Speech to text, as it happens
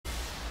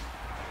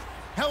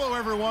Hello,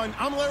 everyone.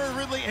 I'm Larry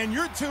Ridley, and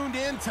you're tuned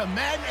in to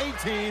Madden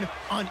 18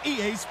 on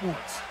EA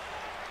Sports.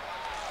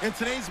 In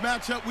today's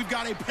matchup, we've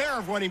got a pair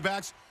of running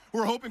backs who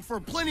are hoping for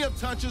plenty of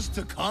touches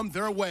to come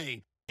their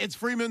way. It's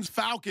Freeman's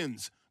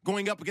Falcons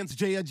going up against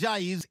Jay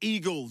Ajayi's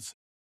Eagles.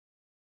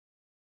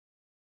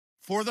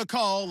 For the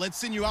call, let's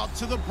send you out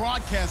to the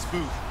broadcast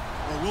booth,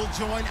 where we'll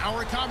join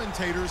our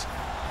commentators,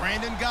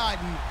 Brandon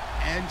Godden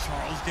and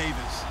Charles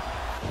Davis.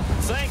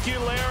 Thank you,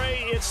 Larry.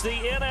 It's the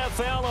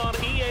NFL on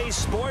EA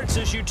Sports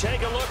as you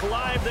take a look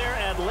live there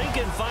at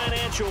Lincoln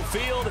Financial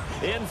Field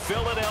in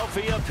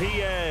Philadelphia,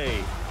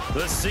 PA.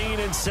 The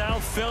scene in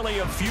South Philly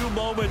a few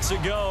moments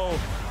ago.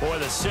 Boy,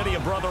 the city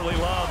of brotherly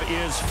love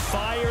is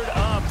fired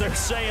up. They're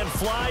saying,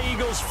 "Fly,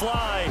 Eagles,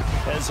 fly,"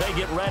 as they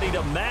get ready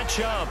to match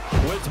up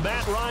with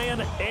Matt Ryan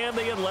and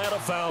the Atlanta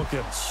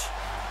Falcons.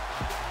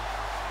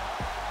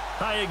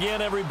 Hi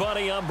again,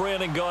 everybody. I'm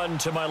Brandon Godden.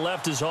 To my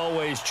left, as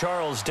always,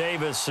 Charles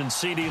Davis. And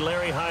CD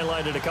Larry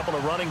highlighted a couple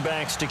of running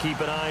backs to keep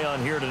an eye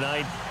on here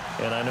tonight.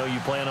 And I know you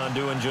plan on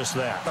doing just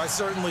that. I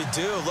certainly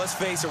do. Let's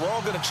face it, we're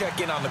all going to check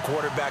in on the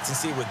quarterbacks and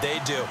see what they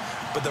do.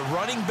 But the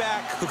running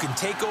back who can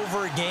take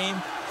over a game,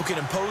 who can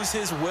impose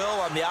his will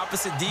on the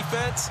opposite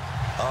defense,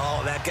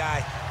 oh, that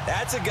guy,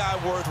 that's a guy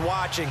worth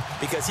watching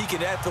because he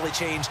can definitely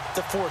change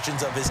the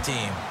fortunes of his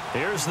team.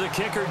 Here's the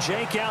kicker,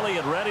 Jake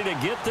Elliott, ready to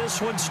get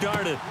this one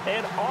started.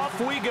 And off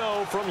we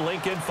go from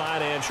Lincoln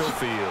Financial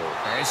Field.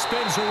 He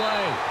spins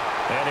away.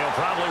 And he'll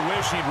probably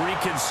wish he'd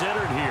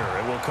reconsidered here.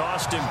 It will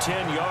cost him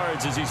 10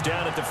 yards as he's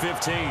down at the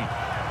 15.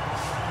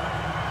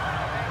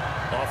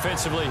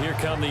 Offensively, here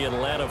come the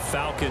Atlanta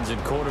Falcons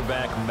and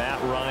quarterback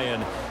Matt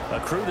Ryan. A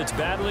crew that's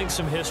battling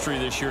some history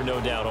this year,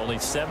 no doubt. Only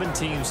 7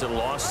 teams that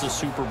lost the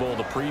Super Bowl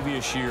the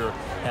previous year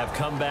have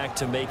come back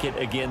to make it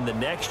again the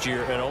next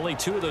year, and only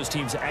 2 of those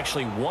teams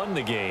actually won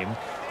the game.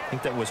 I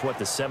think that was, what,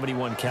 the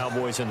 71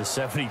 Cowboys and the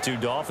 72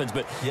 Dolphins.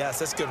 But yes,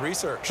 that's good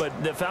research.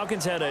 But the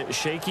Falcons had a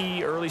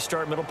shaky early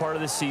start, middle part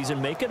of the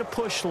season, making a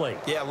push late.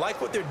 Yeah, I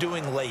like what they're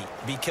doing late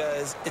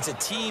because it's a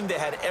team that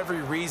had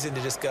every reason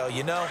to just go,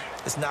 you know,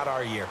 it's not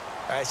our year.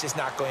 All right, it's just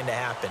not going to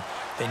happen.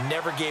 They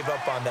never gave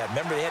up on that.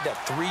 Remember, they had that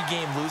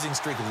 3-game losing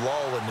streak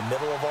lull in the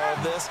middle of all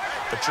of this.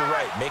 But you're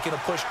right, making a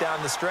push down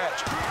the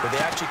stretch where they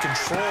actually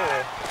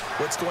control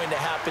what's going to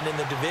happen in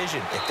the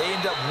division. If they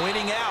end up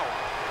winning out,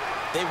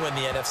 they win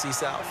the NFC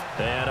South.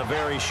 And a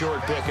very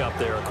short pickup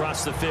there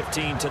across the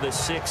 15 to the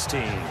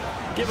 16.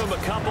 Give him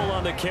a couple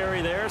on the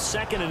carry there,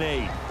 2nd and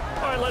 8.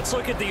 All right, let's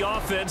look at the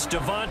offense.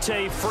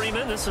 Devontae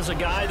Freeman, this is a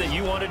guy that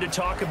you wanted to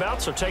talk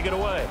about, so take it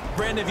away.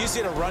 Brandon, have you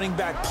seen a running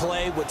back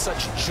play with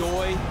such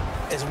joy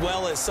as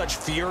well as such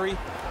fury?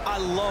 I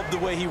love the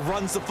way he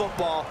runs the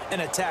football and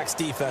attacks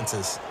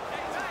defenses.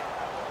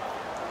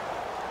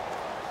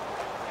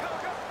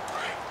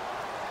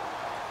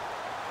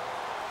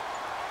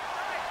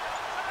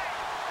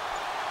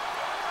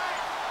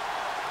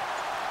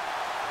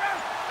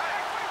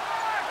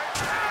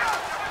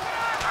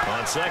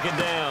 On 2nd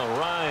down,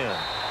 Ryan.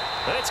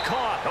 It's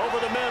caught over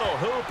the middle.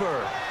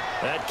 Hooper.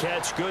 That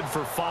catch good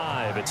for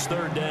 5. It's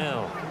 3rd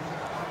down.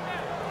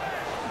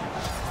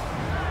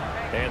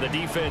 And the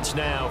defense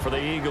now for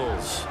the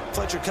Eagles.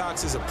 Fletcher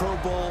Cox is a Pro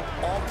Bowl,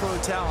 all-pro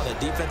talent at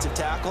defensive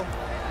tackle.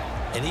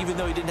 And even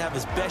though he didn't have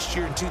his best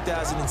year in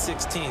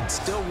 2016,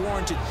 still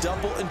warranted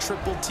double and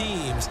triple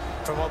teams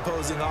from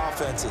opposing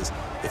offenses.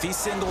 If he's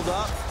singled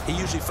up, he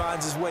usually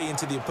finds his way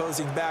into the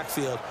opposing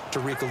backfield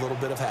to wreak a little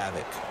bit of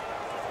havoc.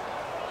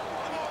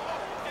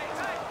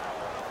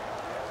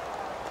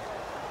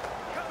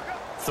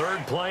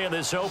 Third play of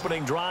this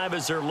opening drive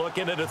as they're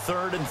looking at a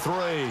 3rd and 3.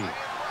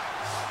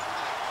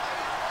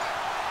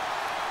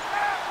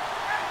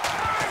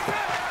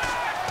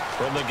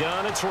 From the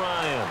gun, it's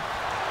Ryan.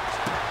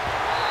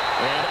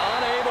 And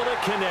unable to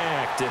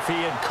connect. If he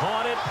had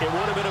caught it, it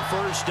would have been a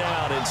 1st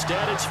down.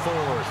 Instead, it's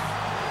 4th.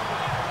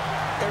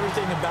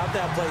 Everything about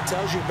that play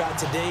tells you about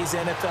today's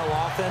NFL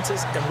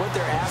offenses and what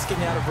they're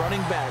asking out of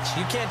running backs.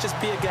 You can't just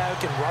be a guy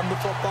who can run the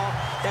football.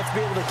 You have to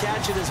be able to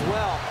catch it as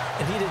well,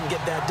 and he didn't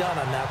get that done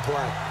on that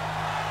play.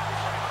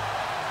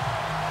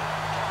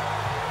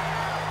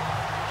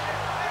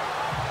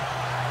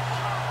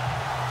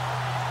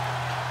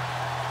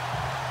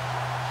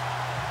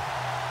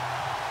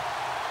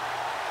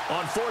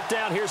 On 4th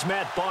down, here's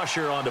Matt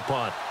Bosher on to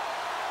punt.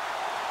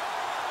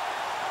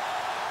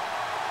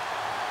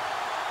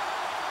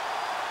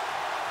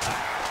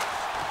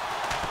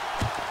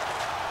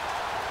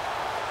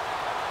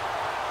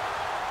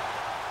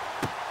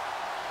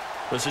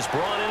 This is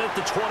brought in at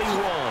the 21.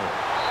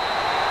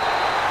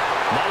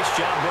 Nice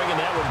job bringing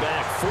that one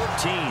back.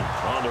 14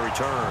 on the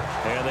return.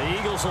 And the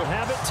Eagles will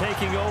have it,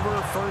 taking over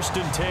 1st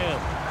and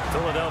 10.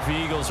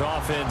 Philadelphia Eagles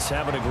offense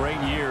having a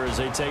great year as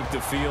they take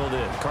the field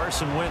in.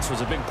 Carson Wentz was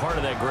a big part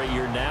of that great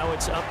year. Now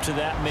it's up to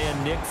that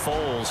man, Nick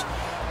Foles.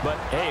 But,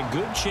 hey, a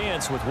good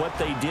chance with what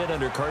they did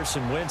under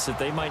Carson Wentz that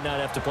they might not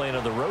have to play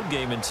another road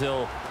game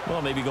until,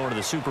 well, maybe going to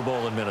the Super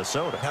Bowl in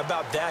Minnesota. How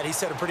about that? He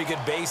set a pretty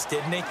good base,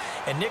 didn't he?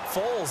 And Nick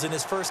Foles, in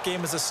his first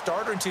game as a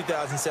starter in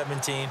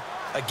 2017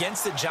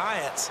 against the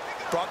Giants,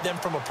 brought them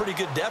from a pretty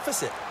good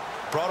deficit.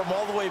 brought him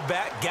all the way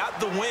back, got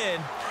the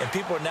win, and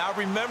people are now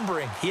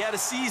remembering he had a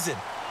season.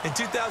 In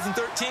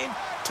 2013,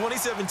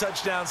 27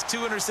 touchdowns, 2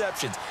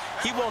 interceptions.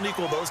 He won't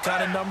equal those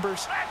kind of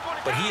numbers,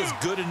 but he is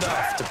good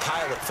enough to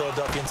pilot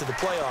Philadelphia into the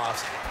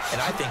playoffs,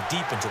 and I think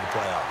deep into the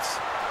playoffs.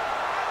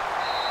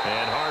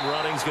 And hard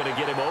running's going to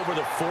get him over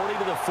the 40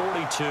 to the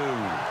 42.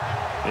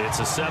 It's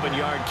a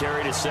 7-yard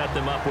carry to set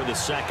them up with a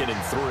 2nd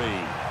and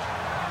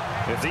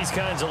 3. If these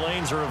kinds of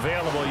lanes are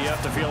available, you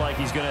have to feel like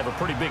he's going to have a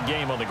pretty big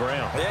game on the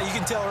ground. Yeah, you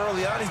can tell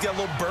early on he's got a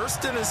little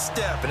burst in his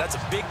step, and that's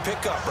a big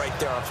pickup right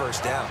there on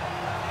 1st down.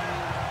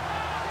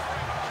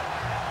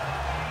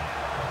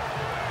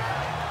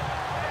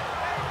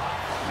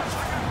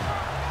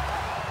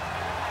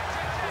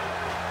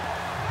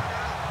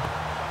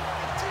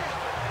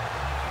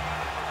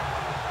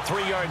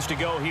 Three yards to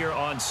go here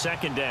on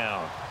 2nd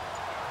down.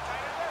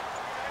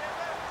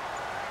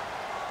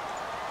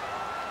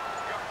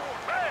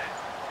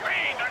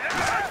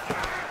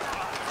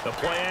 The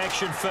play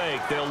action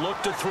fake. They'll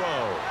look to throw.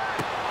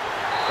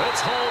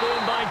 It's hauled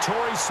in by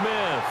Torrey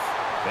Smith.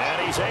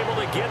 And he's able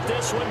to get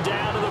this one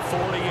down to the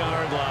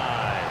 40-yard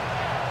line.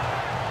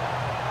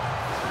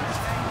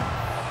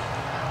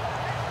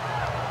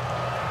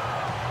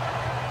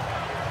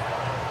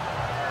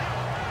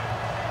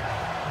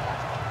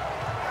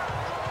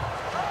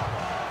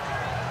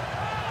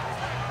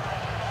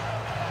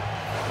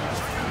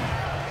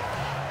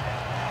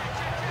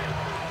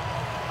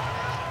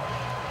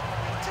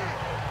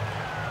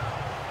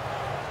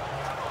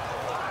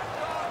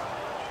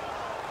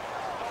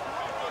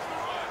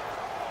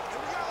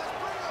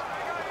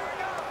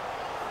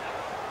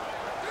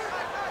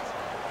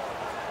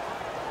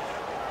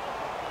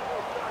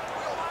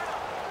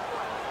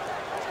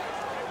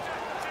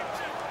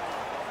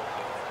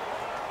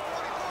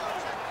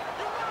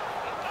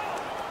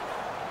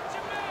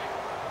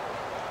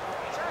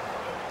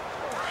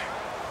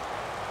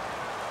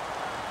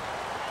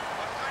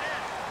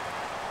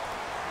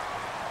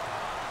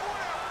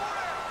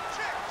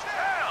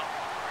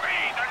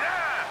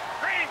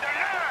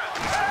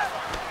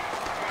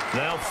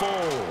 Now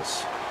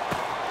Foles.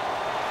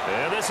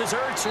 And this is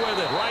Ertz with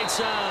it, right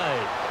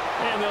side.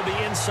 And they'll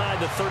be inside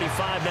the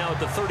 35 now at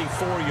the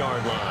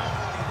 34-yard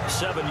line.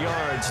 7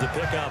 yards, the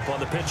pickup on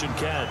the pitch and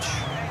catch.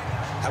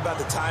 How about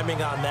the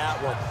timing on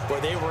that one? Boy,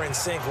 they were in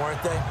sync,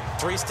 weren't they?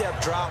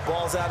 3-step drop,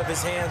 balls out of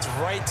his hands,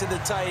 right to the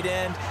tight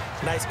end.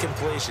 Nice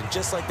completion,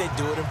 just like they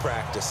do it in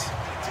practice.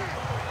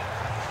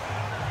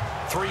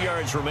 3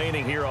 yards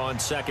remaining here on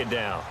 2nd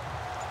down.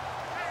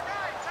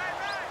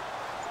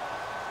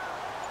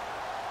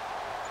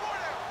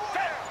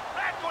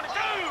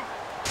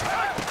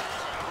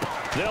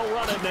 They'll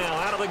run it now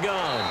out of the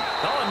gun.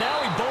 Oh, and now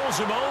he bowls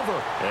him over.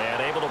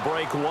 And able to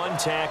break one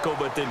tackle,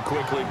 but then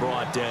quickly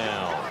brought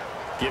down.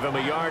 Give him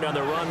a yard on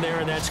the run there,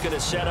 and that's going to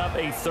set up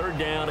a 3rd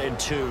down and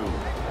 2.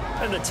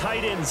 And the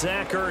tight end,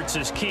 Zach Ertz,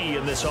 is key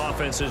in this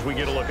offense as we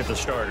get a look at the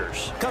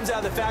starters. Comes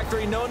out of the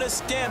factory known as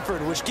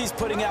Stanford, which keeps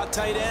putting out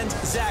tight ends.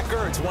 Zach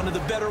Ertz, one of the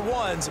better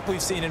ones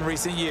we've seen in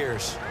recent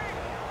years.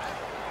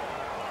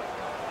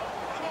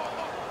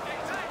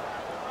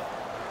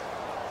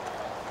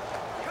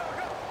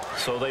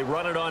 So they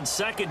run it on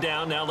 2nd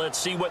down. Now let's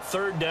see what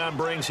 3rd down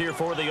brings here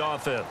for the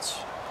offense.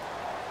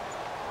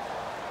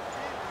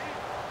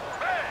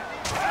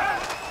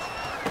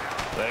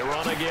 They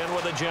run again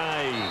with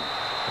Ajayi.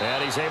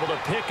 And he's able to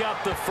pick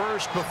up the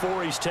first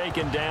before he's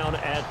taken down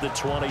at the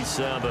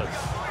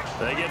 27th.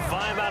 They get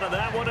 5 out of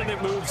that one, and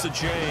it moves the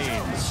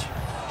chains.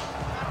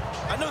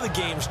 I know the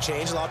game's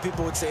changed. A lot of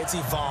people would say it's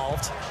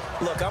evolved.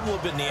 Look, I'm a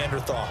little bit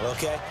Neanderthal,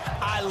 okay?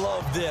 I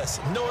love this.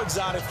 No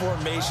exotic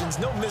formations,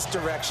 no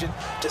misdirection.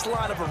 Just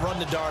line up and run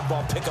the darn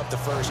ball, pick up the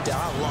 1st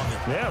down. I love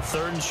it. Yeah,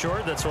 3rd and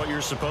short, that's what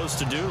you're supposed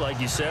to do. Like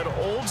you said,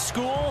 old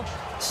school,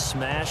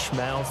 smash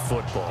mouth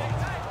football.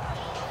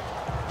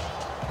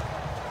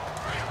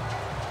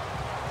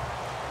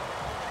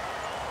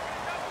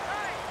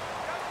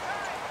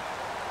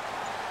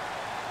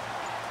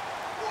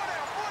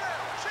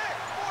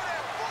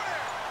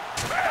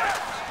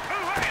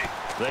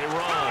 They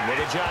run with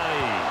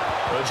Ajayi.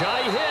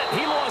 Ajayi hit.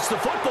 He lost the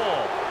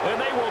football.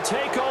 And they will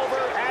take over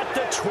at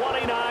the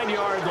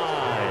 29-yard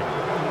line.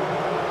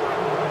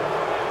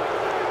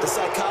 The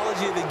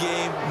psychology of the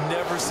game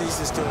never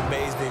ceases to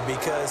amaze me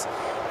because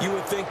you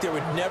would think there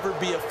would never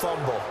be a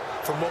fumble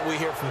from what we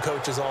hear from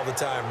coaches all the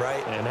time,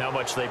 right? And how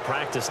much they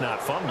practice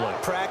not fumbling.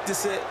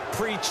 Practice it,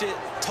 preach it,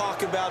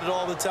 talk about it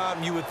all the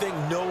time. You would think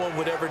no one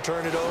would ever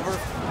turn it over.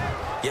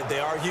 Yet they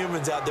are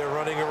humans out there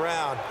running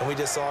around, and we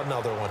just saw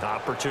another one.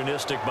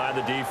 Opportunistic by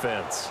the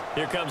defense.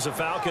 Here comes the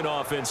Falcon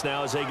offense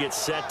now as they get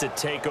set to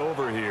take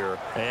over here.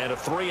 And a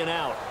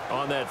 3-and-out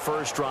on that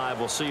first drive.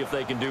 We'll see if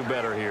they can do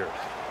better here.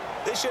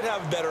 They should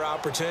have a better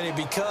opportunity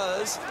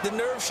because the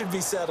nerves should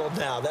be settled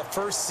now. That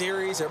first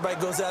series,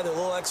 everybody goes out with a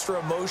little extra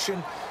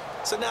emotion.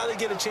 So now they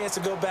get a chance to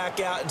go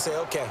back out and say,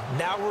 okay,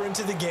 now we're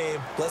into the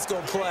game. Let's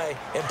go play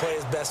and play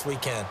as best we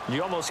can.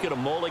 You almost get a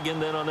mulligan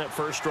then on that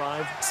first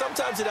drive?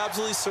 Sometimes it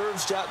absolutely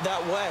serves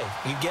that way.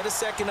 You get a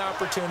second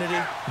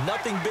opportunity.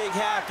 Nothing big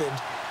happened.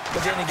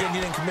 but then again,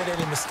 you didn't commit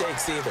any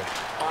mistakes either.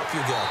 Off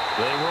you go.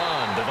 They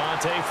run.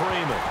 Devontae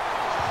Freeman.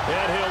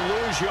 And he'll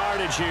lose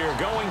yardage here,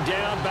 going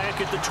down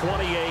back at the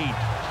 28.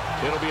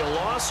 It'll be a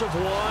loss of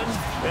 1,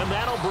 and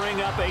that'll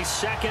bring up a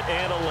 2nd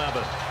and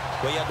 11.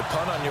 Well, you had to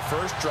punt on your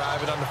first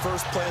drive, and on the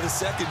first play of the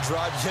second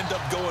drive, you end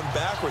up going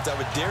backwards. I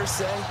would dare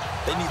say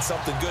they need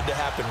something good to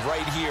happen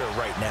right here,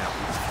 right now.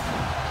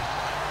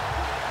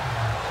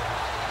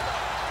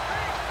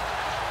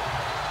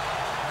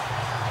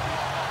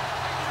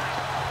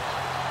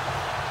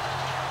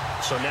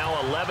 So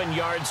now 11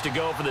 yards to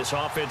go for this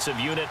offensive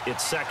unit.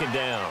 It's 2nd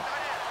down.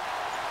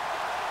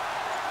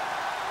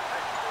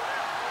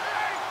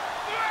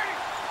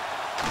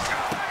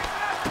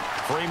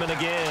 Freeman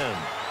again.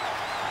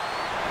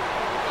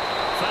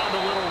 Found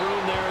a little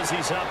room there as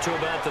he's up to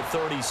about the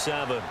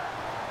 37.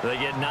 They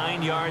get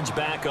 9 yards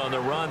back on the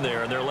run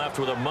there, and they're left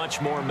with a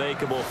much more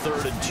makeable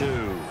 3rd and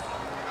 2.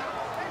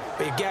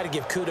 But you've got to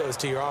give kudos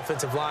to your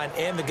offensive line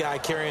and the guy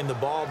carrying the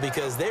ball,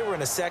 because they were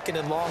in a 2nd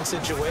and long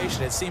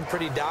situation. It seemed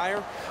pretty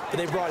dire, but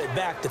they brought it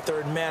back to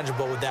 3rd and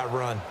manageable with that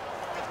run.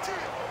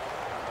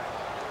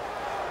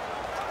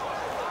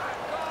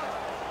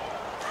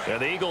 And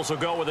the Eagles will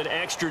go with an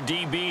extra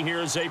DB here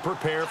as they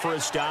prepare for a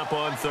stop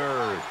on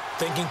 3rd.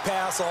 Thinking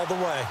pass all the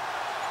way.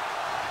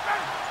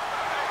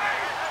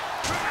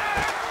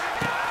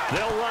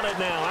 They'll run it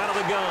now out of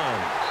the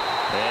gun.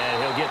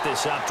 And he'll get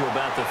this up to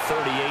about the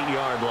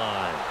 38-yard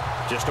line.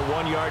 Just a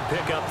 1-yard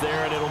pickup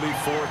there, and it'll be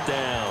 4th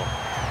down.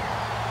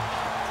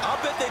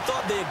 I'll bet they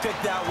thought they had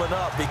picked that one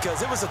up,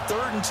 because it was a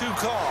 3rd and 2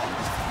 call,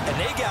 and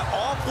they got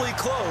awfully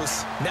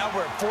close. Now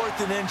we're at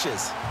 4th and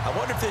inches. I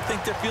wonder if they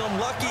think they're feeling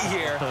lucky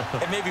here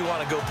and maybe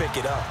want to go pick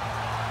it up.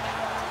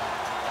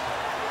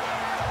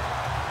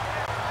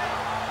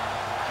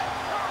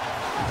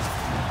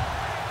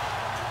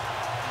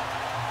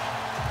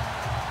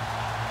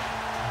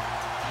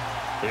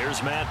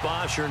 Here's Matt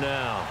Bosher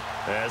now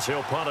as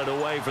he'll punt it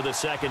away for the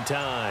 2nd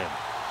time.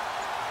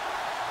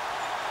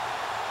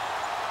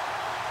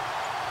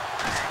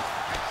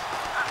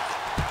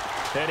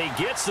 And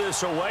he gets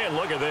this away, and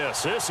look at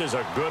this. This is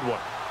a good one.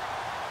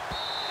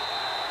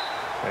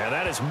 And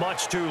that is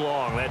much too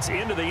long. That's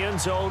into the end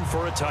zone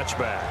for a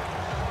touchback.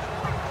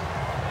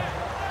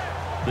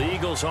 The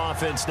Eagles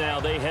offense now,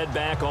 they head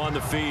back on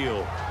the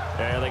field.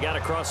 And they got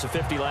across the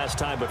 50 last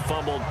time, but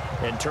fumbled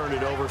and turned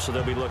it over, so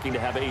they'll be looking to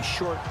have a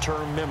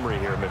short-term memory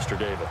here, Mr.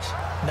 Davis.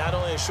 Not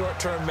only a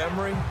short-term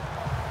memory,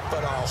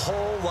 but a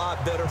whole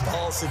lot better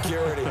ball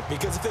security.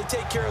 Because if they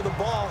take care of the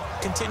ball,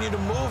 continue to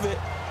move it,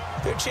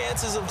 their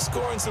chances of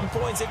scoring some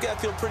points, they've got to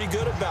feel pretty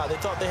good about. They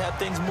thought they had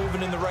things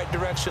moving in the right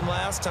direction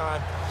last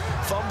time.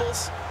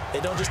 Fumbles,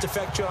 they don't just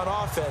affect you on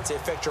offense, they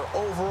affect your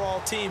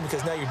overall team,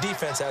 because now your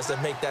defense has to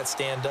make that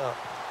stand up.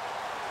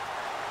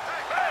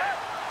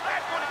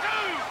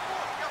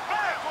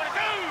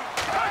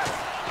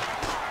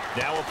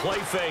 Now a play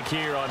fake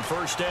here on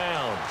 1st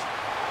down.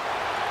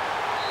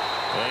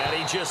 And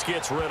he just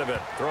gets rid of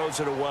it, throws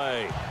it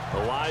away.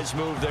 A wise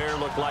move there,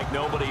 looked like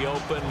nobody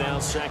open. Now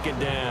 2nd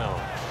down.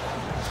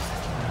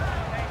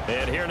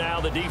 And here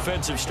now the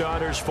defensive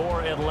starters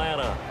for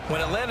Atlanta.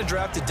 When Atlanta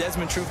drafted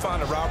Desmond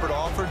Trufant and Robert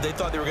Alford, they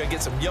thought they were going to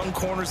get some young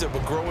corners that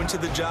would grow into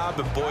the job,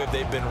 and boy, have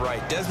they been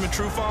right. Desmond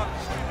Trufant,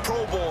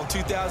 Pro Bowl in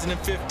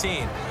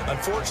 2015.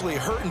 Unfortunately,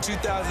 hurt in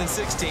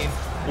 2016.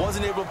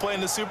 Wasn't able to play in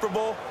the Super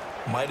Bowl.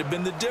 Might have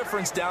been the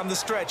difference down the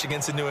stretch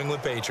against the New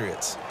England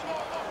Patriots.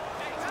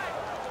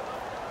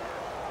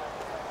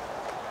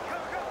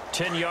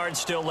 10 yards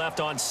still left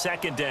on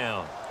 2nd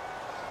down.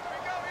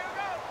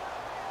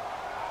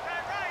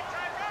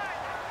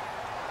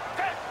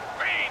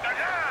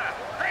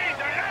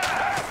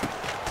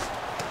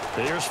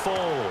 Here's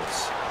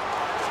Foles.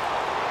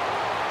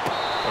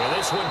 And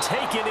this one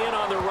taken in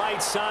on the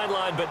right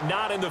sideline, but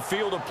not in the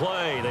field of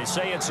play. They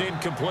say it's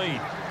incomplete.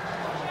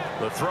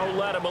 The throw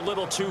led him a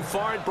little too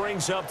far. It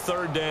brings up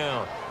 3rd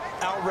down.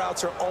 Out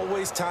routes are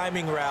always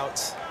timing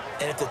routes,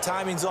 and if the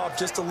timing's off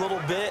just a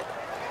little bit,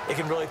 it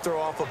can really throw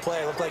off a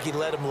play. It looked like he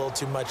led him a little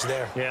too much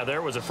there. Yeah,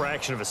 there was a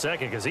fraction of a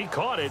second because he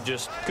caught it,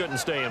 just couldn't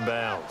stay in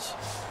bounds.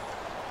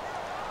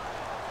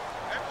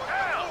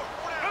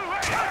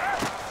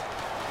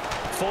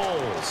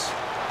 Foles.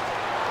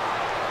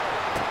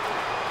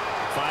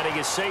 Finding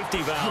his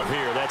safety valve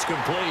here. That's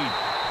complete.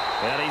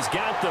 And he's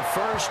got the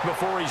first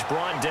before he's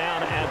brought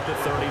down at the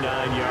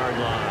 39-yard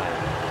line.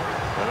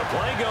 And the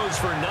play goes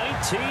for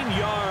 19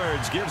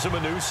 yards. Gives him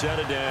a new set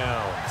of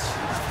downs.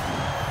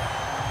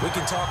 We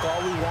can talk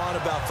all we want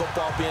about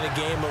football being a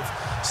game of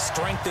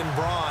strength and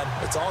brawn.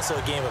 It's also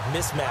a game of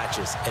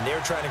mismatches, and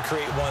they're trying to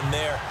create one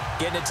there,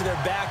 getting it to their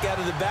back out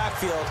of the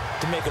backfield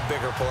to make a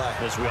bigger play.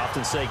 As we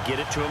often say, get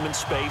it to him in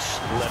space,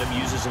 let him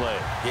use his leg.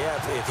 Yeah,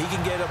 if he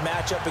can get a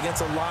matchup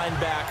against a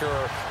linebacker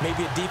or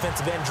maybe a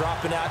defensive end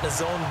dropping out in a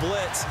zone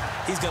blitz,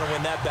 he's going to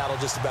win that battle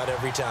just about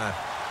every time.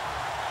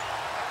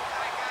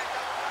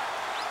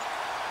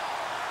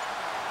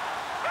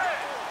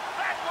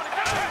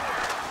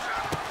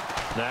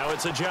 Now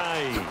it's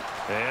Ajayi.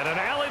 And an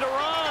alley to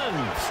run. run.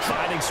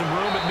 Finding some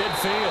room at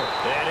midfield.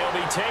 And he'll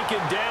be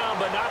taken down,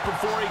 but not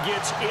before he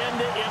gets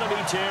into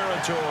enemy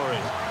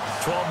territory.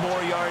 12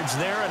 more yards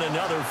there and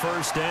another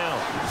first down.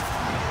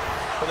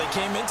 Well, they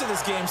came into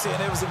this game saying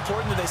it was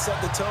important that they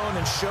set the tone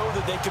and show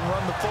that they can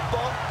run the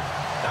football.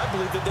 I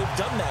believe that they've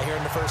done that here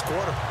in the first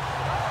quarter.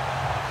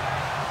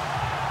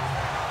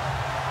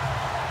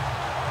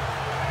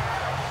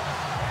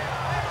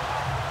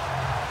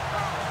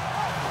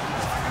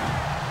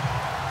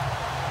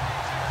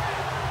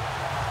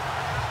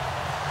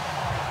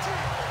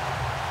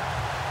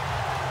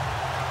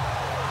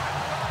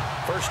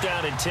 First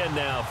down and 10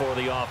 now for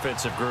the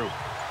offensive group.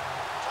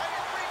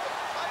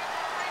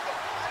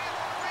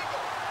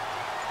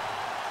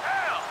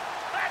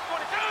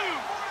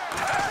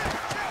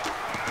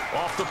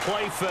 Off the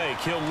play fake,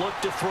 he'll look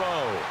to throw.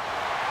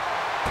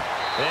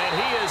 And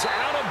he is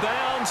out of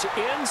bounds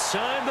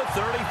inside the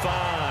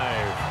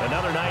 35.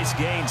 Another nice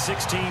gain,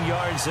 16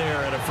 yards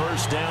there and a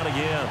first down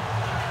again.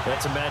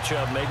 That's a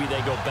matchup maybe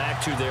they go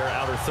back to their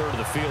outer third of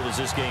the field as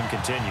this game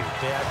continues.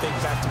 Yeah, I think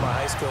back to my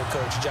high school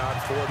coach, John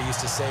Ford. He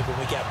used to say when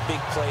we got big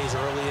plays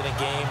early in a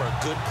game or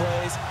good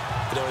plays,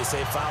 he'd always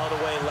say, foul it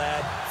away,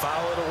 lad,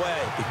 foul it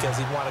away, because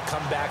he'd want to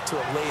come back to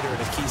it later in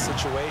a key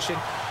situation.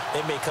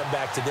 They may come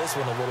back to this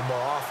one a little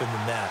more often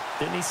than that.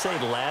 Didn't he say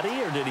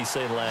laddie or did he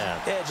say lad?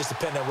 Yeah, it just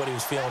depended on what he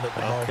was feeling at the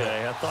moment.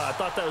 Okay, I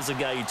thought that was the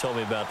guy you told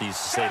me about. These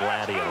say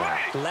laddie a lot.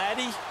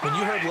 Laddie, when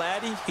you heard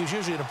laddie, he was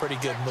usually in a pretty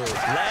good mood.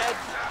 Lad,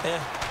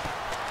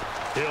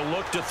 He'll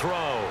look to throw.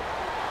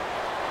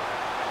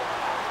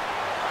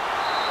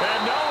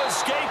 And no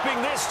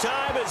escaping this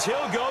time as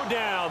he'll go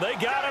down. They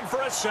got him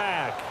for a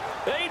sack.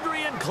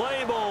 Adrian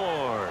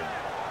Claiborne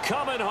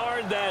coming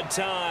hard that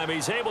time.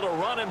 He's able to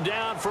run him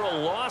down for a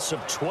loss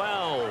of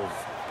 12.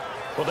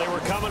 Well, they were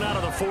coming out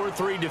of the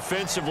 4-3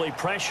 defensively.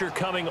 Pressure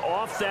coming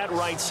off that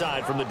right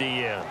side from the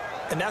DN.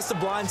 And that's the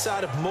blind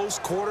side of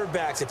most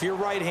quarterbacks. If you're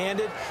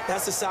right-handed,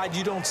 that's the side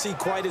you don't see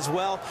quite as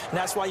well, and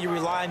that's why you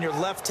rely on your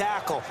left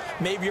tackle,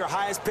 maybe your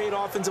highest-paid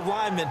offensive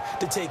lineman,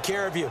 to take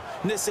care of you.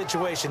 In this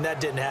situation, that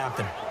didn't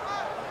happen.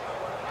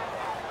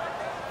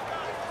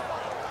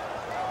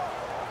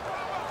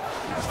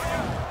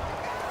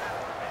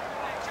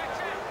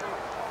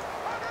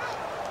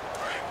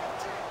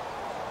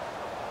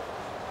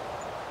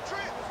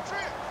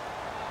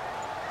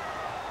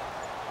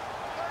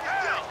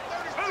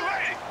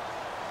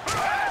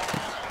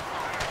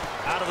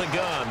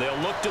 They'll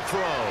look to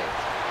throw.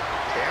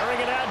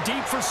 Airing it out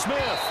deep for Smith.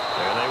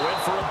 And they went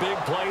for a big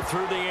play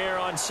through the air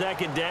on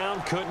second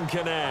down. Couldn't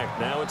connect.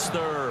 Now it's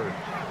third.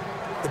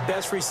 The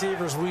best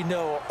receivers we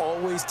know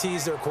always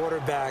tease their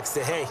quarterbacks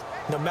that, hey,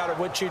 no matter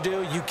what you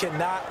do, you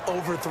cannot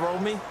overthrow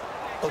me.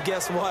 Well,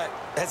 guess what?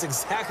 That's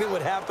exactly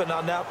what happened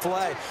on that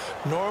play.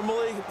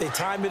 Normally, they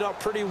time it up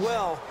pretty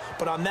well,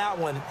 but on that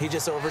one, he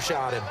just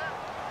overshot him.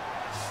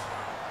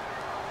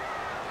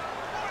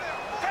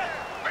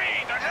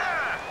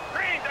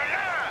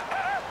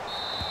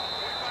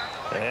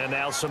 And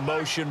now some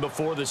motion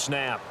before the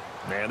snap.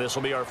 And this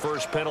will be our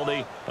first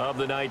penalty of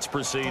the night's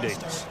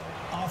proceedings.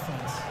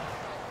 Offense.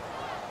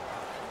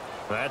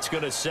 That's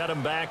going to set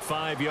him back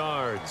 5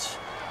 yards.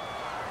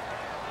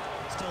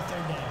 Still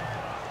third down.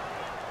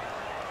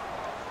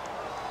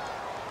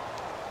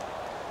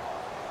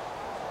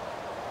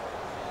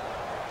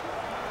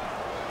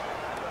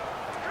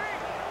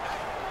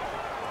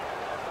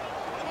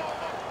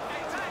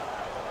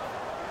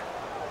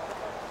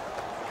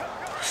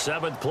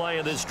 Seventh play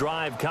of this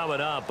drive coming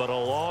up, but a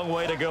long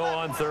way to go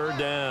on third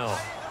down.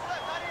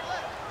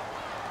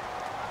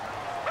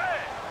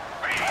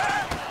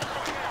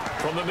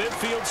 From the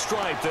midfield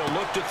stripe, they'll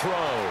look to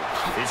throw.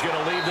 He's going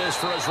to leave this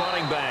for his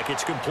running back.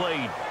 It's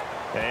complete.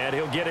 And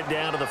he'll get it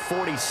down to the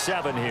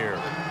 47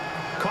 here.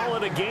 Call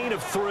it a gain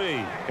of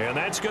 3, and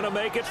that's going to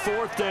make it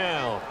fourth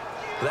down.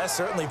 That's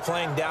certainly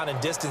playing down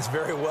and distance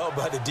very well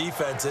by the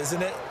defense,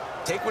 isn't it?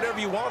 Take whatever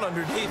you want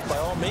underneath, by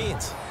all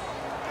means.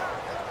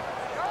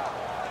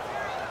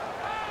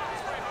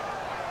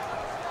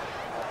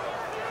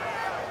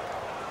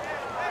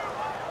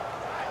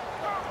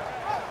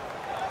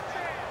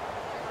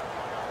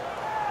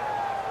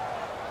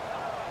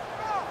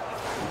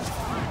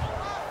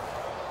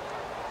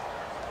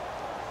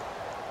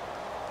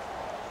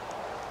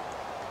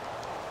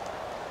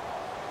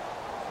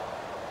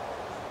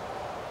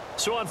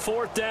 So on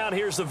fourth down,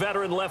 here's the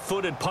veteran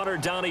left-footed punter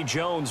Donnie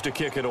Jones to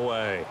kick it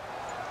away.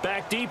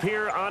 Back deep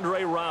here,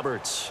 Andre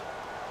Roberts.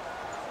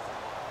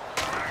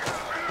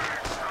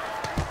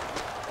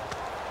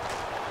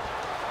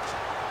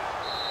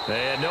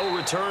 And no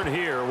return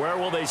here. Where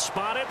will they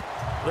spot it?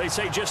 They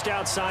say just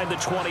outside the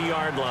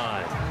 20-yard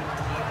line.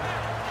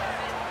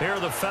 Here are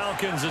the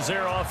Falcons as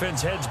their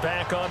offense heads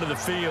back onto the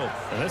field.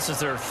 And this is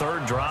their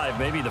third drive.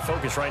 Maybe the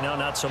focus right now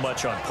not so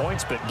much on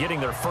points, but getting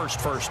their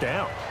first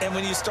down. And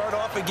when you start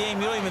off a game,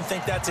 you don't even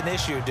think that's an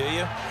issue, do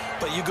you?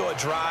 But you go a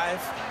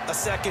drive, a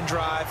second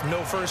drive,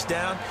 no first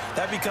down,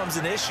 that becomes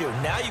an issue.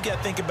 Now you got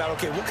to think about,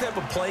 okay, what type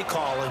of play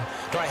calling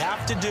do I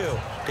have to do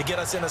to get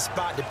us in a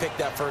spot to pick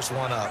that first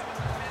one up?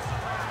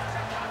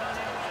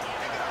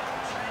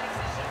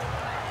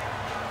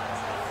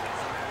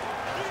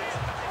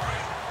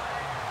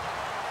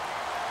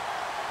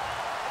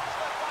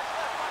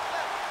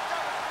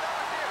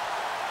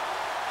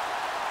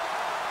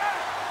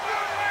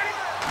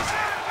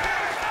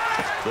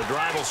 The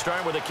drive will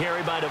start with a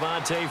carry by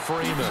Devontae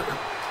Freeman.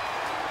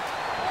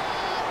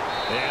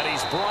 And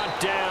he's brought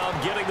down,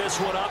 getting this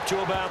one up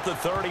to about the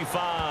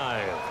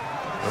 35.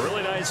 A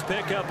really nice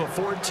pickup of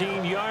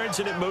 14 yards,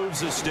 and it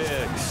moves the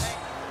sticks.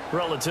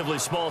 Relatively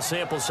small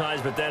sample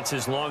size, but that's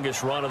his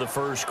longest run of the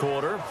first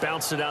quarter.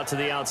 Bounced it out to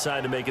the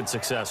outside to make it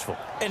successful.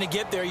 And to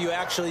get there, you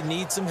actually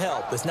need some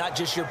help. It's not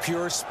just your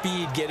pure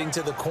speed getting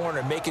to the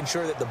corner, making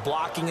sure that the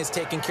blocking is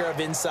taken care of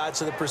inside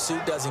so the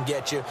pursuit doesn't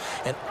get you.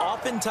 And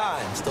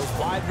oftentimes, those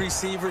wide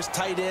receivers,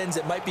 tight ends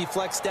that might be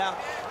flexed out,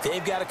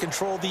 they've got to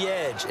control the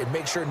edge and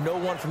make sure no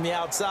one from the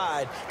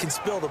outside can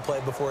spill the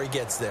play before he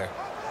gets there.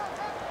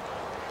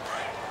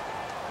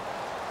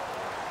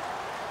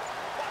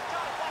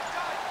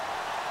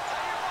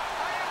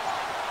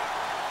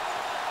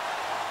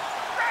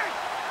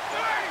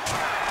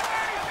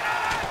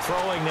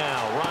 Throwing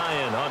now,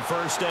 Ryan on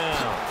first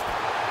down.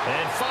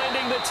 And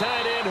finding the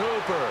tight end,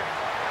 Hooper.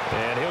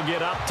 And he'll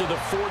get up to the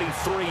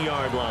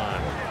 43-yard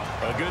line.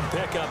 A good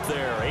pickup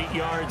there, 8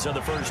 yards on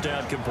the first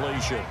down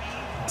completion.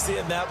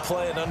 Seeing that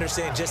play and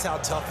understanding just how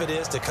tough it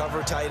is to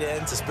cover tight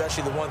ends,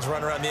 especially the ones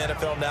running around the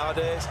NFL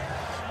nowadays,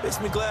 makes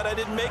me glad I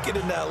didn't make it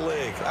in that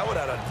league. I would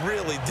have had a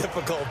really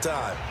difficult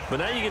time. But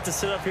now you get to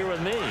sit up here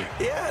with me.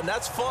 Yeah, and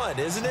that's fun,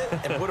 isn't it?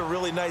 And what a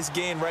really nice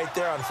gain right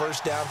there on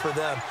first down for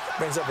them.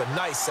 Brings up a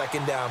nice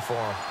second down for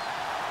them.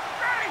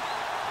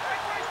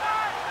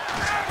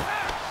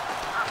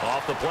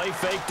 Off the play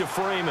fake to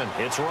Freeman.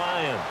 It's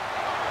Ryan.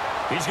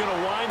 He's going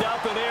to wind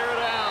up and air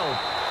it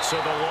out. So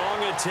the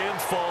long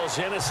attempt falls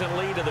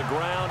innocently to the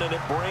ground, and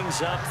it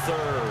brings up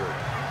third.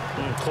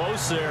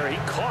 Close there. He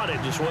caught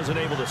it, just wasn't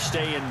able to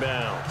stay in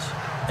bounds.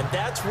 And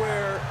that's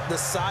where the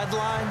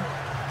sideline,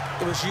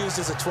 it was used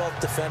as a 12th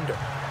defender.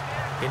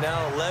 You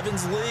know,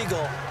 11's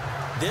legal.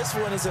 This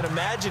one is an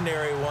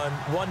imaginary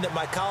one that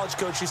my college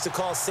coach used to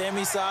call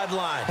Sammy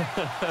Sideline.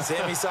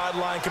 Sammy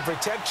Sideline can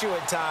protect you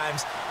at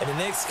times, and in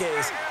this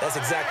case, that's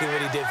exactly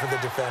what he did for the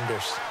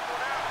defenders.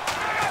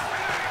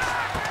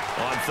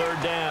 On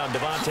third down,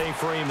 Devontae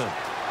Freeman.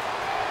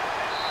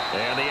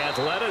 And the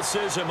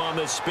athleticism on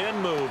the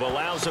spin move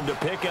allows him to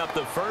pick up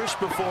the first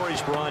before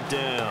he's brought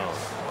down.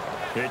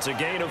 It's a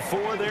gain of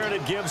 4 there, and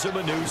it gives him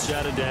a new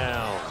set of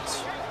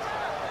downs.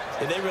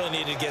 And they really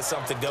needed to get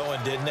something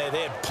going, didn't they?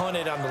 They had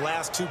punted on the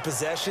last 2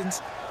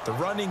 possessions. The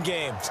running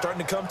game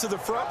starting to come to the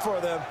front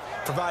for them,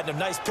 providing a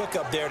nice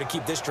pickup there to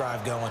keep this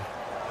drive going.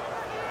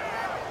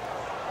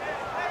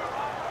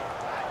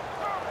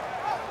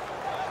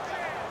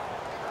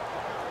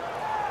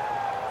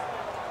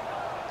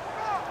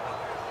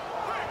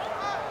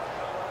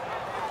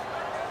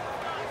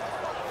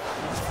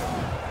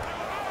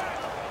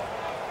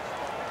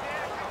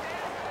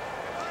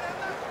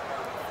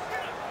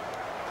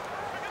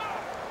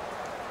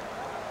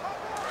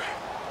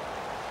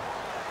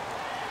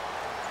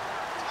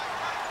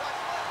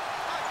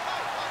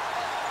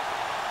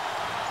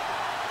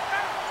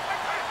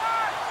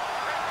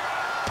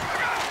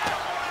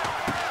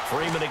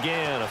 Freeman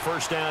again, a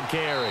first down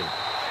carry.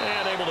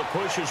 And able to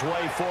push his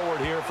way forward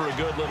here for a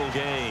good little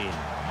gain.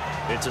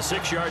 It's a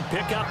 6-yard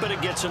pickup, and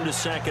it gets him to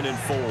 2nd and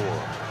 4.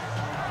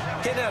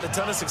 Getting had a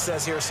ton of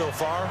success here so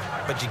far,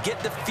 but you get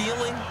the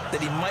feeling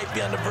that he might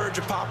be on the verge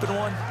of popping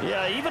one.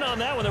 Yeah, even on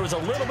that one, there was a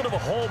little bit of a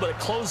hole, but it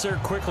closed there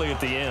quickly at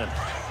the end.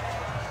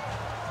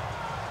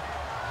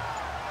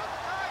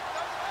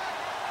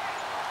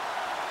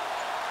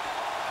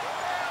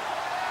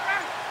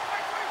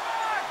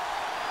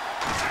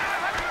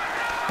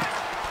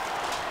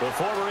 The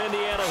former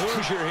Indiana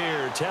Hoosier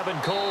here,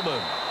 Tevin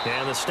Coleman.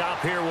 And the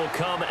stop here will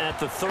come at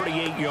the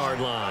 38-yard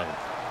line.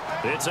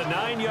 It's a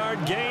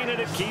 9-yard gain, and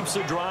it keeps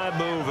the drive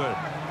moving.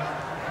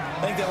 I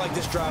think they like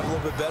this drive a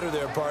little bit better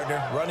there,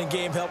 partner. Running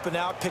game helping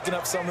out, picking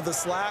up some of the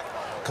slack.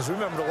 Because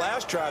remember the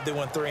last drive, they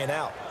went 3 and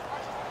out.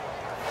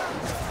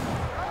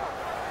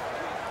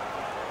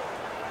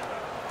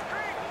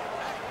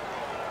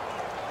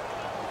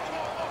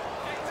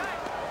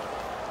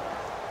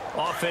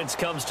 Offense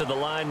comes to the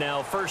line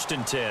now, 1st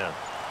and 10.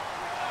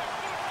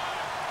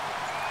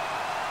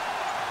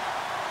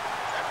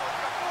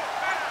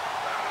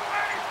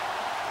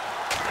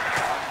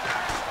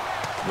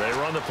 They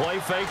run the play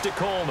fake to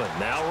Coleman.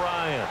 Now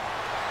Ryan.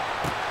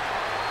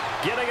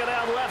 Getting it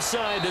out left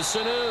side to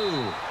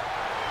Sanu.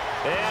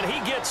 And he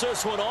gets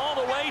this one all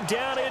the way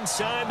down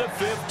inside the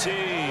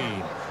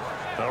 15.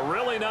 A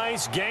really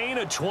nice gain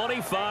of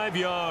 25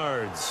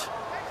 yards.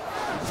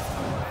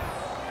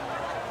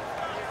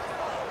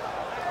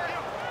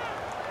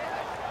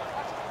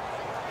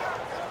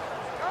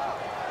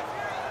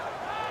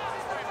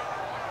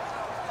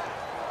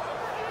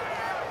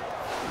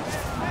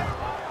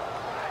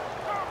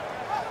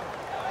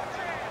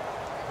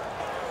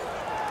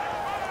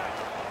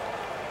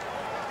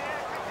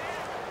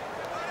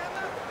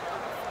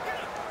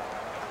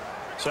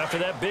 So after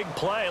that big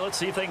play, let's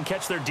see if they can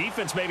catch their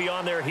defense maybe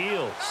on their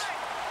heels.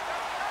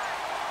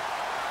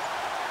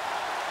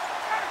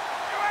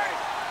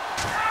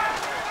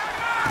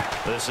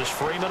 This is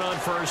Freeman on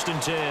 1st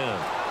and 10.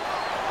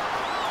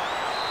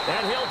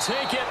 And he'll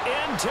take it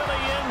into the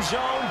end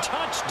zone.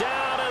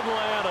 Touchdown,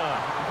 Atlanta.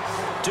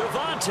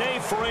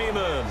 Devontae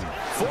Freeman,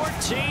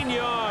 14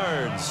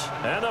 yards.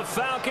 And the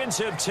Falcons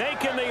have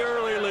taken the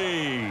early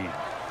lead.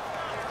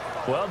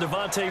 Well,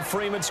 Devontae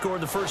Freeman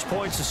scored the first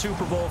points of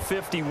Super Bowl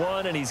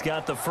 51, and he's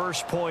got the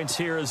first points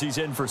here as he's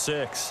in for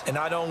 6. And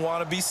I don't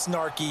want to be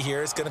snarky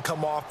here. It's going to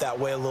come off that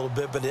way a little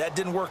bit, but that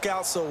didn't work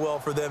out so well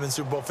for them in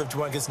Super Bowl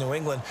 51 against New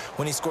England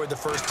when he scored the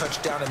first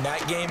touchdown in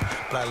that game.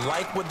 But I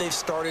like what they've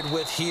started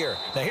with here.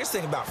 Now, here's the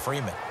thing about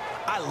Freeman.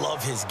 I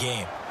love his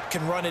game.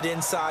 Can run it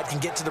inside, can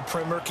get to the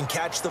perimeter, can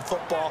catch the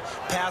football,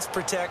 pass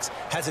protects,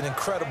 has an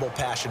incredible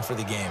passion for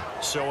the game.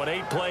 So an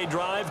 8-play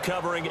drive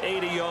covering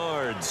 80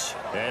 yards.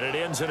 And it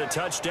ends in a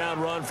touchdown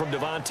run from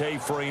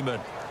Devontae Freeman.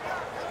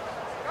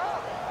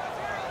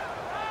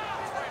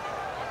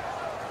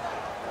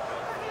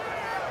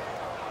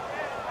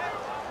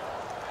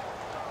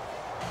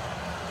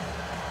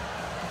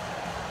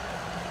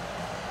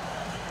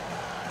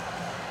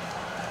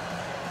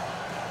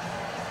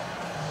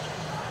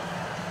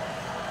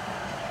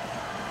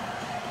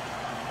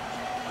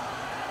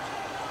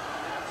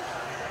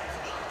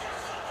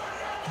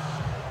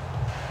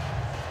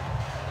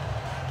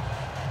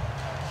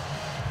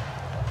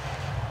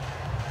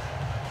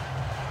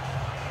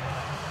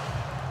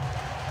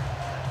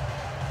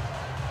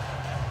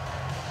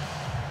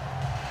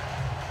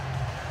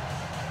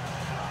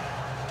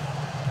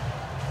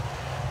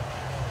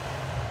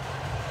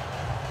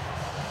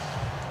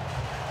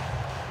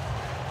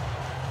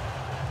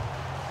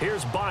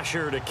 Here's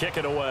Bosher to kick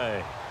it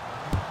away.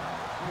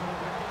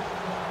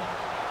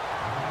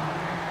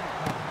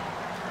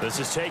 This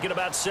is taken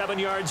about 7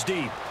 yards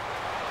deep.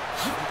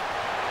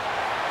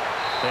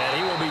 And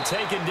he will be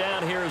taken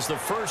down here as the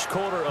first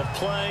quarter of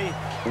play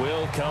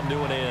will come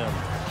to an end.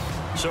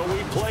 So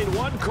we played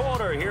one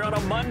quarter here on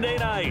a Monday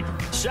night.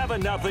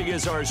 7-0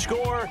 is our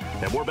score,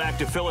 and we're back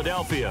to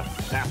Philadelphia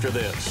after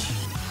this.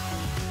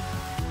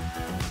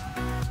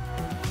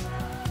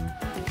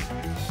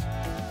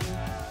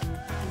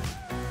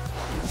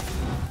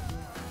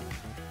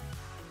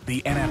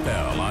 The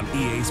NFL on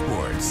EA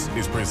Sports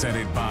is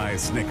presented by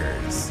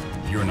Snickers.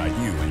 You're not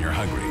you when you're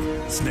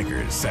hungry.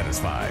 Snickers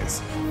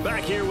satisfies.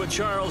 Back here with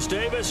Charles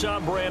Davis,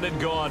 I'm Brandon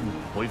Gaudin.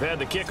 We've had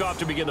the kickoff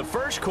to begin the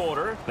first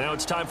quarter. Now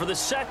it's time for the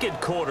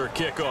second quarter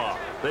kickoff.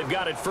 They've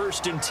got it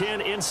 1st and 10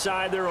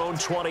 inside their own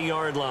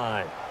 20-yard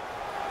line.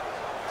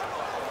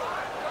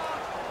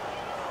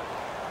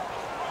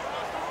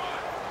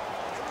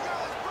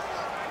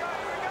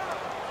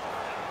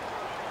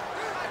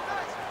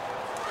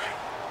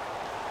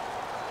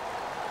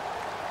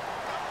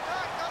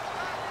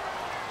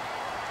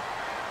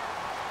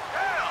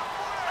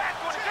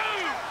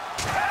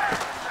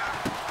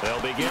 They'll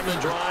begin the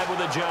drive with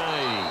a J.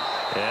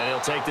 And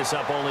he'll take this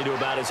up only to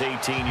about his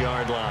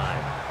 18-yard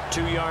line.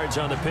 2 yards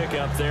on the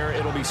pickup there.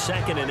 It'll be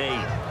 2nd and 8.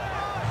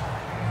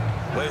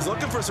 Well, he's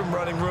looking for some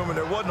running room, and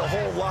there wasn't a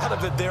whole lot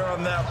of it there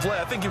on that play.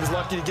 I think he was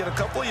lucky to get a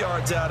couple of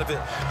yards out of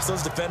it. So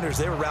those defenders,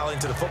 they were rallying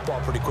to the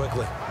football pretty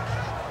quickly.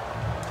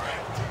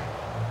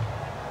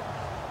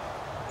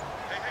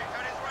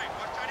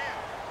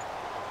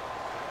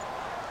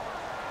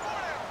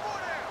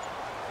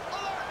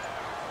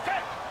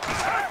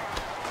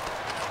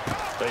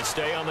 They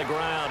stay on the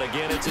ground.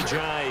 Again, it's a J.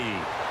 It's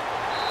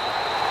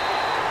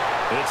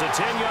a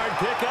 10-yard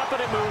pickup, and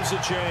it moves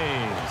the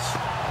chains.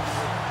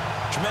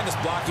 Tremendous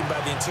blocking by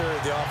the interior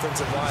of the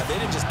offensive line.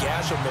 They didn't just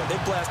gash him there. They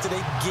blasted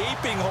a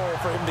gaping hole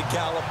for him to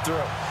gallop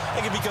through. I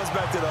think if he comes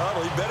back to the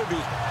huddle, he better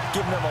be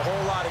giving them a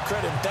whole lot of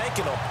credit and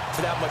thanking them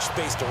for that much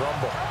space to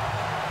rumble.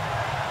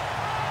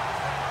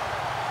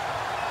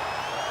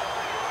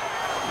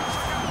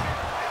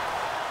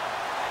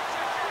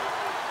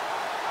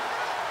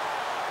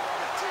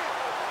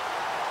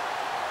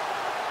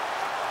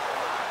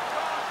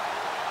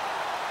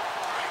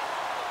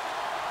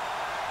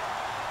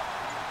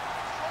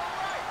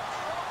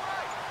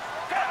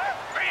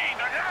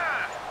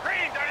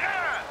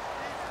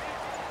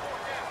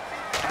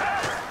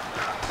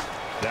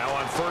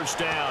 First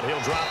down, he'll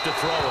drop to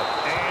throw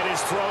it, and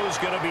his throw is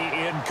going to be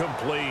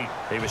incomplete.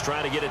 He was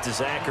trying to get it to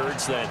Zach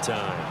Ertz that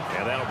time,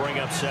 and that'll bring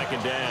up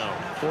 2nd down.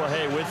 Well,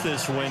 hey, with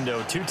this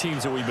window, 2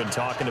 teams that we've been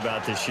talking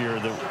about this year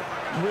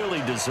that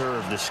really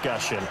deserve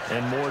discussion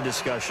and more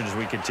discussion as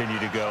we continue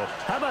to go.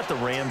 How about the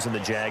Rams and the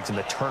Jags and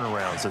the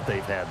turnarounds that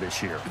they've had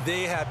this year?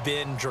 They have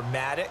been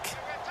dramatic.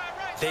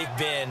 They've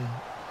been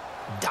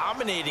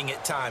dominating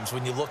at times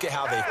when you look at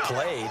how they've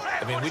played.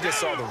 I mean, we just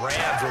saw the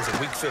Rams, was it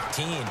week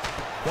 15,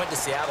 went to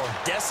Seattle and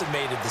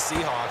decimated the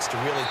Seahawks to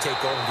really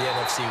take over the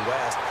NFC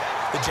West.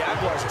 The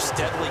Jaguars are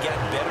steadily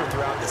getting better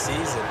throughout the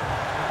season.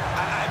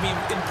 I mean,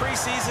 in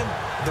preseason,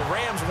 the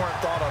Rams weren't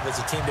thought of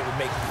as a team that would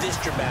make this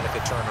dramatic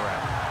a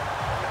turnaround.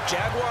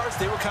 Jaguars,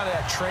 they were kind of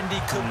that trendy,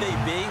 could they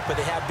be, but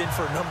they have been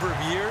for a number of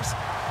years.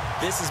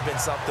 This has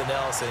been something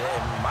else,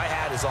 and my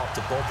hat is off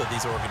to both of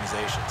these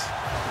organizations.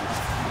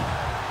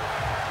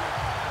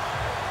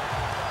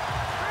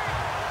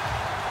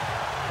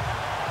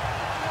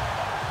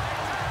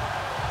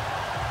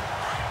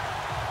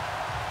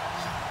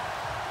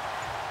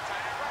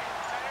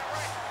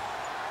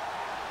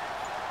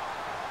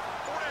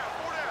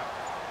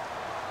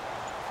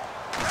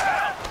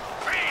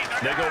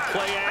 They go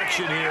play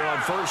action here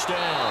on first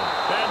down.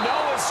 And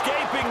no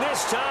escaping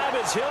this time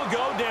as he'll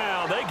go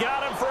down. They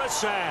got him for a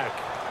sack.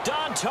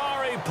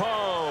 Dontari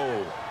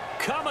Poe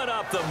coming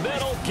up the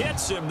middle,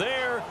 gets him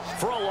there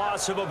for a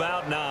loss of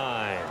about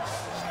 9.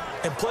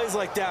 And plays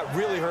like that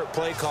really hurt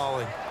play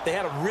calling. They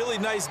had a really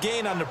nice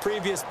gain on the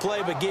previous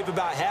play, but gave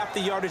about half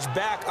the yardage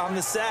back on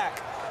the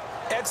sack.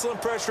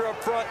 Excellent pressure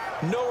up front,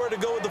 nowhere to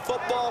go with the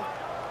football.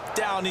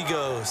 Down he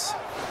goes.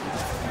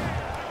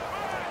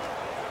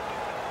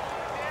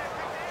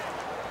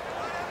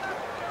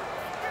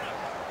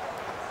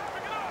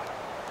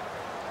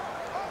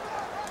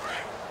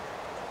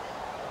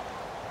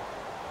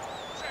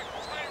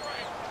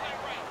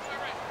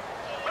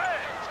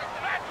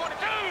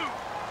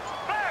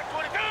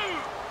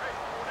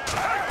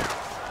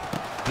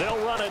 They'll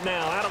run it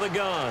now out of the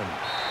gun.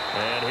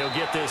 And he'll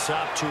get this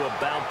up to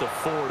about the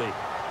 40.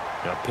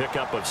 A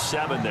pickup of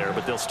 7 there,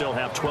 but they'll still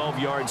have 12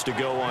 yards to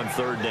go on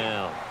third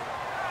down.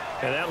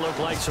 And that looked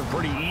like some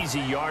pretty easy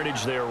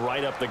yardage there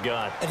right up the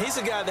gut. And he's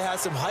a guy that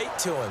has some height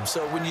to him.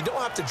 So when you don't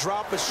have to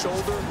drop a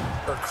shoulder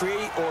or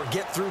create or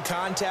get through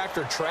contact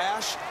or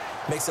trash,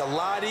 makes it a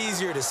lot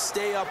easier to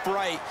stay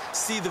upright,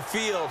 see the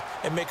field,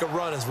 and make a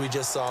run as we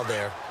just saw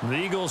there. The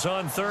Eagles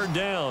on third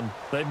down.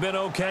 They've been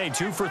okay,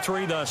 2 for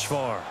 3 thus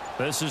far.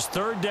 This is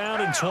third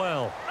down and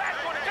 12.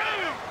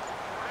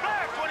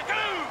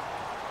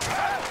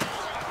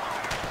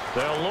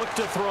 They'll look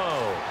to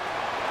throw.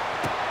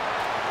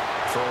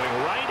 Throwing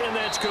right, and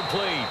that's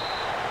complete.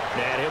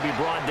 And he'll be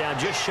brought down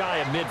just shy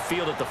of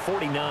midfield at the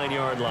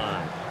 49-yard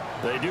line.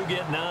 They do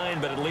get 9,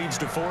 but it leads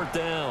to fourth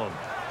down.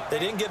 They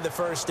didn't get the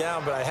first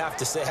down, but I have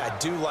to say I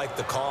do like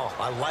the call.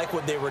 I like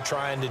what they were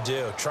trying to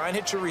do. Try and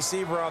hit your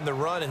receiver on the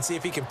run and see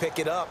if he can pick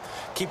it up,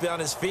 keep it on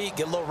his feet,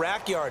 get a little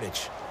rack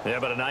yardage. Yeah,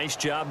 but a nice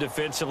job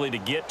defensively to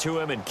get to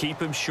him and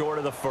keep him short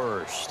of the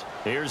first.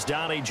 Here's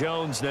Donnie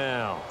Jones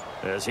now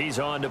as he's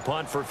on to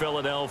punt for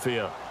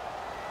Philadelphia.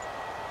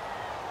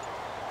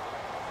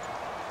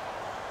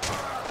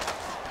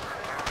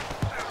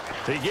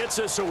 He gets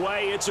us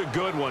away. It's a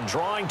good one,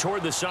 drawing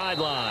toward the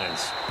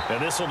sidelines.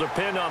 And this will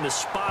depend on the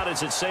spot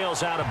as it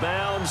sails out of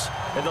bounds.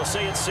 And they'll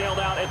say it sailed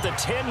out at the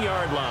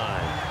 10-yard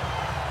line.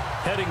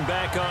 Heading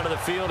back onto the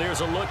field,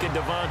 here's a look at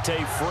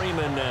Devontae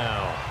Freeman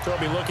now. They'll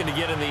be looking to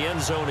get in the end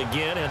zone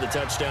again. Had the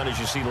touchdown, as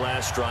you see,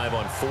 last drive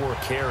on 4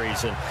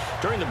 carries. And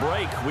during the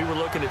break, we were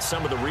looking at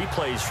some of the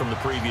replays from the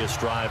previous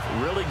drive.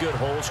 Really good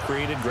holes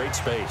created, great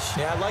space.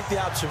 Yeah, I like the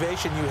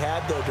observation you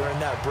had, though, during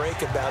that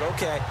break about,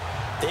 okay,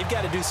 they've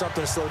got to do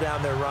something to slow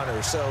down their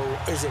runners. So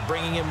is it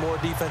bringing in more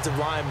defensive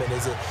linemen?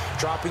 Is it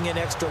dropping in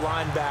extra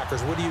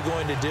linebackers? What are you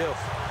going to do?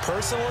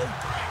 Personally,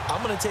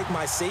 I'm going to take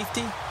my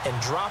safety and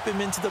drop him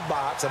into the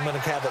box. I'm going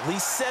to have at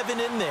least 7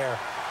 in there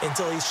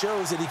until he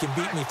shows that he can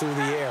beat me through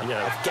the air.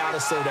 Yeah. I've got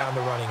to slow down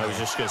the running game. I was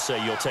just going to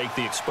say, you'll take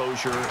the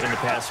exposure in the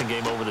passing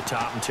game over the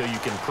top until you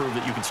can prove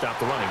that you can stop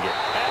the running game.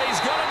 And he's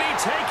going to be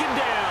taken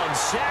down,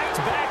 sacked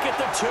back at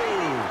the 2.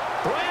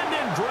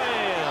 Brandon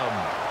Graham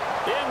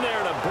in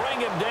there to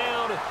bring him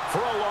down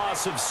for a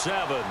loss of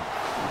 7.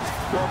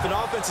 Well, if an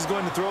offense is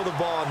going to throw the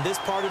ball in this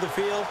part of the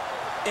field,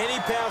 any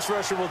pass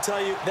rusher will tell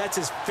you that's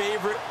his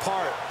favorite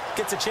part.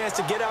 Gets a chance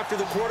to get after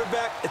the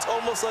quarterback. It's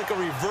almost like a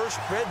reverse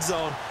red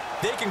zone.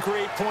 They can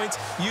create points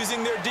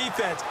using their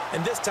defense,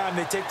 and this time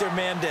they take their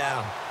man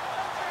down.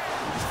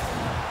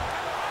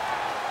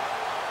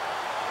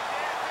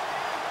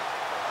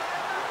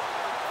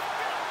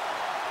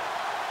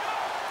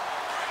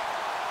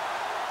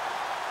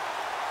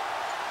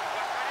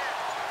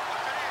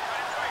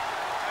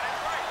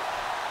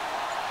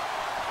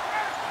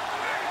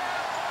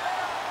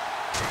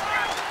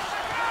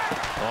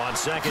 On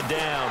second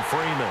down,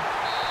 Freeman.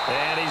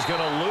 And he's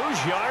going to lose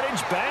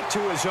yardage back to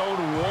his own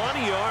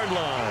 1-yard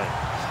line.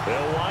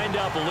 They'll wind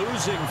up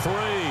losing 3.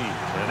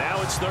 And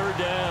now it's third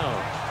down.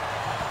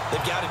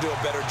 They've got to do a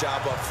better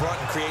job up front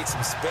and create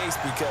some space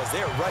because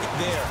they're right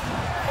there,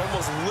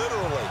 almost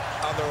literally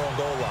on their own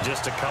goal line.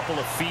 Just a couple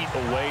of feet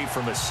away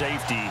from a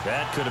safety.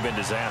 That could have been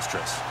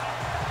disastrous.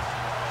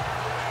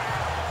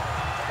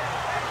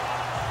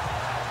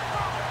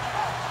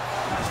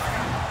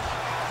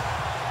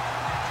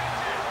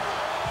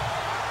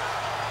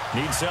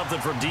 Need something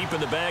from deep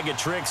in the bag of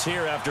tricks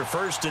here after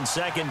first and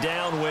second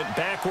down went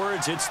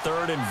backwards. It's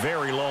third and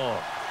very long.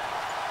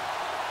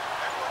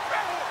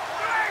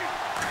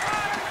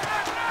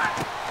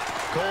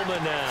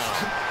 Coleman now.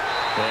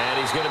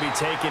 And he's going to be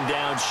taken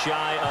down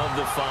shy of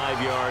the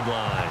 5-yard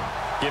line.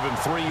 Give him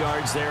 3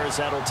 yards there as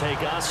that'll take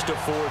us to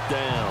fourth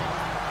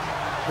down.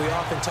 We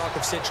often talk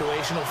of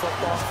situational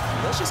football.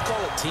 Let's just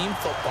call it team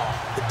football.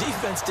 The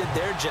defense did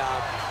their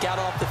job, got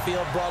off the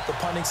field, brought the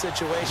punting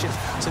situation,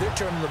 so they're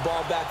turning the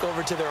ball back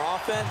over to their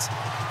offense.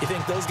 You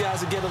think those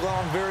guys will get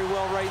along very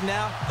well right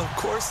now? Of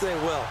course they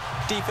will.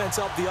 Defense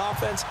helped the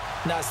offense.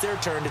 Now it's their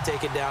turn to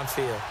take it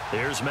downfield.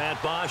 Here's Matt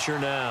Bosher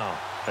now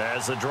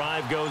as the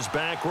drive goes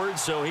backwards,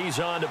 so he's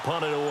on to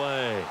punt it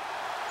away.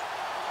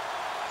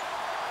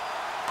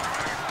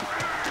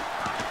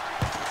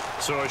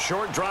 So a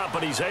short drop,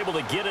 but he's able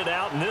to get it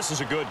out, and this is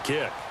a good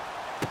kick.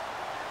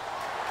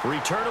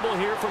 Returnable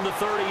here from the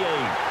 38. 12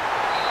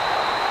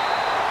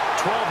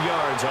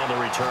 yards on the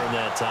return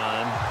that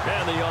time.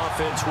 And the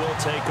offense will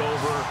take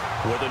over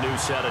with a new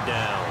set of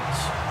downs.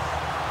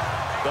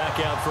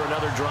 Back out for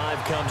another drive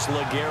comes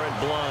LeGarrette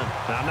Blount.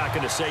 Now, I'm not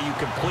going to say you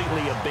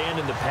completely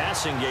abandon the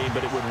passing game,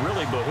 but it would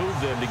really behoove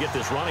them to get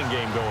this running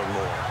game going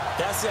more.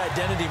 That's the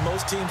identity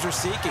most teams are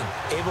seeking.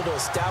 Able to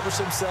establish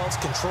themselves,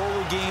 control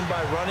the game by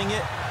running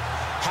it,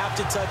 have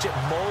to touch it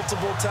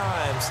multiple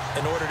times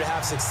in order to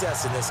have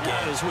success in this game.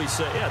 Yeah, as we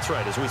say, yeah, that's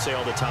right. As we say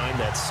all the time,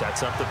 that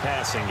sets up the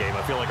passing game.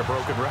 I feel like a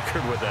broken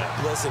record with that.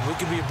 Listen, we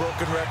can be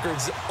broken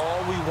records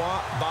all we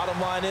want. Bottom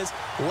line is,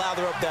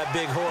 lather up that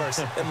big horse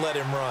and let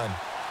him run.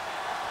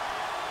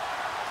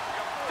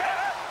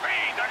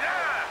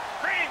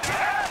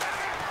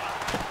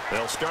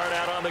 They'll start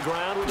out on the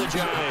ground with a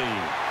J.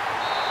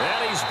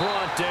 And he's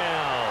brought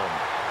down.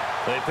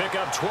 They pick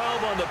up 12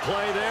 on the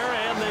play there,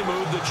 and they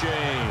move the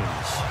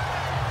chains.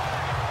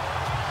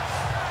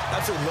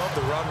 Absolutely love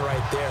the run right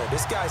there.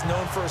 This guy's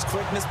known for his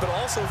quickness, but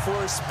also for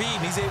his speed.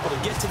 And he's able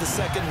to get to the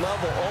second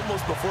level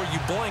almost before you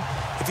blink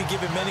if you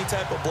give him any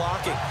type of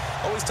blocking.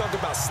 Always talk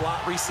about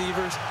slot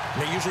receivers, and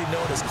they're usually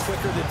known as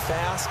quicker than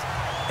fast.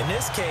 In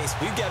this case,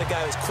 we've got a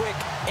guy who's quick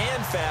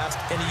and fast,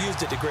 and he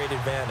used it to great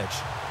advantage.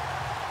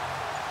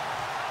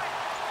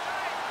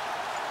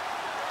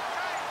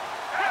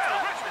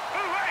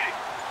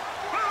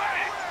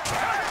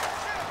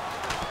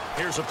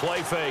 Here's a play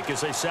fake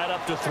as they set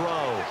up to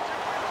throw.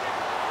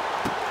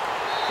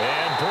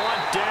 And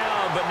brought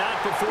down, but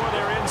not before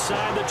they're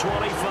inside the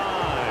 25.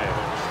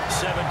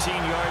 17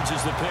 yards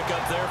is the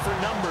pickup there for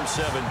number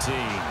 17.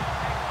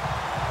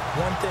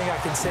 One thing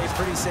I can say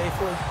pretty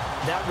safely,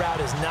 that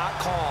route is not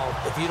called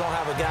if you don't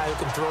have a guy who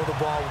can throw the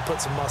ball and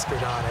put some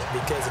mustard on it.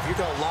 Because if you're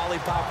going to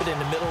lollipop it in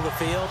the middle of the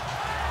field,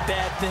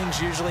 bad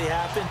things usually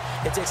happen.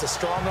 It takes a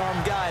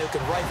strong-arm guy who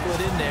can rifle it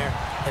in there,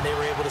 and they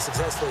were able to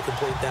successfully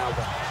complete that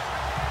one.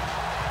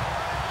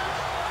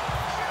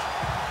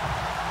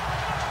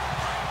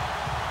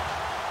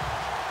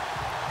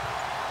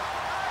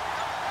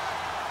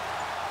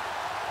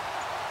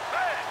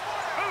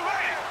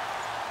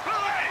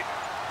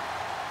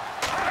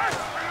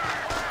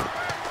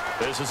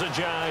 This is a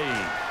Jai.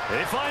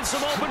 They find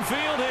some open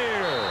field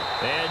here.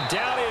 And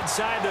down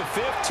inside the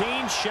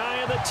 15,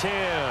 shy of the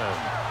 10.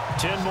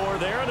 10 more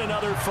there and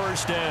another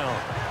first down.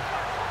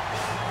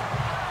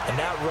 And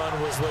that run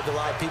was what a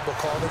lot of people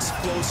call an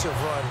explosive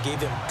run. Gave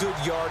them good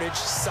yardage,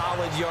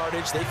 solid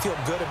yardage. They feel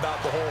good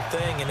about the whole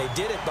thing, and they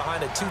did it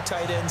behind a two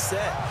tight end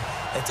set.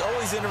 It's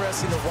always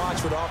interesting to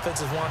watch what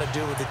offenses want to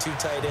do with the two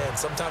tight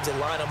ends. Sometimes they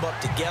line them up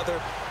together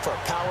for a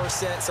power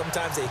set.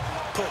 Sometimes they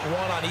put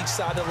one on each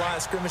side of the line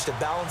of scrimmage to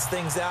balance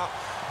things out.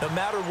 No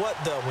matter what,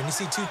 though, when you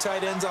see two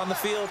tight ends on the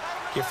field,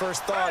 your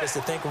first thought is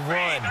to think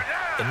run.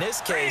 In this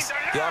case,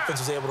 the offense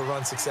was able to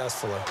run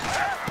successfully.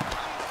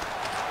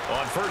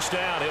 On first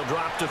down, he'll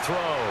drop to throw.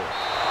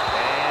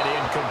 And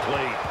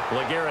incomplete.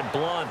 LeGarrette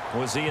Blount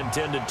was the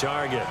intended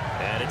target.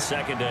 And it's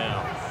second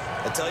down.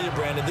 I tell you,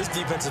 Brandon, this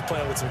defense is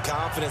playing with some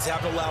confidence.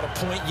 Haven't allowed a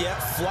point yet.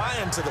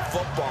 Flying to the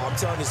football. I'm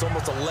telling you, it's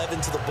almost 11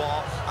 to the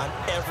ball on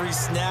every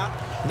snap.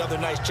 Another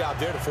nice job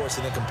there to force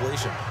an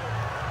incompletion.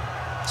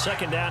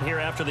 Second down here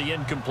after the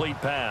incomplete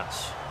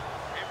pass.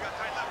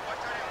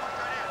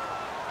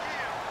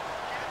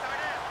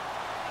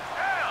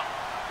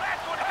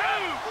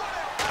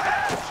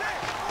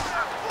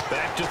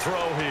 Back to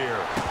throw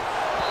here.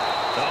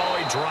 Oh,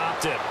 he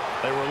dropped it.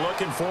 They were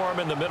looking for him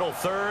in the middle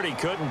third. He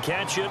couldn't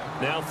catch it.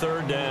 Now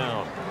third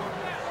down.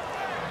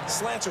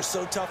 Slants are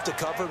so tough to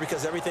cover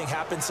because everything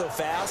happens so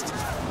fast.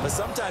 But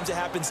sometimes it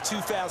happens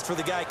too fast for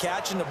the guy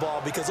catching the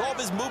ball because all of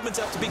his movements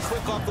have to be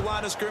quick off the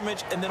line of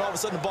scrimmage, and then all of a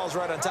sudden the ball's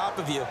right on top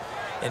of you.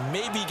 And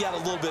maybe he got a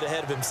little bit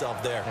ahead of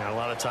himself there. And a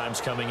lot of times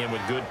coming in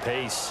with good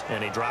pace,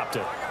 and he dropped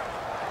it.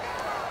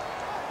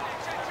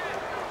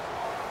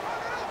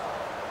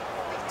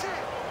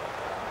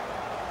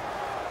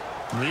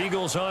 The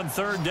Eagles on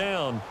third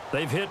down.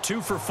 They've hit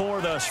 2 for 4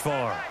 thus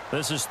far.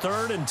 This is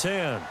 3rd and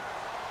 10.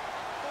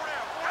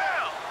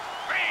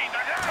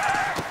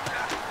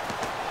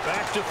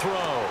 Back to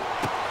throw.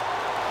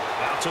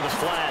 Out to the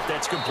flat.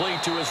 That's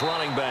complete to his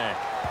running back.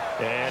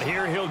 And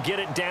here he'll get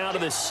it down to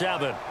the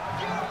 7.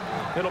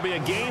 It'll be a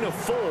gain of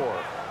 4.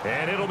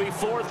 And it'll be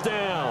 4th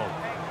down.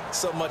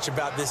 So much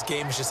about this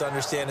game is just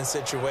understanding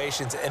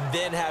situations and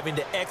then having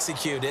to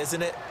execute,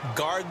 isn't it?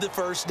 Guard the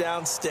first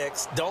down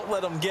sticks. Don't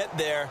let them get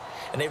there.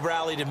 And they've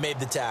rallied and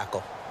made the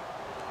tackle.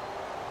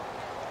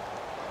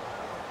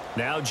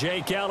 Now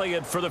Jake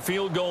Elliott for the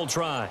field goal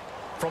try.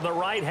 From the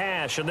right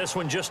hash, and this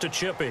one just a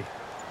chippy.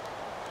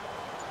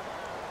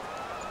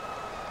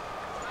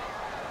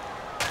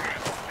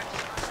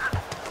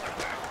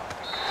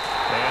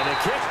 And the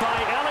kick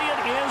by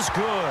Elliott is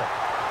good.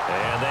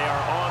 And they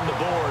are on the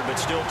board, but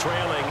still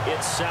trailing.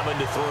 It's 7-3.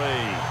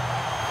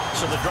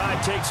 So the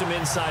drive takes them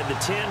inside the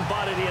 10,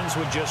 but it ends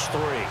with just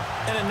 3.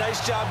 And a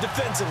nice job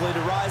defensively to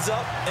rise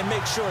up and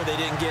make sure they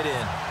didn't get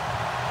in.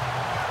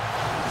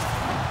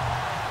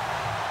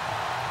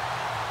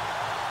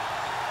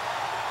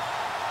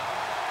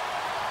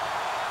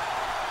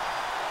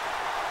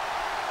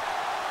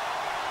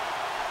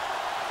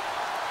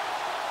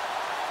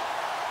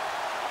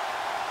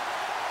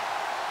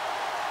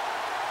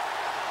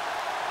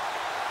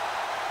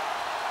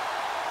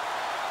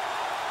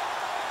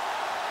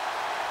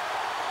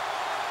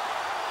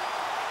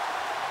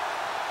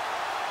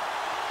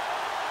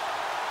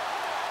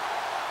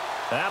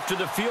 After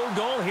the field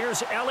goal,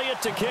 here's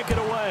Elliott to kick it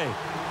away.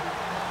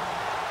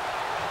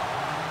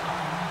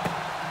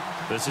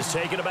 This is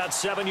taken about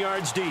 7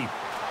 yards deep.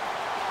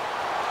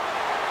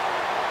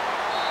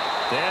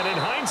 And in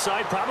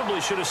hindsight, probably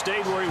should have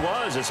stayed where he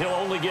was, as he'll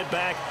only get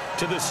back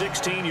to the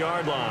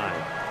 16-yard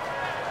line.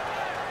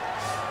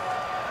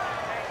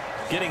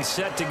 Getting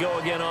set to go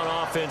again on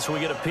offense, we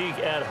get a peek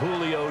at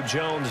Julio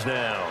Jones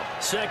now.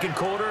 Second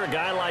quarter, a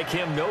guy like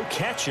him, no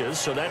catches,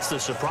 so that's the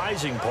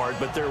surprising part,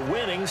 but they're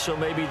winning, so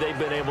maybe they've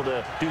been able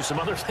to do some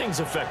other things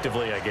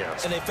effectively, I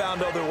guess. And they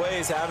found other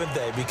ways, haven't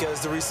they?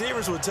 Because the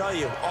receivers would tell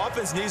you,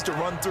 offense needs to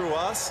run through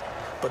us,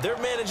 but they're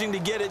managing to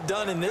get it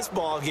done in this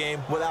ball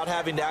game without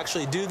having to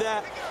actually do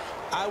that.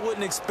 I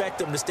wouldn't expect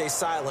them to stay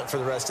silent for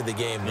the rest of the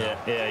game, though.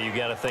 Yeah, you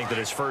got to think that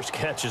his first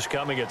catch is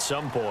coming at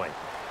some point.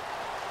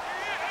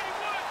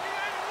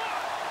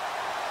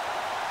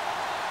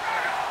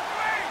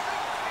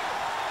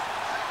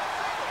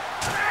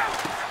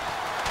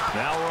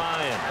 Now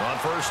Ryan on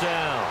first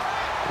down.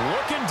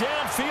 Looking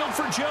downfield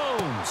for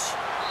Jones.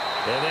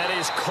 And that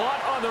is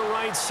caught on the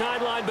right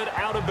sideline, but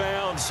out of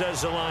bounds,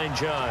 says the line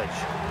judge.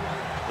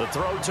 The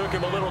throw took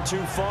him a little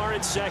too far.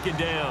 It's second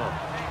down.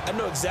 I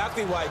know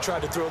exactly why he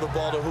tried to throw the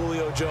ball to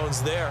Julio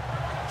Jones there.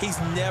 He's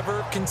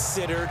never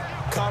considered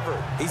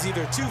covered. He's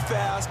either too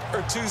fast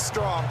or too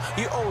strong.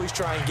 You always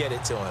try and get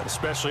it to him.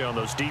 Especially on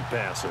those deep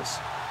passes.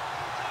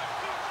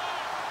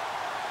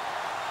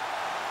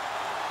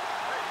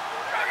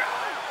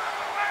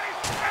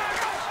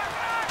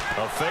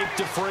 A fake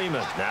to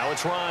Freeman. Now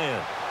it's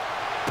Ryan.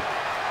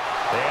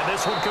 And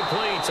this one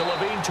complete to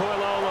Levine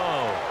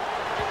Toilolo.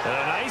 And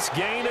a nice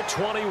gain of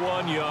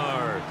 21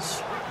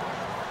 yards.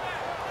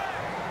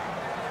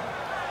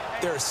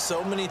 There are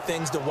so many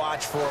things to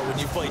watch for when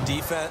you play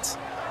defense.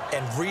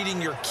 And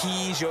reading your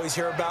keys, you always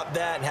hear about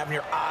that, and having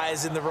your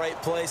eyes in the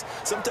right place.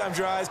 Sometimes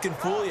your eyes can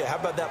fool you. How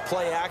about that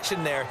play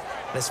action there?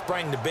 And it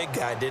sprang the big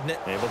guy, didn't it?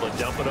 Able to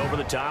dump it over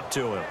the top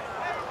to him.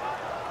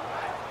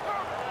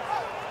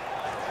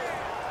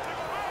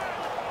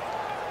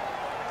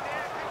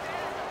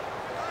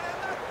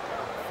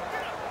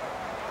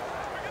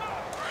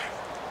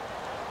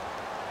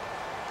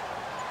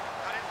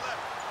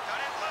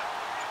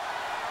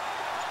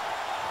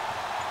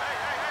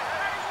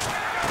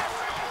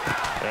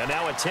 And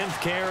now a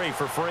 10th carry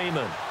for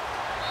Freeman.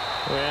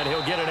 And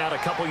he'll get it out a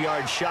couple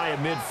yards shy of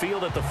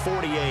midfield at the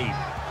 48.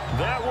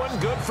 That one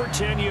good for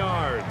 10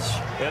 yards.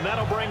 And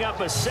that'll bring up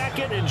a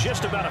second and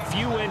just about a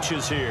few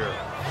inches here.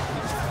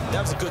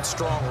 That was a good,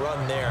 strong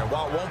run there.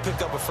 While it won't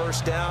pick up a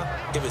first down,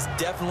 it was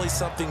definitely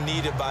something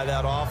needed by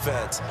that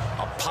offense.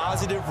 A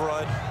positive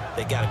run.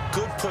 They got a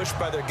good push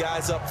by their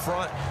guys up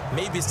front.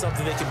 Maybe it's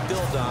something they can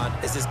build on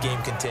as this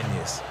game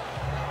continues.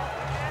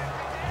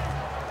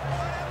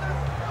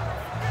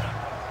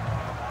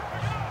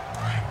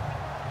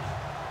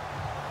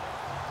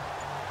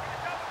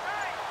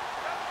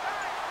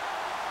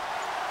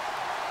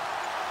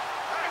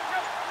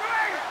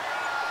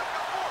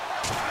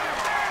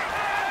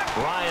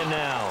 Ryan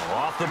now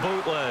off the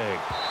bootleg.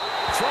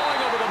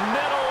 Throwing over the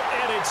middle,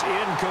 and it's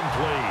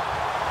incomplete.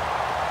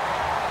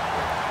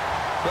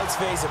 Let's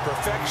face it,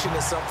 perfection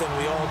is something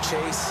we all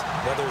chase,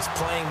 whether it's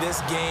playing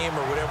this game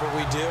or whatever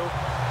we do.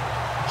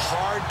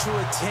 Hard to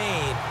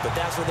attain, but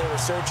that's what they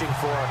were searching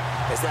for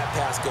as that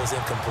pass goes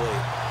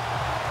incomplete.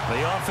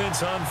 The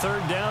offense on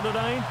third down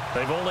tonight,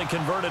 they've only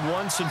converted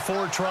once in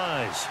 4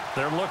 tries.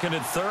 They're looking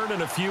at third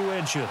and a few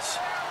inches.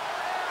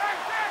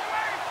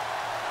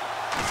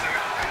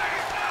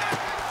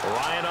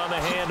 Ryan on the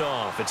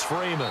handoff. It's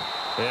Freeman.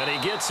 And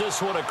he gets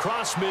this one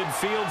across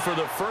midfield for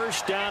the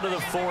first down to the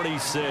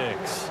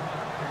 46.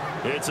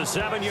 It's a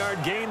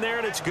 7-yard gain there,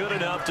 and it's good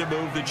enough to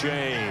move the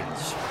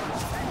chains.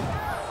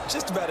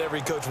 Just about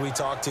every coach we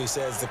talk to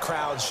says the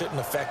crowd shouldn't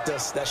affect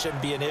us. That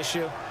shouldn't be an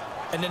issue.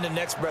 And then the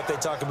next breath they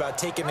talk about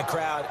taking the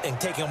crowd and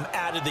taking them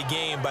out of the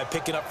game by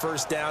picking up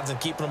first downs and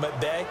keeping them at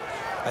bay.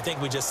 I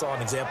think we just saw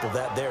an example of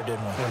that there,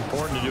 didn't we?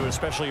 Important to do,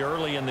 especially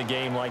early in the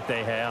game like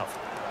they have.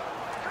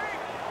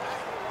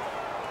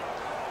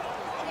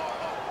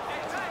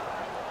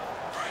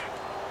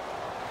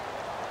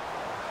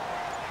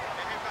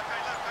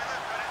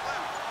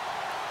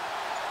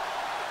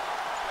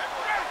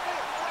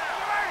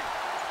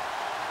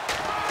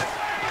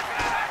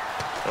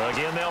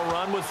 Again, they'll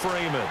run with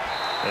Freeman.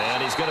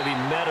 And he's going to be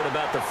met at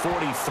about the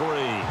 43.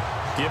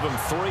 Give him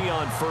 3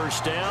 on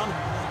first down.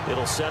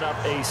 It'll set up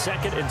a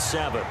 2nd and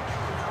 7.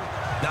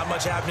 Not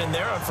much happening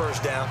there on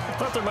first down. I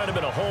thought there might have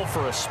been a hole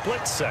for a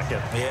split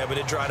second. Yeah, but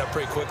it dried up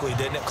pretty quickly,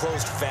 didn't it?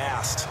 Closed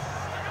fast.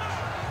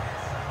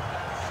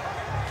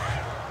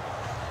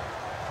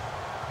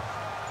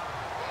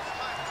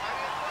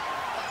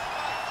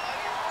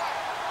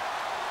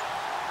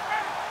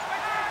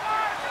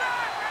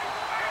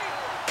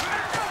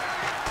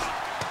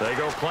 They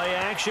go play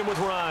action with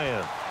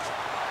Ryan.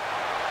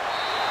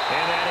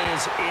 And that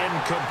is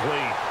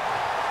incomplete.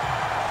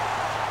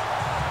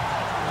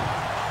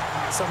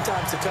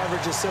 Sometimes the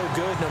coverage is so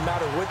good, no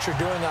matter what you're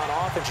doing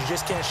on offense, you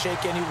just can't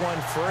shake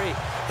anyone free.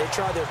 They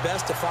try their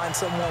best to find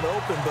someone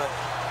open, but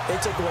They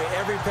took away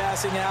every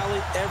passing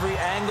alley, every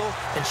angle,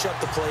 and shut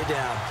the play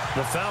down.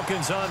 The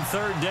Falcons on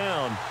 3rd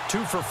down,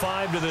 2 for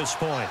 5 to this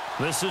point.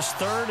 This is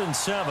 3rd and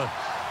 7.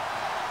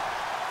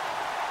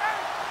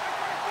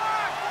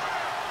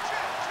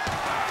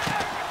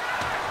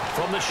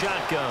 From the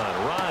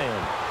shotgun,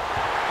 Ryan.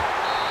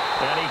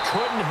 And he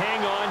couldn't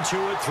hang on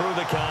to it through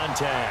the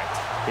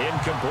contact.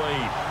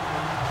 Incomplete.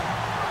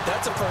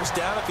 That's a first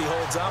down if he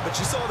holds on, but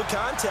you saw the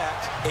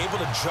contact, able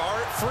to jar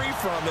it free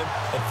from him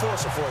and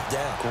force a 4th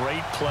down.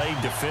 Great play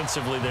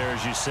defensively there,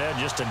 as you said,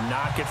 just to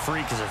knock it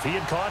free, because if he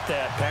had caught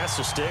that, past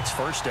the sticks,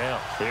 first down.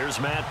 Here's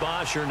Matt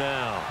Bosher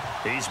now.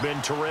 He's been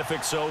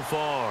terrific so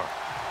far.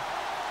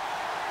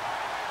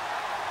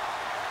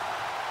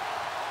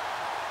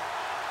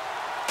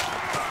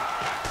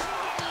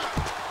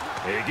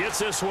 He gets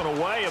this one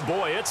away, and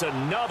boy, it's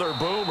another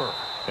boomer.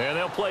 And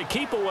they'll play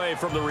keep away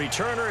from the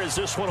returner as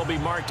this one will be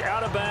marked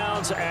out of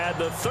bounds at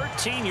the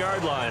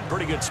 13-yard line.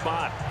 Pretty good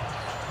spot.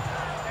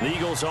 The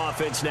Eagles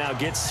offense now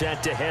gets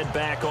set to head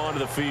back onto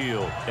the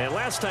field. And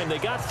last time they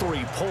got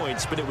 3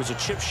 points, but it was a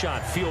chip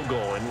shot field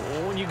goal.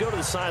 And when you go to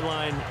the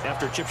sideline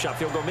after a chip shot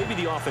field goal, maybe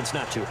the offense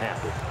not too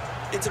happy.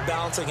 It's a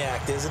balancing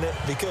act, isn't it?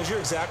 Because you're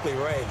exactly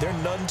right. They're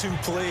none too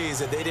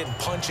pleased that they didn't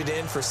punch it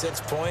in for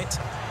 6 points.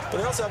 But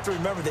they also have to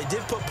remember they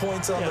did put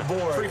points on the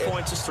board. 3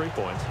 points is 3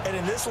 points. And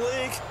in this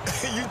league,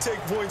 you take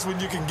points when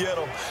you can get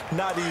them.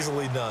 Not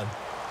easily done.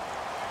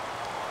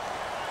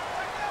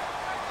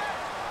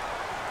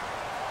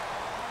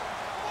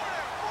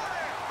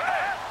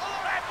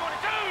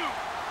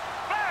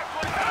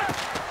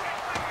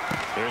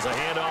 There's a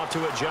handoff to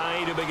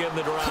Ajayi to begin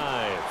the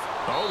drive.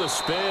 Oh, the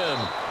spin.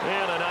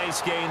 And a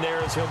nice gain there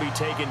as he'll be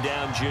taken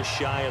down just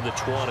shy of the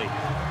 20.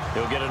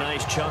 He'll get a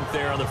nice chunk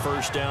there on the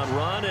first down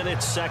run, and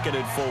it's 2nd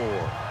and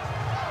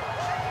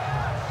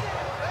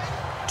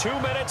 4. 2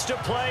 minutes to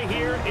play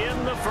here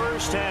in the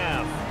first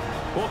half.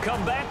 We'll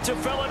come back to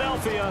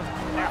Philadelphia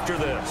after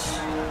this.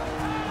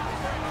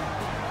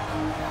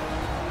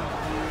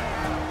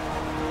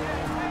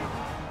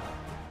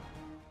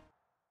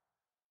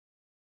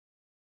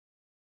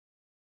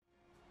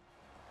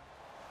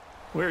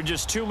 We're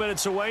just 2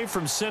 minutes away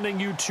from sending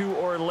you to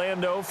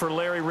Orlando for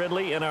Larry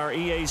Ridley and our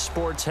EA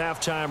Sports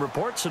Halftime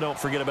Report, so don't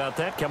forget about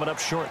that coming up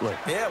shortly.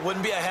 Yeah, it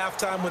wouldn't be a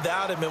halftime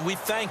without him, and we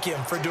thank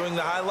him for doing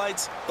the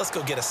highlights. Let's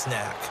go get a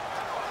snack.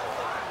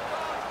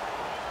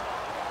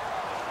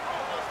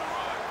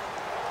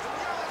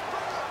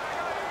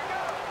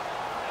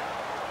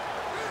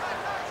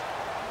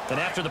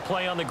 And after the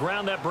play on the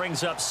ground, that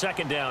brings up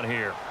 2nd down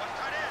here.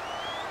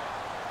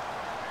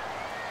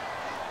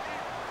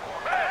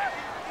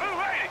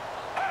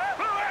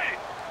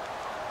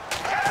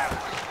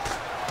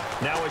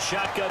 Now a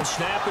shotgun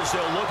snap as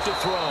they'll look to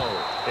throw.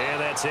 And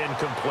that's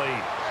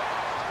incomplete.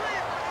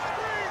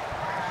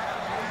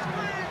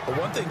 But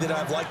one thing that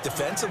I've liked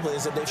defensively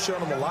is that they've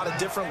shown him a lot of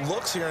different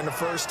looks here in the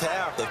first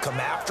half. They've come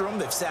after him.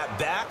 They've sat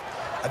back.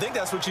 I think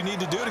that's what you need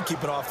to do to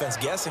keep an offense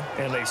guessing.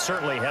 And they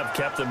certainly have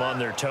kept them on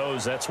their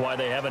toes. That's why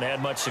they haven't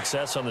had much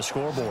success on the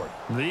scoreboard.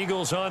 The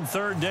Eagles on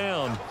 3rd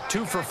down,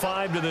 2 for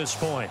 5 to this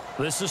point.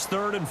 This is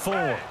 3rd and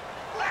 4.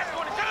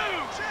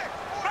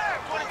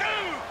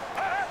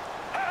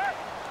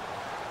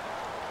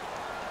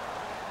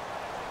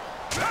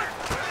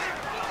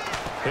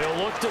 He'll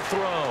look to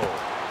throw.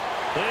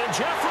 And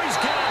Jeffrey's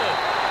got it.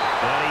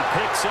 And he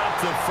picks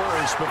up the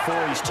first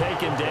before he's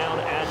taken down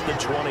at the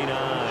 29.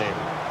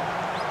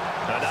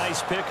 A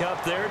nice pick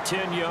up there,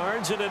 10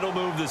 yards, and it'll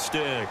move the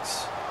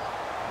sticks.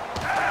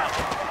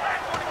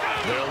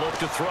 They'll look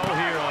to throw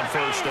here on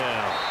first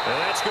down. And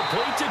that's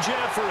complete to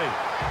Jeffrey.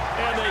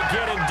 And they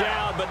get him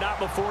down, but not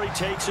before he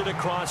takes it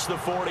across the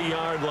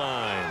 40-yard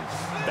line.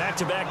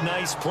 Back-to-back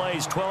nice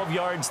plays, 12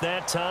 yards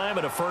that time,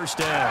 and a first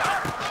down.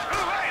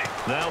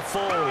 Now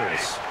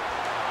Foles.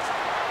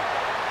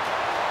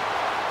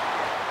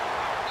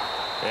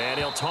 And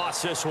he'll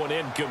toss this one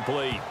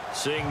incomplete.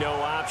 Seeing no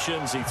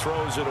options, he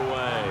throws it away.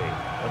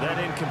 Well,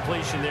 that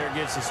incompletion there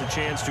gives us a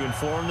chance to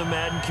inform the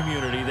Madden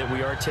community that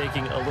we are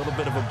taking a little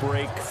bit of a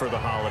break for the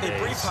holidays. A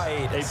brief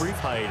hiatus. A brief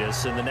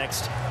hiatus, and the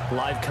next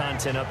live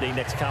content update,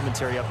 next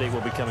commentary update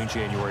will be coming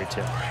January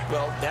 10th.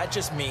 Well, that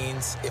just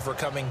means if we're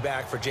coming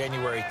back for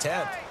January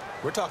 10th,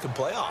 we're talking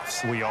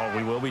playoffs.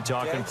 We will be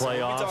talking playoffs. So we'll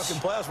be talking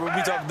playoffs. We'll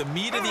be talking the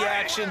meat of the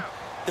action,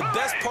 the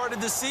best part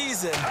of the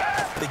season,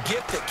 the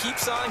gift that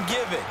keeps on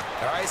giving.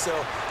 All right, so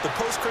the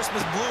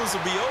post-Christmas blues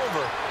will be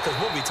over because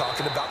we'll be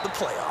talking about the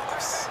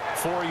playoffs.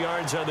 4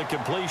 yards on the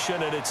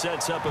completion, and it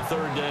sets up a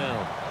 3rd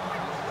down.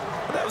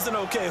 Well, that was an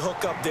okay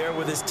hook up there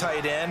with his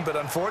tight end, but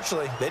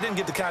unfortunately, they didn't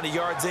get the kind of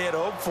yards they had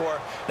hoped for.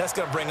 That's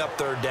going to bring up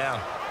 3rd down.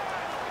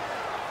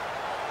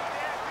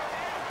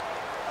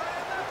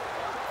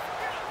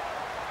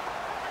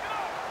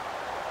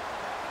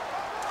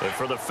 And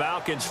for the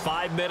Falcons,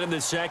 5 men in the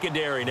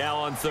secondary, now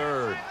on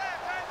 3rd.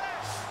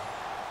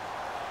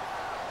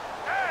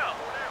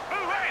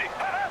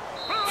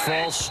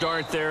 False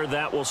start there.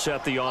 That will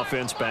set the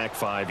offense back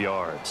 5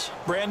 yards.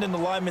 Brandon, the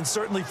lineman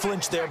certainly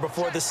flinched there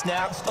before the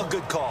snap. A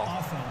good call.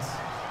 Offense.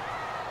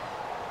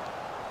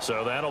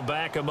 So that'll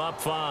back him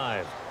up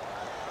 5.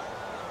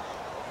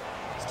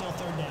 Still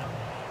third down.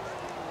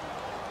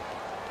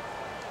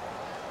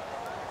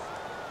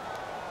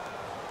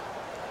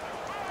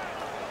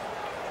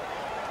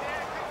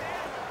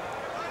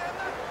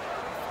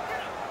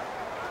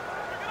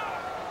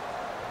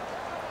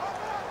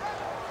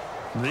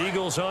 The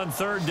Eagles on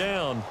third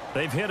down.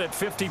 They've hit it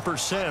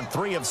 50%,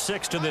 3 of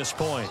 6 to this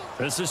point.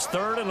 This is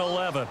 3rd and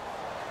 11.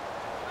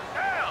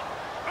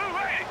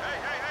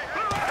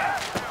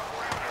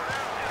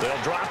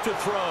 They'll drop to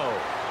throw.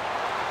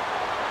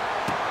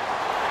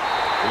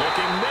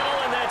 Looking middle,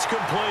 and that's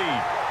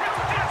complete.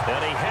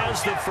 And he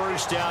has the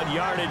first down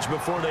yardage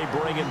before they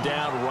bring him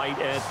down right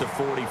at the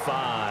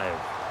 45.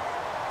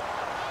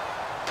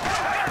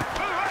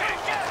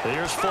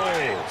 Here's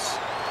Foles.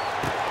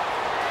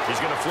 He's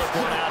going to flip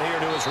one out here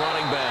to his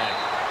running back.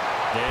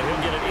 And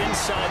he'll get it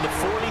inside the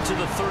 40 to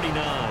the 39.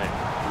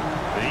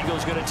 The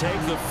Eagles going to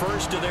take the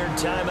first of their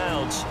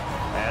timeouts,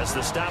 as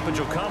the stoppage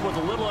will come with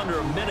a little under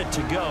a minute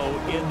to go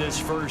in this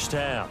first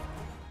half.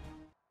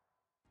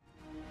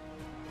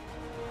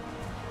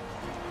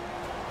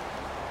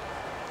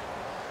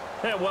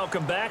 And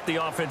welcome back.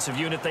 The offensive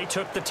unit, they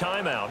took the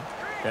timeout,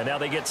 and now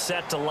they get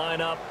set to line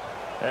up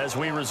as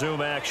we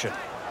resume action.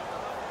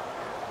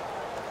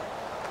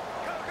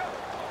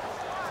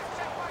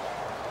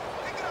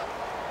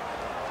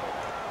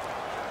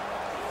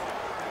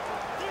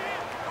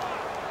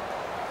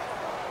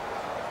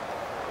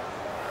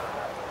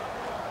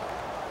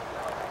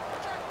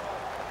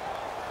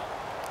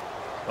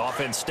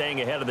 Offense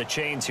staying ahead of the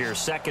chains here,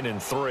 2nd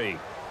and 3.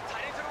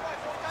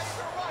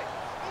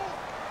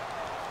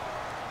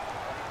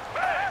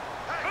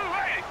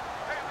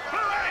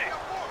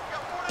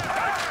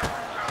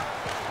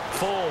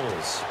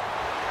 Foles.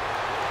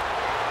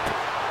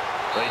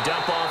 They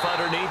dump off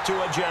underneath to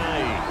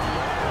Ajayi.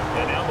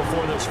 And now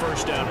before this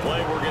first down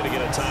play, we're going to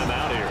get a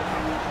timeout here,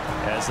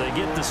 as they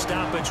get the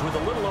stoppage with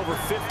a little over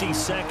 50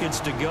 seconds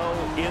to go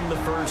in the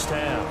first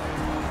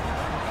half.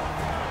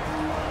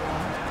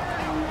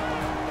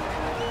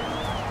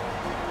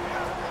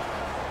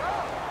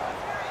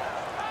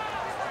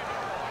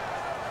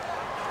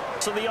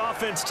 So the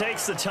offense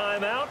takes the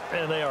timeout,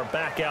 and they are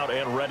back out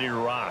and ready to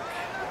rock.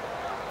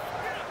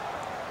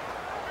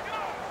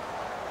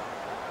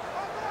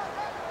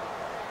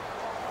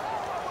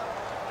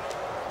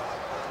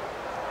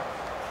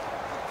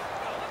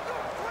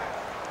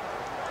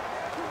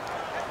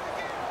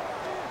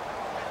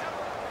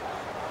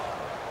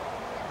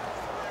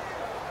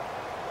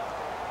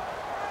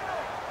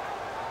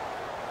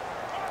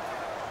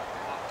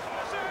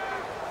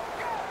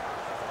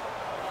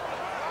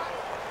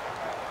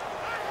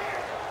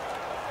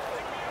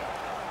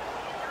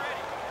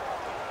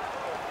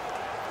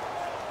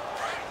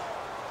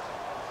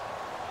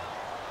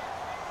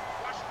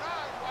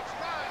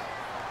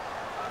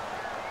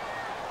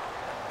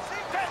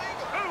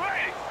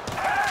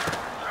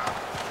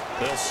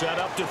 They'll set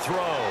up to throw.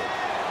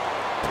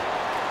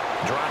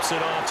 Drops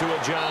it off to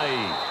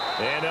Ajayi.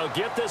 And they'll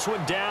get this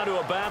one down to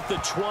about the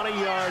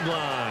 20-yard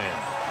line.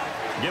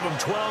 Give him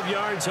 12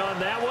 yards on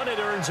that one. It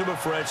earns him a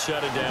fresh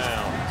set of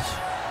downs.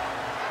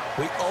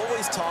 We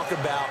always talk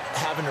about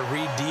having to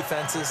read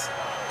defenses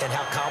and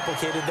how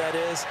complicated that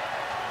is.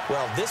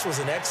 Well, this was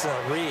an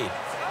excellent read.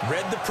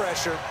 Read the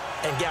pressure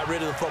and got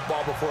rid of the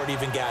football before it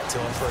even got to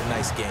him for a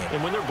nice game.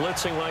 And when they're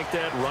blitzing like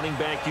that, running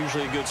back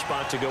usually a good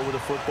spot to go with the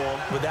football?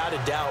 Without a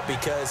doubt,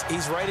 because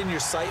he's right in your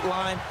sight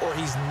line or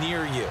he's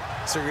near you.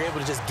 So you're able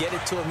to just get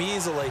it to him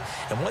easily.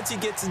 And once he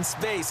gets in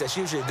space, that's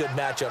usually a good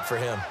matchup for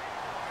him.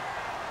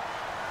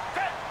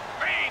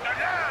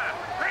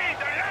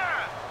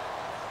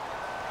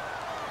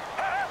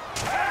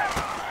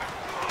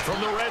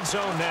 From the red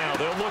zone now,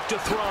 they'll look to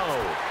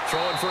throw.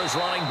 Throwing for his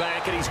running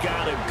back, and he's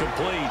got him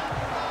complete.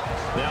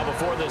 Now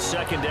before this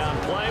second down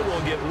play,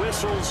 we'll get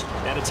whistles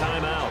and a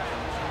timeout,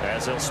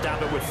 as they'll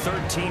stop it with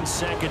 13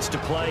 seconds to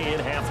play in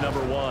half number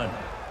 1.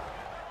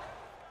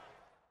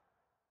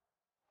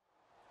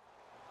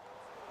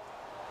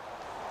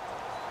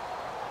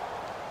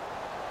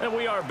 And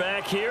we are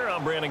back here.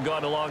 I'm Brandon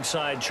Gaudin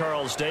alongside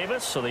Charles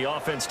Davis. So the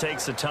offense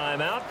takes the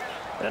timeout,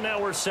 and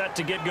now we're set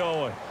to get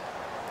going.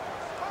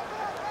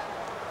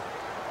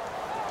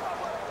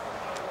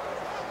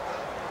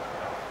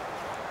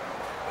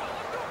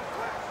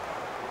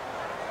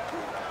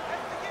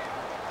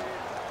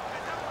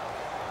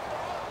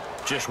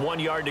 Just 1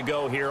 yard to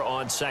go here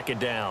on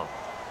second down.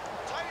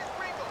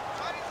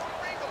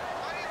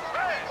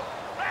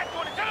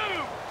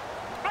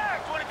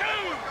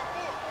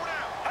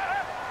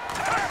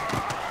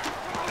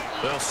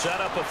 They'll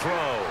set up a throw.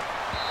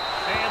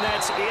 And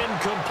that's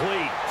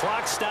incomplete.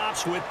 Clock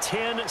stops with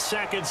 10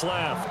 seconds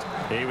left.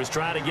 He was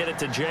trying to get it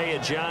to Jay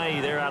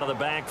Ajayi there out of the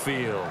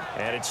backfield.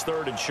 And it's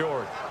 3rd and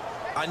short.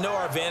 I know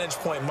our vantage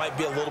point might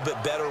be a little bit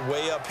better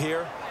way up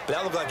here, but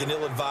that looked like an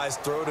ill-advised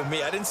throw to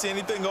me. I didn't see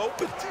anything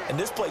open, and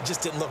this play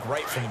just didn't look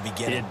right from the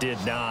beginning. It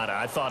did not.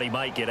 I thought he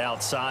might get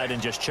outside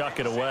and just chuck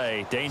it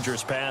away.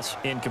 Dangerous pass,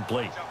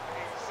 incomplete.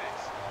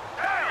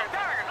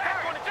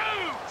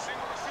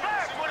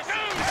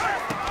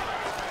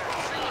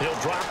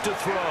 to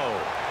throw.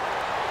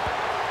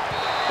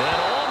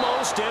 And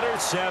almost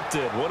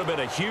intercepted. Would have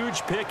been a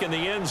huge pick in the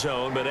end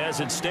zone, but as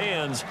it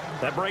stands,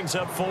 that brings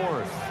up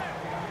 4th.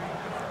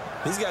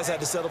 These guys had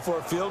to settle for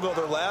a field goal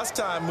their last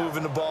time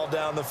moving the ball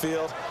down the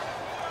field.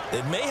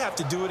 They may have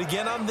to do it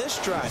again on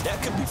this drive.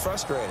 That could be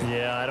frustrating.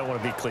 Yeah, I don't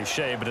want to be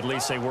cliche, but at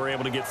least they were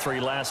able to get 3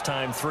 last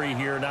time. 3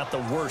 here, not the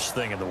worst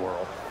thing in the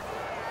world.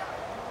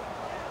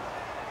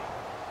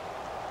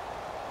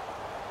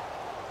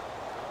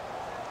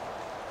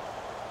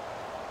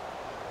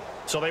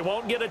 So they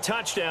won't get a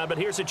touchdown, but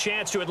here's a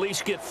chance to at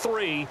least get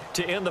 3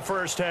 to end the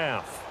first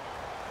half.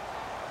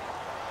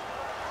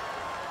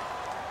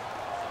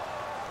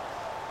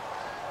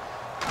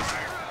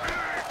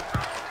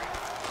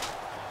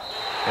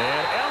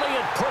 And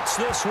Elliott puts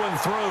this one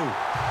through.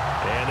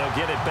 And they'll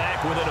get it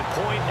back within a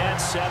point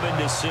at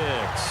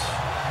 7-6.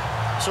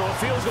 So a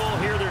field goal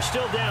here. They're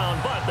still down,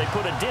 but they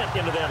put a dent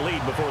into that lead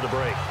before the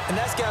break. And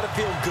that's got to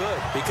feel good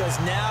because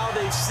now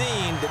they've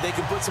seen that they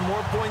can put some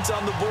more points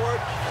on the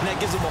board, and that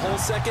gives them a whole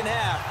second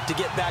half to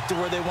get back to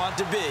where they want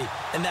to be,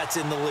 and that's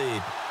in the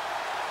lead.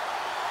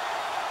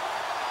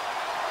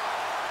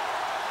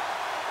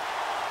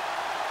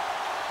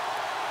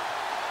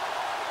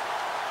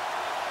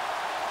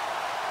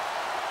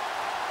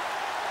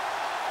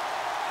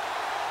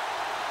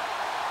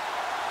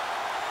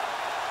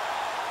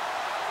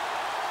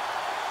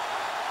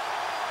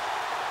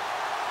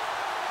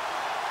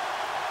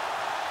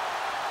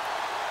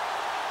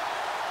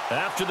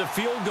 After the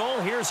field goal,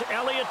 here's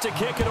Elliott to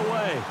kick it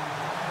away.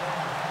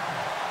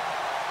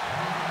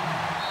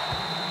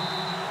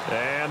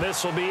 And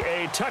this will be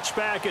a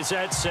touchback as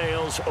that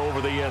sails over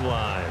the end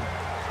line.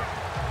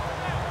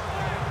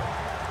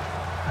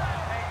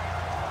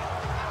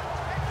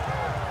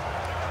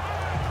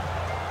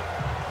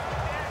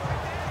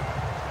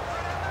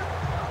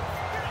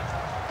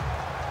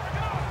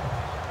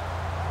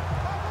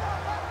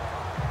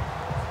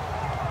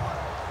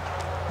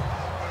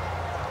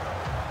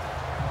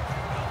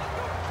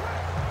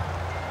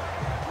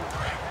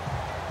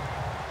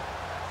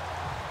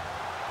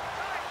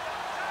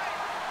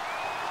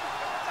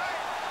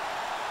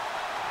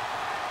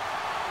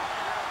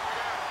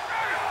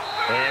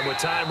 And with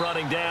time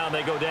running down,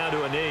 they go down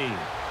to a knee.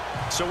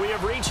 So we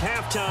have reached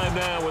halftime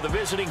now with the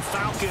visiting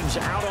Falcons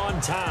out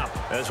on top.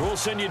 As we'll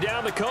send you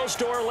down the coast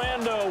to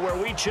Orlando, where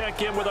we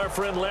check in with our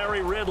friend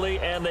Larry Ridley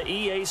and the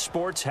EA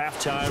Sports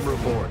Halftime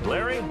Report.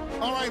 Larry?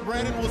 All right,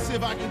 Brandon, we'll see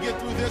if I can get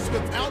through this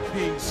without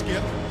being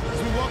skipped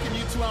as we welcome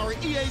you to our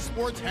EA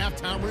Sports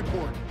Halftime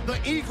Report. The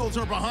Eagles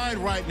are behind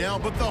right now,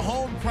 but the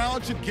home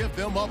crowd should give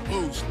them a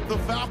boost. The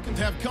Falcons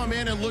have come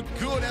in and looked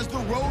good as the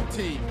road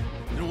team,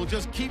 and will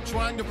just keep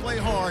trying to play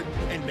hard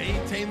and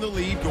maintain the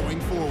lead going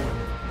forward.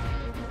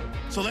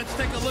 So let's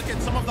take a look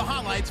at some of the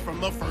highlights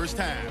from the first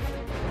half.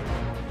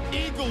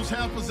 Eagles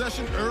have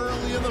possession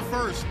early in the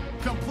first.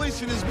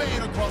 Completion is made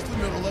across the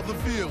middle of the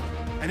field,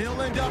 and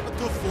he'll end up at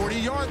the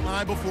 40-yard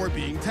line before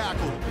being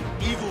tackled.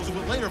 Eagles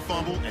would later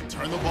fumble and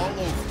turn the ball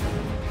over.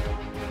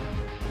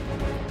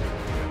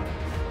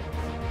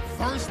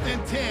 1st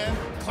and 10.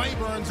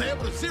 Claiborne's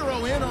able to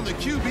zero in on the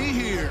QB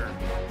here.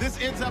 This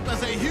ends up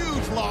as a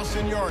huge loss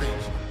in yardage.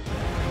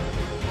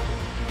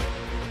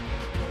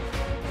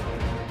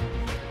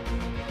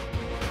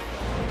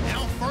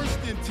 Now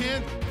 1st and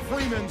 10.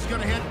 Freeman's going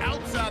to head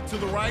outside to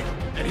the right,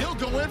 and he'll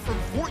go in from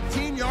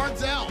 14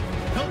 yards out.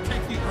 He'll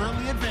take the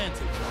early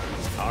advantage.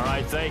 All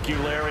right, thank you,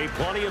 Larry.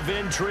 Plenty of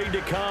intrigue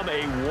to come.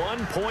 A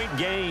 1-point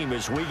game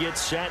as we get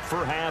set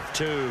for half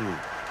 2.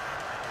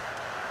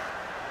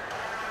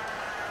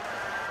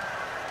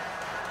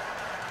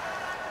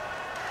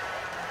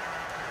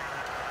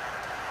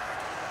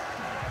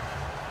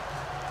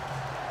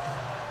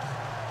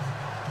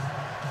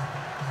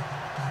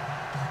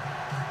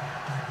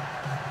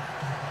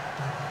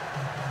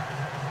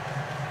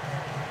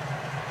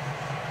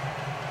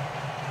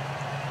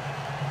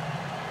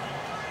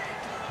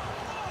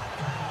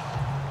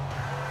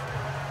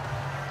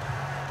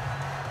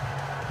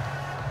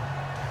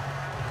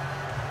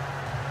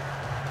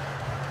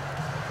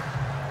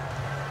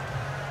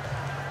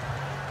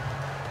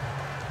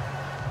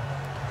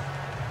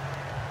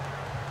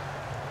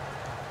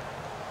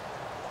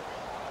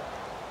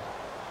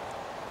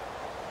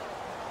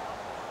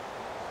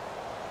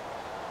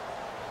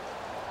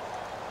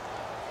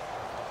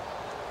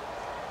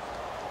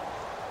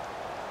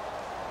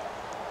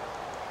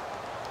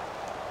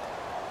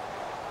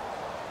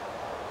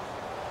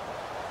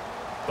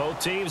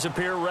 Both teams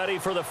appear ready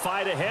for the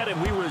fight ahead, and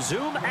we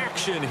resume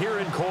action here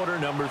in quarter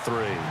number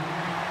 3.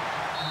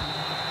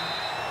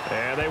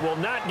 And they will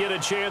not get a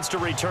chance to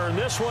return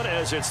this one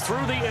as it's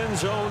through the end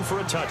zone for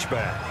a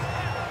touchback.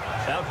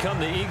 Out come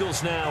the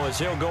Eagles now as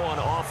they'll go on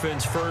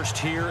offense first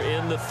here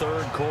in the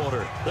 3rd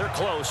quarter. They're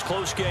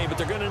close game, but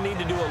they're going to need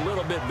to do a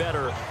little bit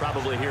better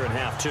probably here in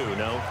half 2,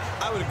 no?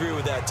 I would agree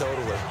with that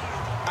totally.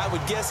 I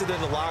would guess it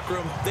in the locker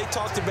room. They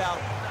talked about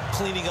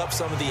cleaning up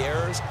some of the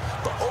errors,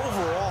 but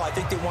overall, I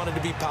think they wanted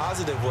to be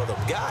positive with them.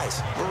 Guys,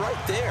 we're right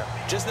there,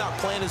 just not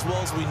playing as well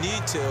as we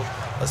need to.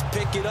 Let's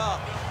pick it up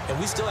and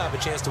we still have a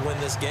chance to win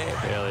this game.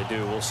 Yeah, they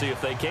do. We'll see if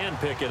they can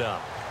pick it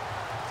up.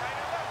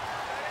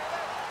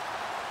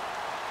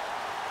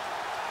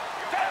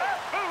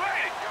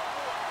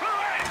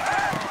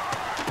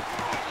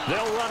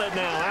 They'll run it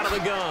now out of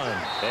the gun.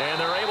 And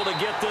they're able to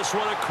get this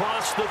one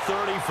across the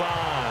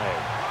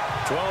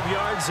 35. 12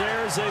 yards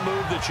there as they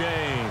move the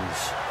chains.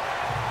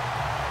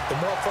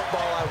 The more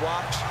football I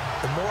watch,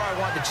 the more I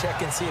want to check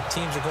and see if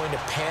teams are going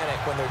to panic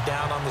when they're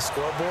down on the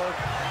scoreboard.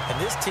 And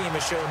this team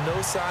has shown no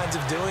signs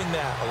of doing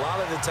that. A lot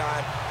of the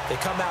time, they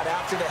come out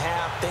after the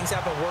half. Things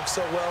haven't worked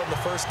so well in the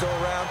first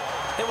go-around.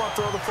 They want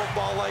to throw the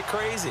football like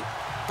crazy.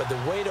 But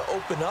the way to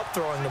open up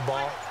throwing the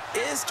ball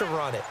is to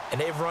run it. And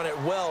they've run it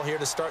well here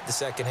to start the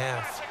second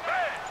half.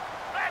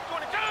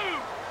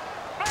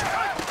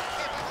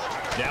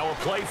 Now a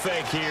play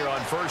fake here on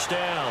first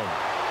down.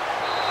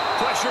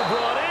 Pressure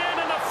brought in,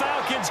 and the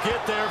Falcons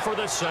get there for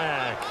the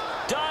sack.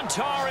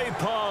 Dontari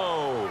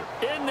Poe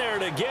in there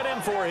to get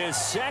him for his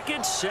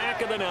second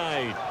sack of the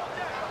night.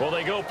 Well,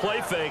 they go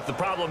play fake. The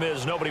problem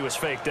is nobody was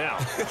faked out.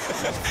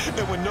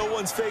 And when no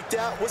one's faked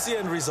out, what's the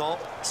end result?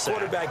 Sack.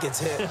 Quarterback gets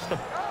hit.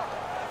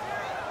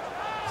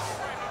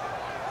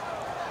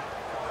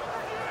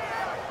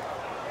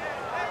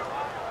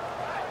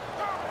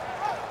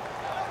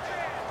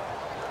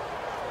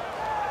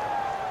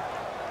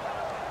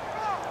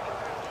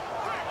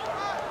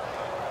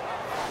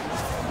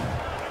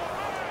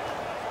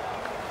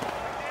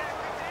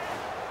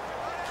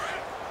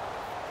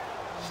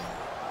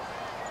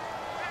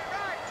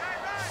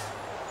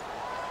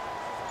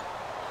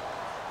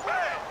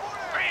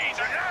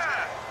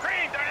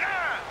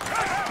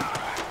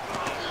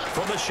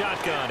 From the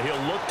shotgun, he'll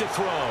look to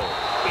throw.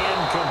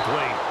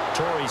 Incomplete.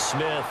 Torrey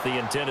Smith, the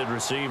intended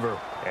receiver.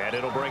 And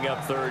it'll bring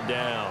up third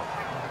down.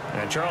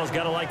 And Charles,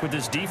 got to like what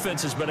this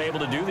defense has been able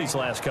to do these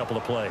last couple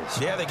of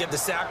plays. Yeah, they get the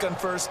sack on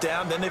first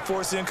down, then they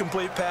force the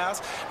incomplete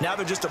pass. Now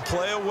they're just a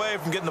play away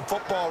from getting the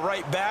football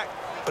right back,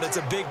 but it's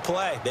a big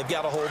play. They've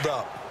got to hold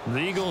up. The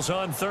Eagles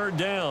on third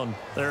down.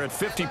 They're at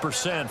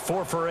 50%,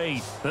 4 for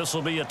 8. This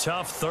will be a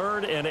tough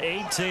 3rd and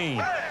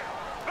 18.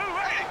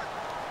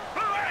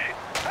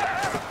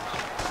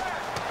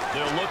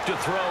 They'll look to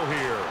throw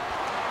here.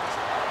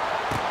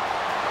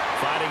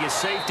 Finding a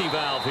safety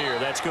valve here.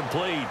 That's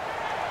complete.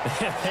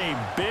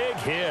 A big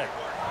hit.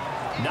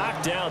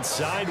 Knocked down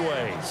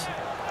sideways.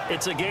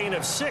 It's a gain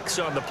of 6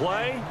 on the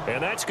play,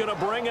 and that's going to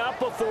bring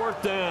up a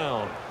 4th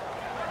down.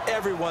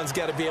 Everyone's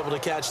got to be able to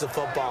catch the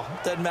football.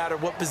 Doesn't matter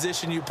what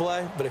position you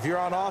play, but if you're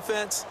on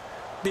offense,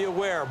 be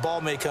aware a ball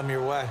may come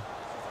your way.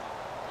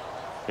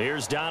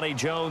 Here's Donnie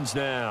Jones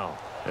now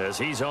as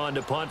he's on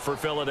to punt for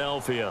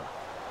Philadelphia.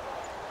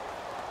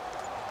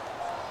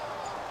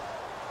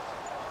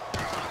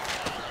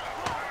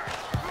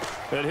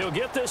 And he'll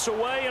get this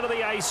away into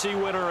the icy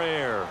winter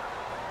air.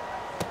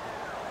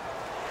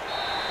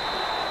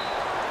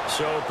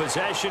 So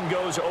possession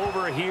goes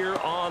over here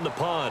on the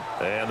punt.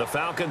 And the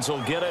Falcons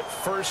will get it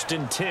 1st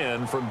and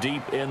 10 from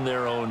deep in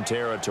their own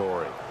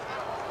territory.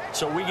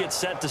 So we get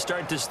set to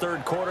start this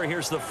 3rd quarter.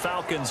 Here's the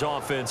Falcons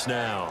offense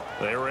now.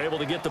 They were able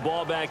to get the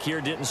ball back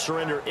here, didn't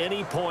surrender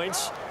any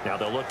points. Now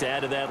they'll look to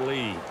add to that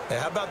lead. Hey,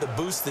 how about the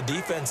boost the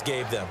defense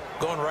gave them?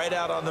 Going right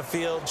out on the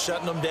field,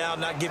 shutting them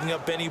down, not giving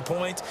up any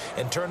points,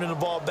 and turning the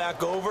ball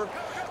back over.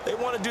 They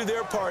want to do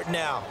their part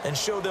now and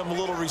show them a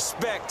little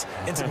respect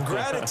and some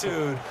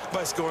gratitude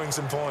by scoring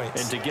some points.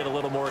 And to get a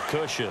little more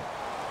cushion.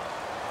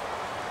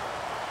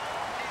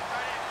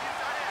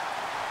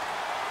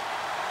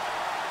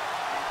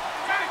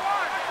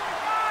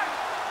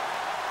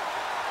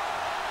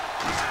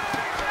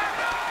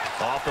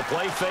 Off the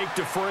play fake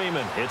to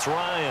Freeman. It's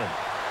Ryan.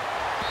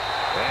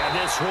 And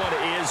this one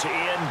is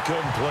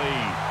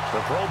incomplete. The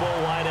Pro Bowl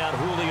wideout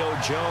Julio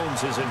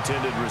Jones is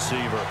intended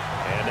receiver.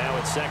 And now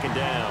it's 2nd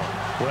down.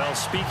 Well,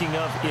 speaking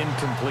of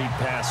incomplete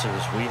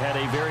passes, we had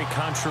a very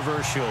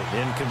controversial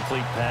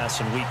incomplete pass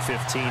in Week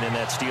 15 in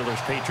that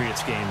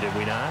Steelers-Patriots game, did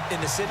we not?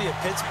 In the city of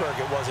Pittsburgh,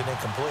 it wasn't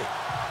incomplete.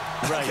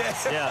 Right,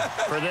 yeah.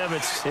 For them,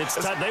 it's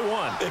they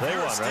won. If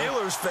you're a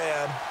Steelers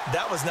fan,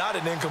 that was not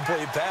an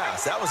incomplete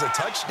pass. That was a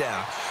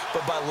touchdown.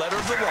 But by letter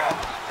of the law,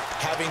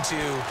 having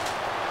to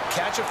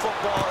catch a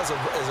football as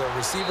a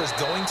receiver's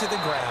going to the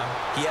ground,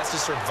 he has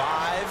to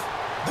survive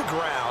the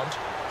ground,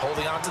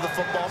 holding onto the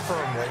football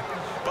firmly.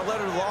 But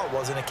letter of the law, it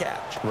wasn't a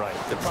catch. Right.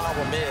 The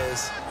problem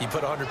is, you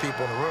put 100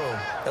 people in a room,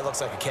 that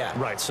looks like a catch.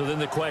 Right, so then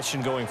the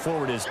question going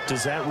forward is,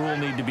 does that rule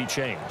need to be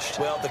changed?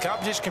 Well, the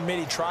competition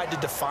committee tried to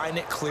define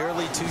it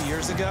clearly 2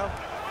 years ago.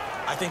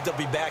 I think they'll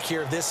be back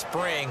here this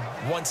spring,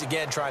 once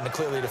again, trying to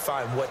clearly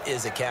define what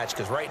is a catch,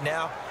 because right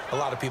now, a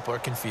lot of people are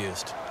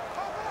confused.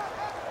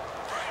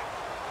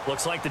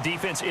 Looks like the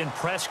defense in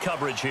press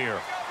coverage here.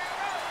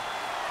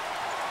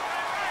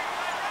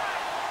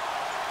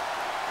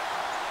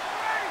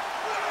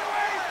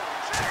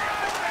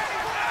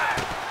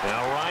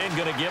 Now Ryan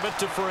going to give it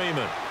to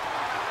Freeman.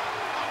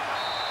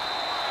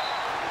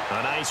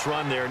 A nice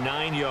run there,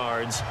 9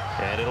 yards,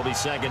 and it'll be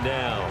 2nd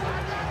down.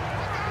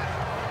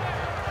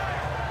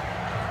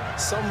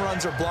 Some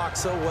runs are blocked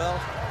so well,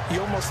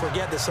 you almost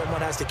forget that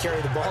someone has to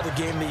carry the ball to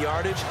gain the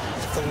yardage.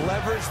 The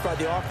leverage by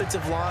the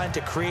offensive line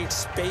to create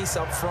space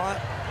up front,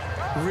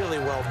 really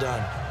well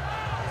done.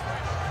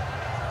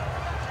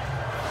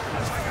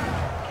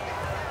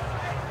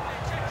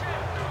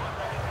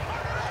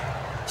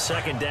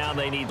 Second down,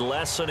 they need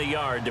less than a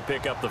yard to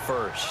pick up the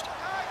first.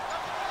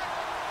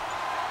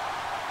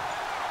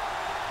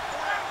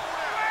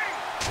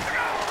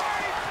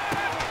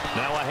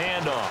 Now a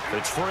handoff.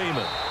 It's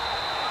Freeman.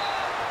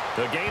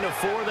 A gain of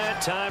 4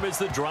 that time as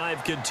the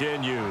drive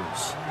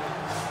continues.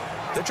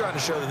 They're trying to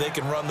show that they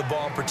can run the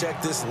ball and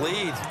protect this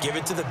lead. Give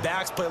it to the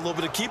backs, play a little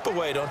bit of keep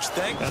away, don't you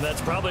think? And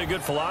that's probably a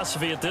good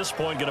philosophy at this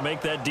point, going to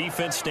make that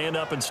defense stand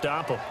up and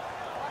stop them.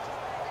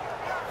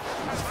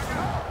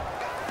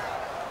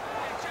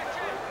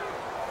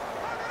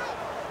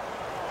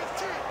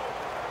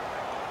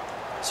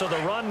 So the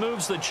run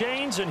moves the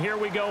chains, and here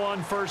we go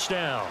on first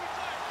down.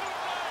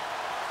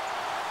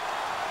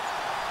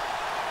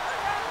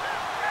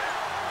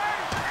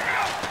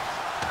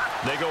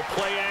 They go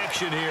play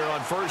action here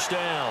on first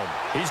down.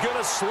 He's going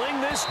to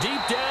sling this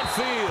deep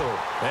downfield,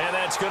 and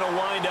that's going to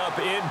wind up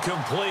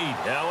incomplete.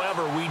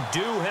 However, we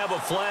do have a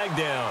flag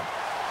down.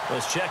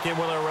 Let's check in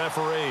with our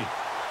referee.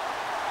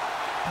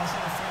 Pass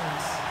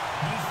interference.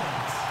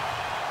 Defense.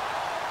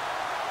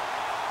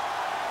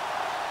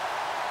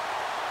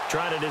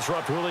 Trying to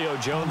disrupt Julio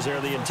Jones there,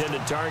 the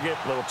intended target.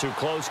 A little too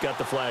close, got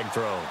the flag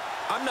thrown.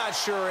 I'm not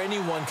sure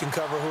anyone can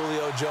cover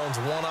Julio Jones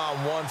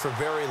one-on-one for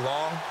very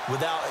long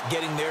without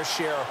getting their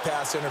share of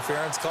pass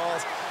interference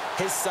calls.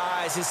 His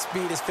size, his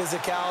speed, his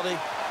physicality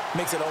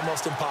makes it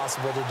almost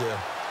impossible to do.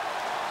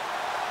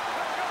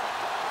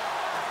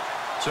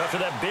 So after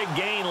that big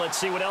gain, let's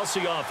see what else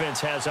the offense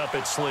has up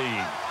its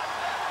sleeve.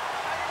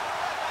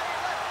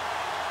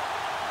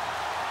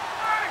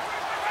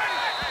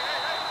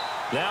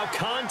 Now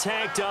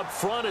contact up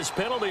front as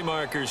penalty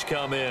markers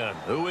come in.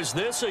 Who is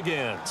this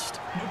against?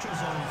 Neutral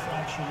zone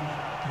infraction.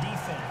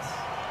 Defense.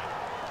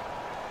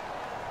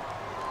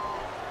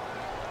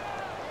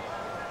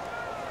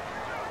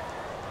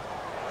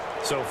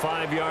 So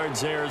 5 yards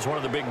there as one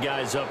of the big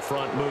guys up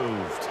front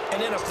moved.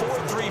 And in a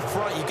 4-3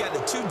 front, you got the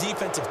 2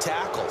 defensive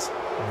tackles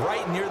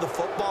right near the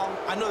football.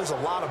 I know there's a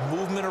lot of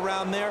movement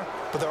around there,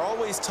 but they're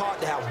always taught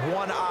to have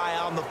one eye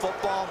on the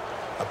football.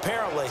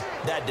 Apparently,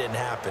 that didn't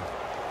happen.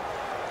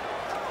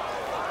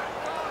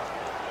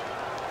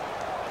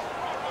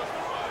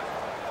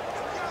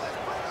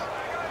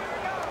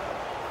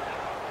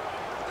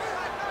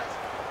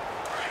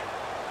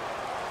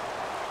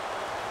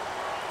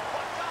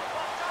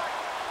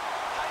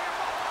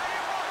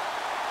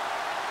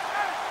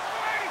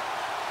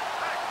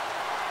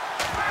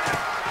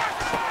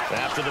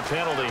 After the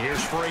penalty,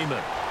 here's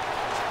Freeman.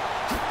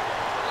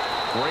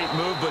 Great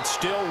move, but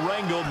still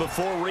wrangled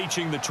before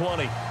reaching the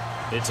 20.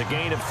 It's a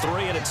gain of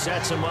 3, and it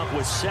sets him up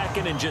with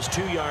second and just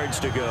 2 yards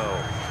to go.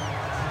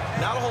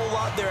 Not a whole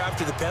lot there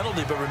after the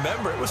penalty, but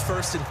remember, it was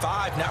 1st and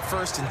 5, not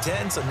 1st and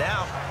 10, so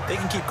now they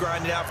can keep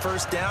grinding out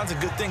first downs,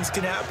 and good things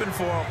can happen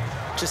for them.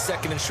 Just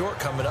 2nd and short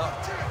coming up.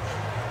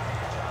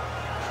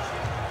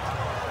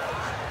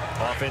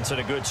 Offense in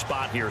a good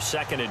spot here,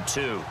 2nd and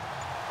 2.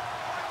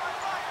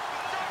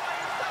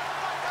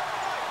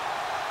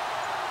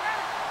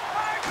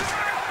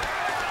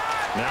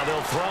 Now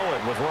they'll throw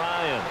it with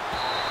Ryan.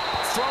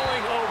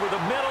 Throwing over the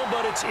middle,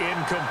 but it's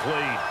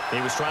incomplete. He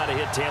was trying to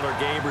hit Taylor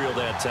Gabriel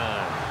that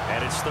time,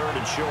 and it's 3rd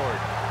and short.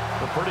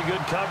 A pretty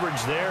good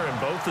coverage there, and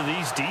both of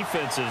these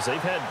defenses,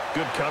 they've had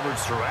good coverage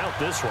throughout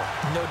this one.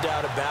 No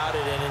doubt about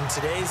it, and in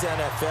today's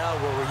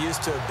NFL, where we're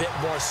used to a bit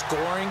more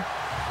scoring,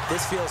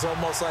 this feels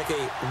almost like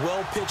a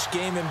well-pitched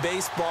game in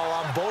baseball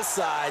on both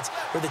sides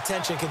where the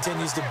tension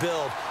continues to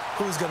build.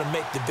 Who's going to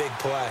make the big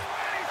play?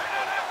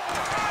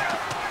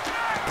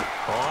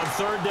 On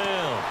 3rd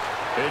down,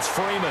 it's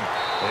Freeman.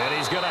 And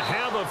he's going to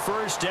have a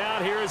first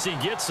down here as he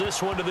gets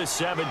this one to the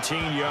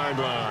 17-yard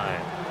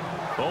line.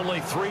 Only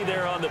 3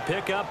 there on the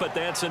pickup, but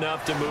that's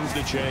enough to move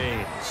the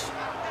chains.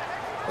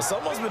 Well,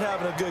 someone's been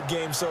having a good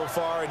game so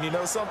far, and you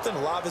know something?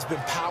 A lot has been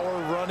power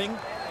running.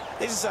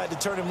 They decided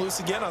to turn him loose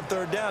again on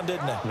 3rd down,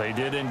 didn't they? They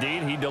did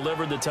indeed. He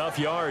delivered the tough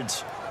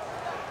yards.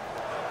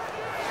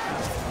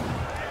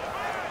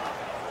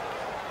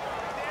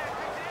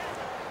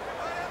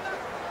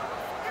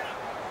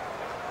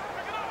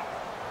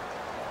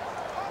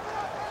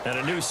 And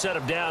a new set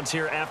of downs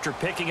here after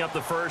picking up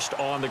the first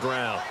on the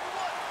ground.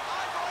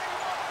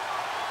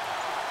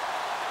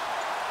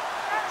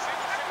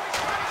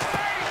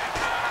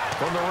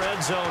 From the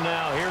red zone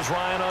now, here's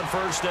Ryan on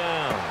first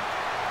down.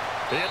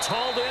 It's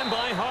hauled in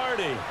by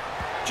Hardy.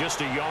 Just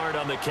a yard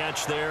on the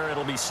catch there.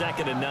 It'll be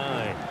 2nd and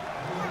 9.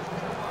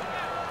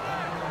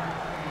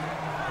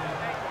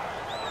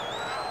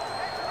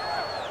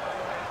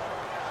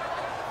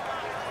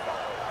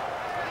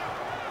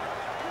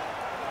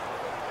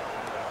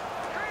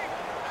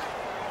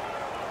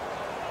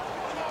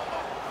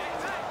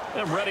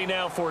 And ready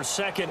now for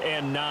 2nd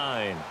and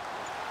 9.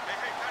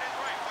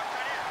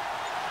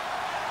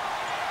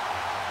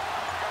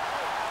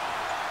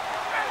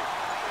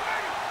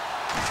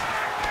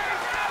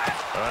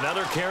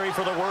 Another carry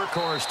for the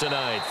workhorse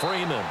tonight,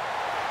 Freeman.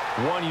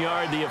 1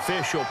 yard, the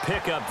official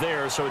pickup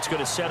there, so it's going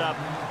to set up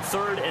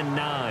 3rd and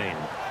 9.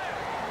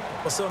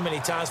 Well, so many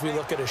times we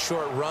look at a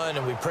short run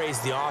and we praise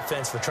the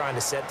offense for trying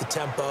to set the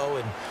tempo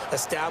and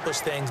establish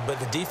things, but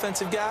the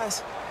defensive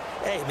guys,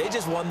 hey, they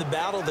just won the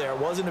battle there. It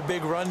wasn't a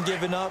big run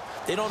given up.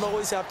 They don't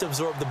always have to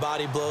absorb the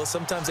body blows.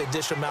 Sometimes they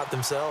dish them out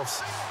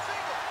themselves.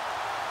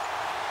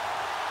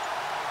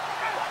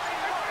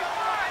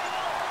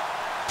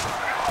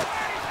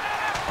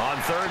 On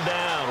 3rd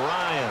down,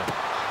 Ryan.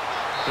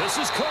 This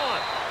is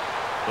caught.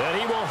 And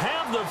he will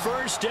have the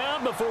first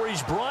down before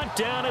he's brought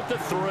down at the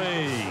 3.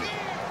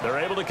 They're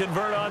able to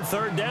convert on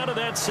 3rd down, and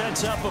that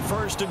sets up a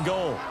 1st and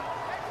goal.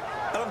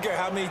 I don't care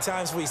how many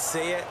times we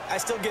see it. I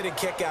still get a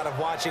kick out of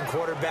watching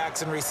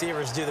quarterbacks and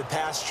receivers do the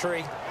pass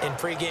tree in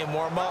pregame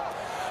warm-up.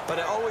 But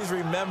I always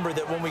remember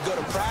that when we go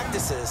to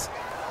practices,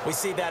 we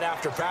see that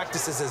after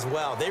practices as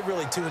well. They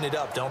really tune it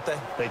up, don't they?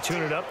 They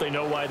tune it up. They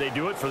know why they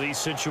do it for these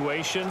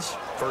situations.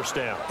 1st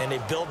down. And they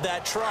build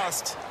that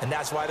trust, and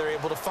that's why they're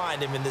able to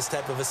find him in this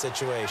type of a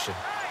situation.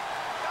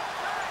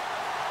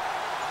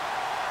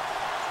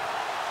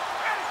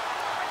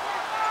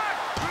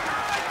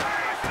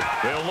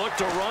 They'll look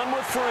to run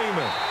with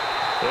Freeman.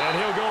 And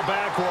he'll go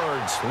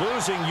backwards,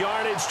 losing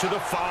yardage to the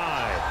 5.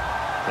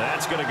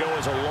 That's going to go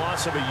as a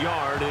loss of a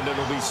yard, and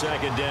it'll be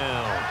 2nd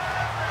down.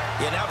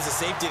 Yeah, that was a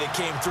safety that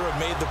came through and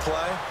made the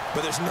play,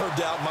 but there's no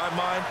doubt in my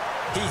mind,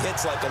 he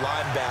hits like a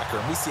linebacker,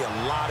 and we see a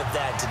lot of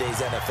that in today's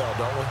NFL,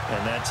 don't we?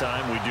 And that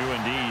time we do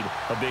indeed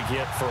a big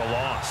hit for a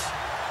loss.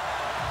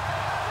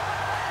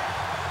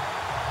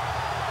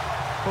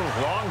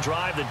 Long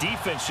drive. The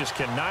defense just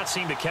cannot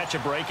seem to catch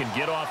a break and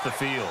get off the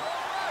field.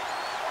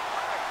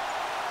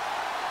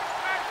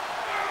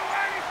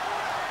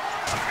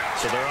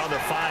 So they're on the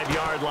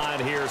 5-yard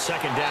line here,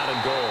 2nd down and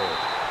goal.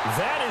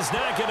 That is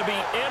not going to be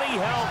any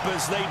help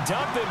as they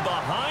dump him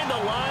behind the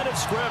line of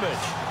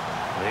scrimmage.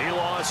 He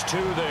lost 2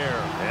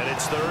 there, and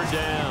it's 3rd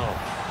down.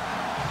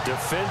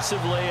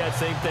 Defensively, I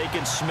think they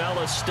can smell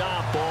a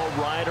stop ball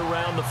right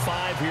around the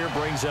 5 here,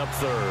 brings up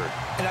 3rd.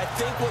 And I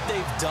think what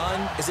they've done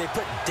is they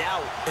put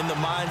doubt in the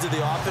minds of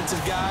the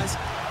offensive guys.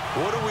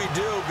 What do we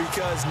do?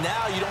 Because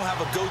now you don't have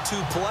a go-to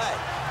play.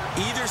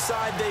 Either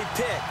side they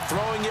pick,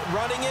 throwing it,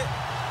 running it,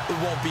 it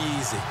won't be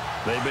easy.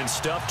 They've been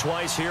stuffed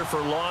twice here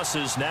for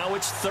losses. Now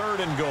it's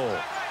 3rd and goal.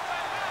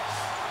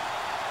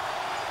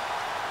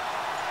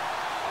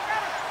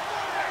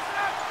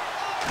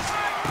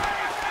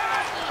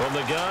 From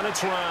the gun,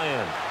 it's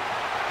Ryan.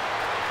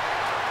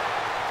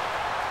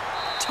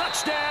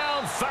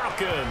 Touchdown,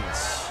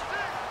 Falcons.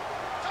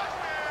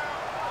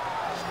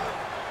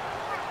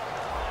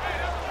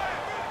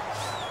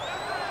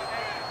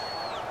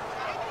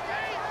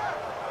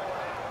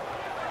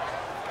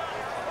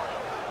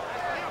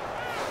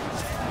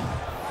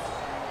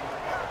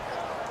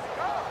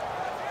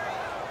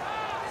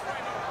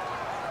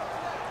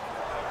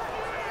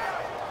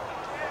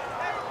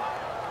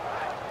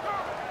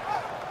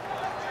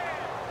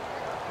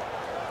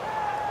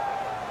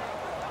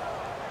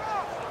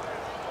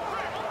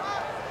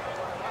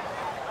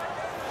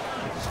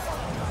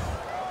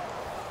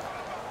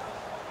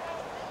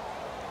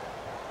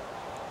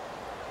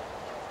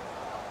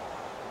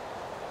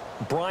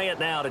 Bryant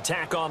now to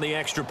tack on the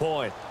extra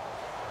point.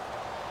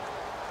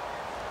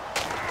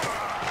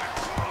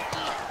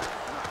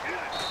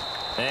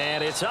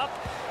 And it's up.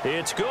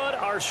 It's good.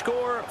 Our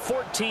score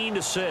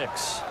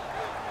 14-6.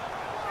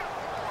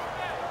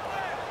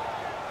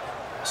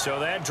 So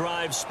that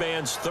drive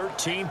spans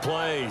 13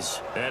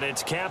 plays, and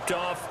it's capped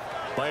off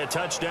by a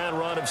touchdown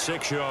run of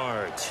 6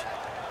 yards.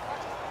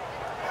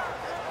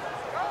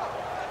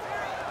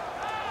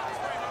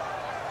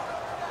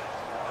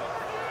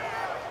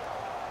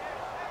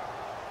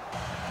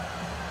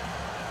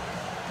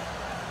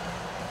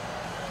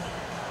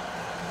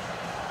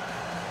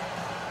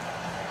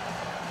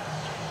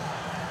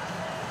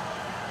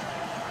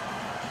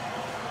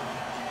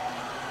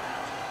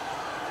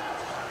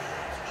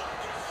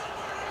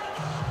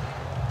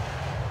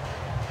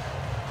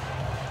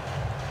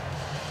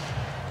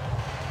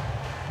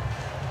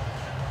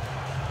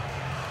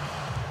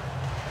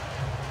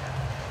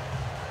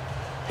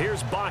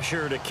 Here's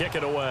Bosher to kick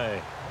it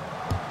away.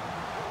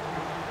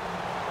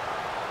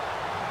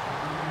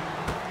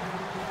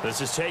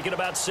 This is taken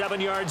about 7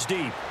 yards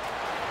deep.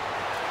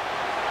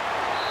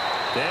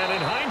 And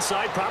in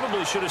hindsight,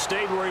 probably should have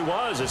stayed where he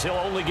was, as he'll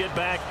only get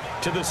back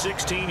to the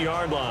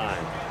 16-yard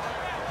line.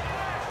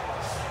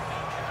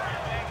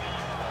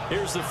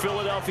 Here's the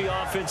Philadelphia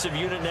offensive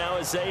unit now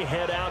as they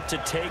head out to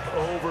take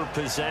over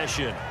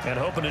possession, and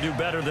hoping to do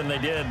better than they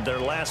did their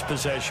last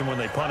possession when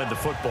they punted the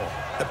football.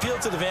 Appeal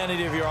to the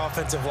vanity of your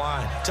offensive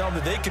line. Tell them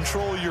that they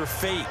control your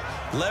fate.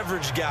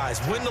 Leverage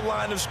guys. Win the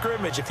line of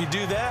scrimmage. If you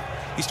do that,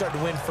 you start to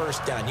win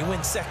 1st down. You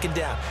win 2nd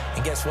down.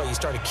 And guess what? You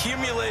start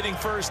accumulating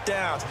 1st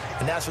downs,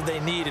 and that's what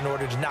they need in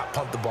order to not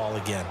punt the ball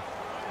again.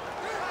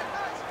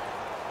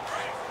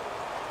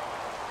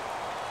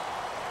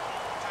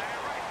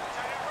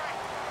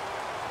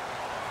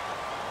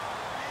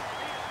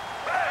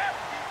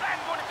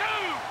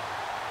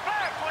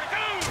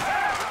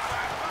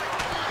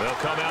 They'll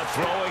come out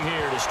throwing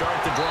here to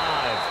start the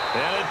drive.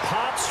 And it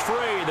pops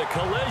free. The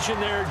collision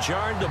there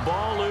jarred the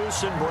ball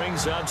loose and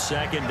brings up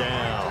second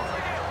down.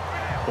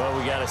 Well,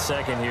 we got a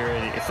second here.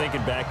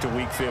 Thinking back to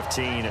Week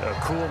 15, a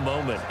cool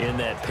moment in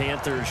that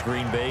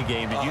Panthers-Green Bay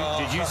game.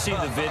 Did you see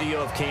the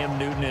video of Cam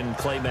Newton and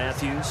Clay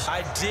Matthews?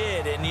 I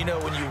did, and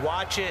when you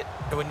watch it,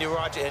 and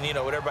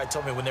what everybody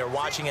told me when they were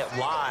watching it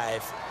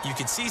live, you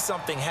could see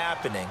something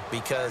happening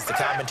because the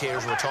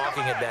commentators were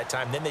talking at that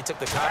time. Then they took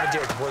the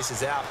commentators'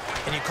 voices out,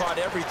 and you caught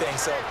everything.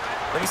 So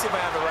let me see if I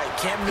have it right.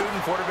 Cam Newton,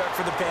 quarterback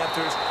for the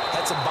Panthers,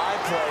 had some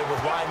byplay with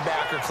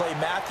linebacker Clay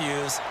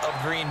Matthews of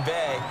Green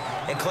Bay,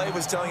 and Clay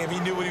was telling him he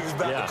knew what he was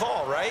about to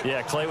call, right?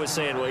 Yeah, Clay was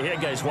saying, well, yeah,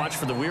 guys, watch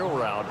for the wheel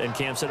route. And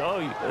Cam said, oh,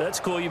 that's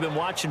cool. You've been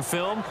watching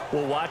film?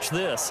 Well, watch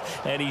this.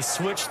 And he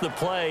switched the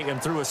play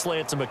and threw a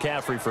slant to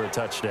McCaffrey for a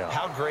touchdown.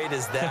 How great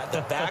is that?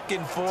 The back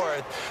and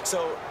forth.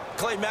 So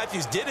Clay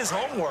Matthews did his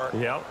homework,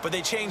 but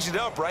they changed it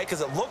up, right? Because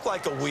it looked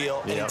like a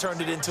wheel, and he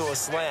turned it into a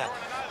slant.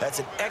 That's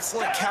an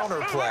excellent counter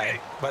play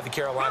by the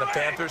Carolina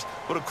Panthers.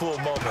 What a cool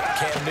moment.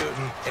 Cam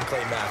Newton and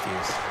Clay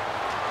Matthews.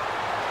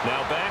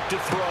 Now back to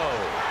throw.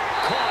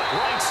 Caught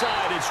right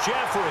side, it's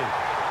Jeffrey.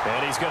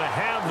 And he's going to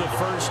have the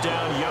first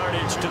down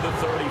yardage to the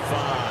 35.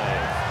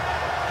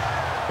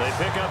 They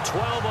pick up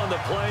 12 on the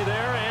play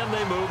there, and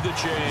they move the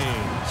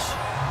chains.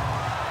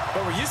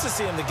 Well, we're used to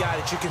seeing the guy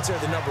that you consider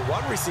the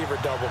 #1 receiver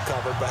double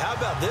covered, but how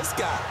about this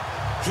guy?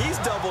 He's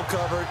double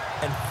covered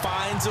and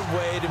finds a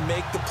way to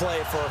make the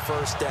play for a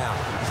first down.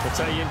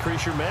 That's how you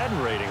increase your Madden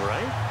rating,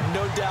 right?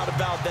 No doubt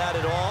about that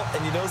at all.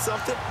 And you know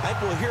something? I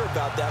think we'll hear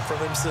about that from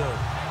him soon.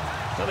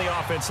 So the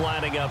offense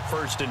lining up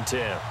 1st and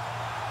 10.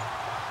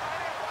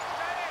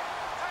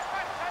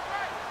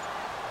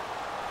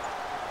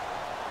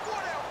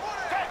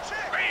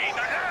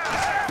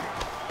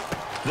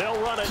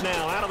 They'll run it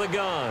now out of the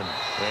gun.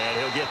 And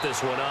he'll get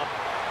this one up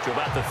to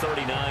about the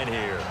 39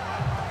 here.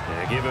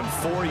 And give him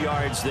 4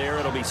 yards there.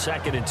 It'll be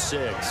 2nd and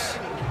 6.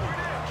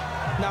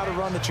 Not a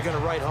run that you're going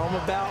to write home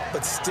about,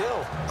 but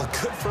still a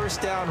good first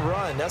down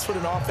run. That's what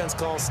an offense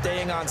calls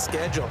staying on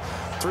schedule.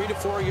 3 to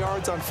 4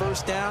 yards on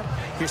first down.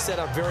 You're set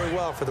up very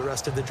well for the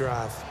rest of the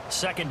drive.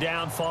 2nd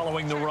down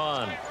following the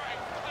run.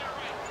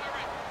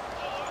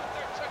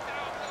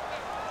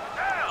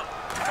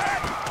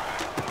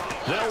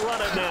 They'll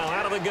run it now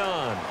out of the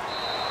gun.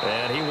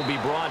 And he will be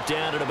brought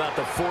down at about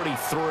the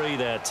 43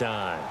 that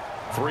time.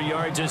 3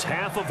 yards is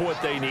half of what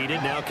they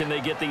needed. Now can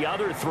they get the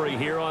other 3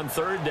 here on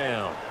 3rd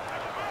down?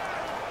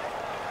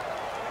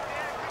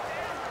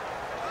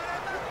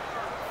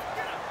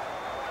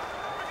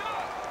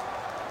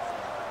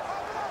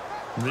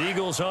 The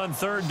Eagles on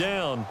 3rd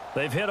down.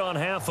 They've hit on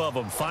half of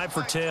them, 5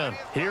 for 10.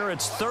 Here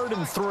it's 3rd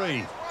and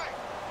 3.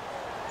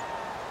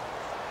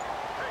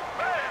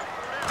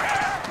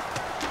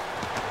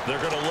 They're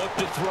going to look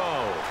to throw.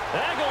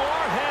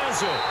 Aguilar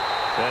has it.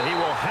 And he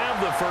will have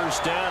the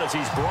first down as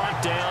he's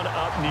brought down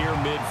up near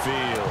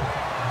midfield.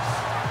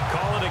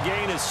 Call it a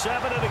gain of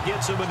 7, and it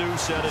gets him a new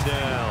set of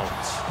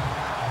downs.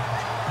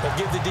 But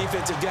give the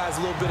defensive guys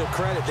a little bit of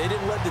credit. They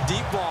didn't let the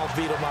deep ball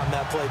beat them on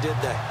that play, did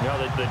they? No,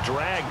 the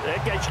drag,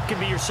 that guy can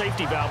be your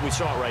safety valve. We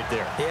saw it right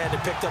there. Yeah, and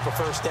it picked up a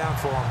first down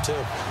for him,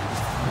 too.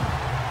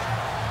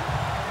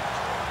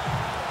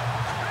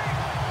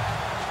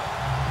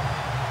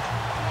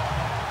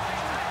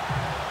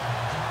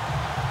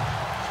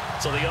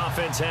 So the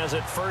offense has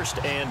it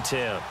 1st and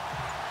 10.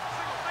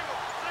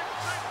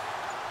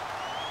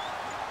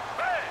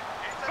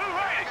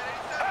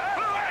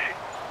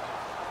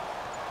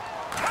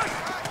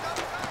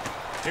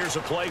 Here's a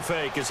play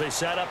fake as they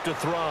set up to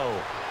throw.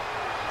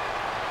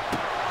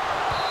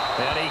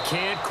 And he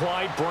can't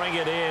quite bring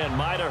it in.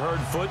 Might have heard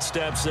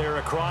footsteps there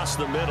across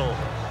the middle.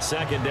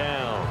 2nd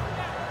down.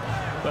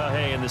 Well,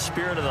 hey, in the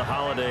spirit of the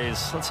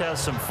holidays, let's have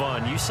some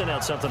fun. You sent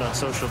out something on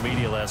social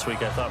media last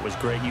week I thought was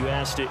great. You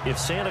asked if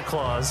Santa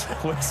Claus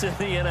was in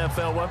the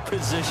NFL, what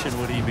position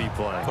would he be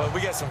playing? Well,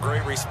 we got some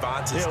great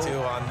responses, too,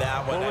 on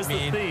that one. What was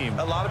the theme?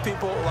 A lot of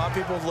people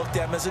looked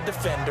at him as a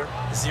defender.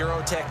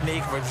 0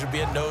 technique, which would be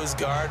a nose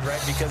guard,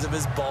 right, because of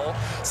his bowl.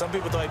 Some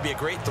people thought he'd be a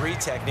great 3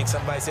 technique.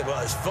 Somebody said, well,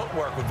 his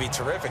footwork would be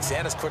terrific.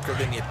 Santa's quicker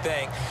than you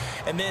think.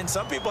 And then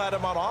some people had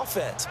him on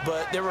offense.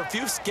 But there were a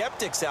few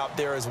skeptics out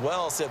there as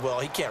well said, well,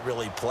 he can't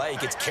really play. He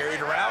gets carried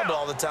around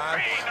all the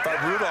time by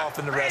Rudolph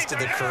and the rest of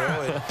the crew.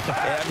 And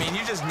I mean,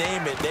 you just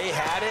name it. They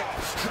had it,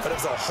 but it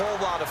was a whole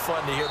lot of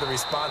fun to hear the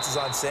responses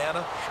on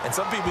Santa. And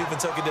some people even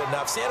took it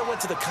enough. Santa went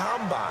to the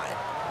combine.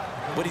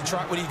 Would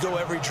he go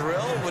every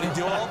drill? Would he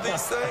do all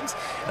these things?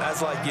 And I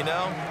was like,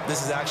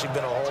 this has actually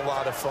been a whole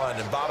lot of fun.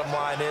 And bottom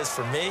line is,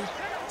 for me,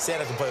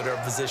 Santa can play whatever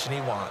position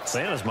he wants.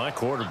 Santa's my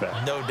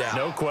quarterback. No doubt.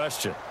 No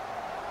question.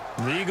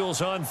 The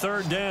Eagles on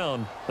 3rd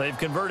down. They've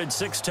converted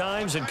 6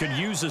 times and could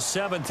use a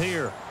 7th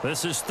here.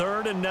 This is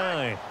 3rd and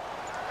 9.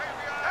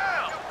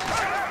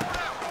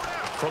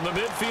 From the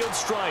midfield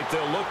stripe,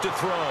 they'll look to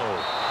throw.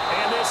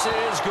 And this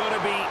is going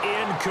to be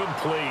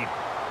incomplete.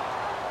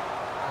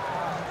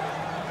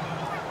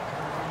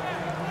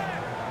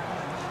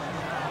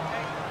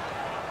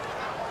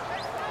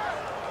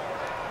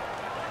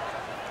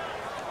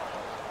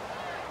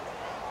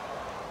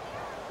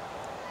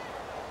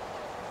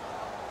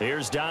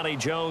 Here's Donnie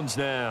Jones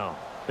now.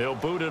 He'll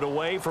boot it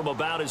away from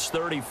about his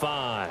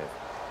 35.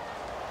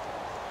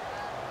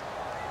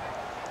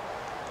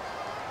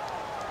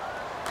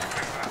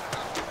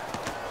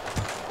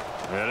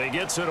 And he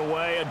gets it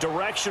away, a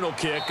directional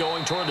kick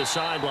going toward the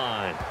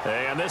sideline.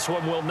 And this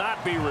one will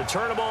not be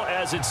returnable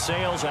as it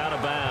sails out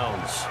of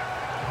bounds.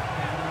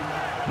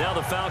 Now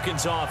the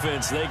Falcons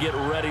offense, they get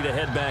ready to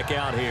head back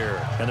out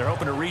here. And they're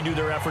hoping to redo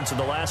their efforts in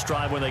the last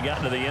drive when they got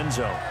into the end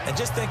zone. And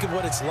just think of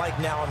what it's like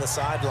now on the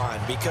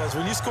sideline, because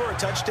when you score a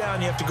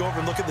touchdown, you have to go over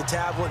and look at the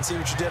tablet and see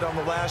what you did on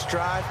the last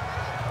drive.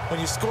 When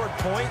you scored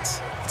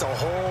points, it's a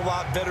whole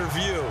lot better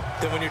view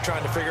than when you're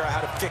trying to figure out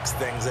how to fix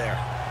things there.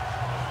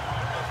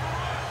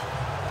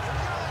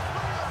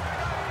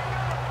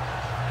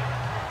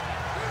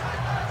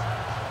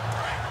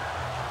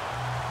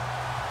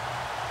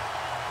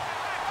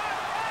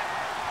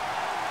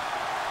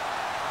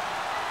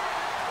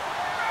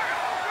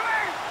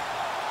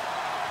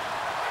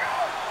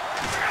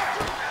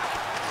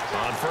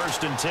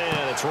 First and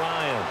 10, it's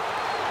Ryan.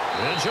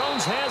 And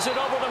Jones has it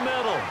over the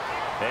middle.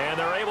 And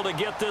they're able to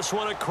get this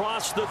one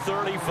across the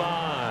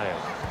 35.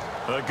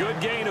 A good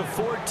gain of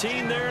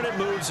 14 there, and it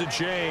moves the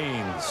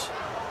chains.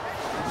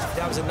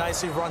 That was a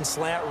nicely run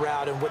slant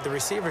route, and what the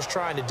receiver's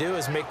trying to do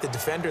is make the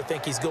defender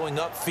think he's going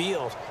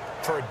upfield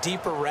for a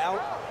deeper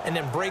route, and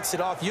then breaks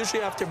it off,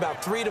 usually after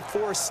about 3 to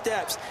 4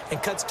 steps,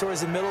 and cuts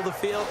towards the middle of the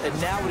field.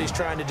 And now what he's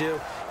trying to do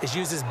is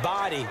use his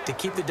body to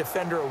keep the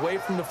defender away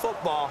from the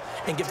football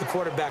and give the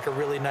quarterback a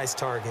really nice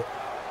target.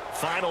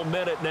 Final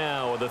minute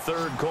now of the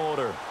third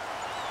quarter.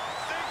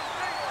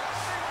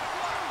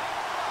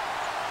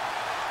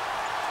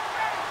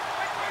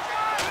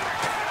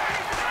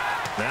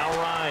 Now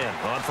Ryan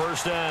on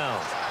first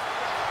down.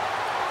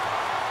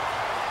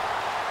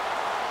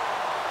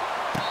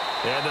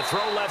 And the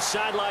throw left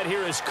sideline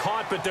here is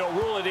caught, but they'll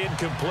rule it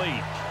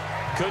incomplete.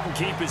 Couldn't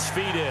keep his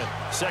feet in.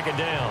 Second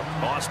down.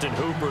 Austin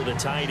Hooper, the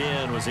tight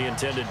end, was the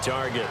intended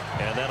target.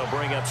 And that'll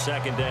bring up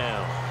second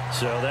down.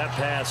 So that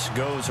pass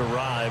goes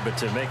awry, but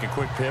to make a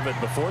quick pivot,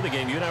 before the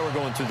game, you and I were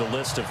going through the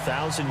list of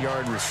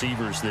 1,000-yard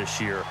receivers this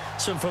year.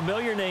 Some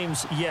familiar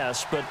names,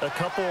 yes, but a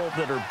couple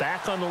that are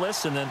back on the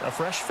list and then a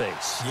fresh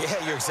face. Yeah,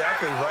 you're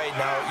exactly right.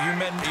 Now, you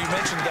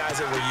mentioned guys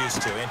that we're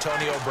used to.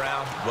 Antonio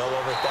Brown, well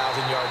over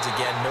 1,000 yards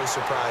again. No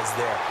surprise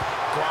there.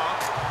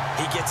 Gronk,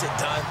 he gets it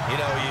done.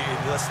 You know,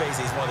 let's face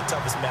it, he's one of the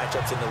toughest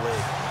matchups in the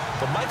league.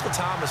 But Michael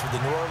Thomas with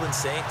the New Orleans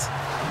Saints,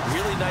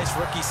 really nice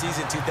rookie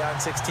season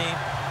 2016.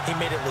 He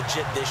made it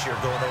legit this year,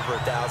 going over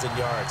 1,000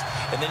 yards.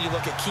 And then you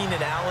look at Keenan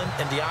Allen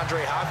and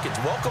DeAndre Hopkins.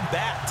 Welcome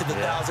back to the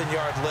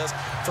 1,000-yard list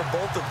for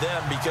both of them,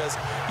 because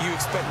you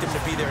expect them to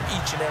be there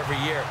each and every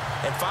year.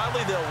 And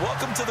finally, they'll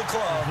welcome to the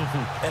club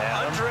an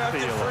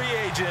undrafted free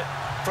agent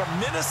from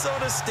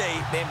Minnesota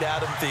State named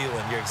Adam Thielen.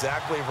 You're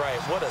exactly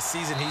right. What a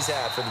season he's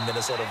had for the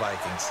Minnesota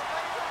Vikings.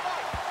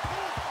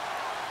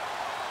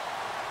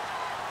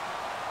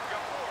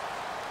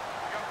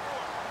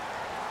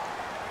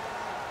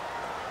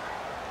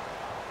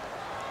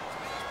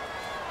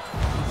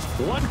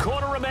 One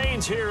quarter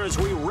remains here as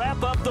we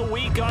wrap up the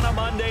week on a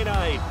Monday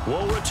night.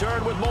 We'll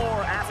return with more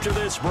after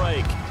this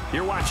break.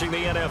 You're watching the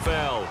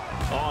NFL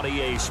on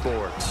EA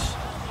Sports.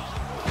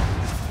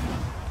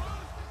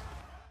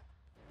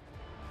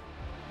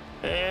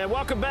 And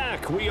welcome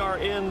back. We are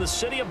in the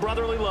city of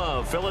brotherly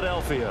love,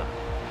 Philadelphia.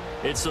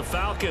 It's the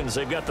Falcons.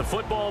 They've got the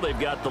football. They've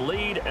got the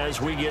lead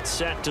as we get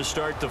set to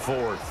start the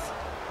fourth.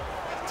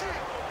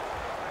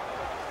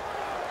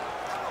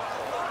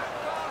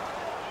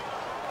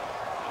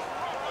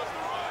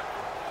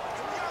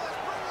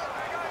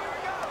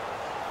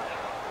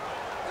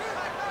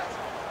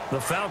 The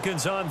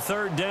Falcons on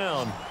third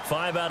down.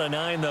 5 out of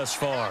 9 thus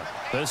far.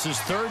 This is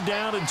third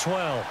down and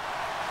 12.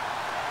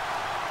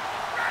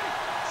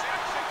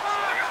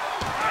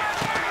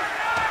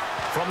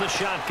 From the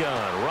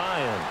shotgun,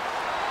 Ryan.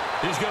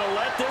 He's going to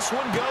let this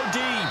one go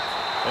deep.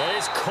 And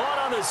it's caught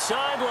on the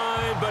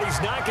sideline, but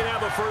he's not going to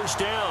have a first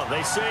down.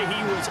 They say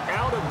he was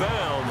out of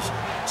bounds.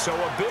 So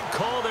a big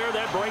call there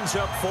that brings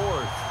up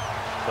fourth.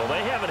 Well,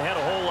 they haven't had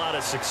a whole lot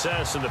of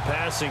success in the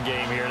passing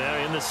game here. Now,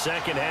 in the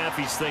second half,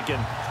 he's thinking,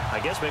 I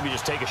guess maybe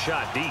just take a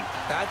shot deep.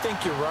 I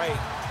think you're right.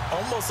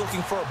 Almost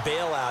looking for a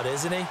bailout,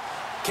 isn't he?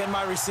 Can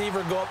my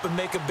receiver go up and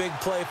make a big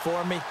play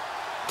for me?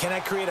 Can I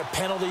create a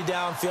penalty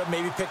downfield,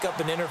 maybe pick up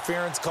an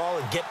interference call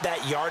and get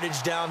that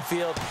yardage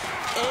downfield?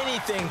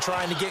 Anything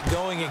trying to get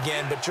going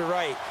again, but you're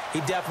right. He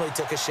definitely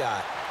took a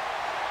shot.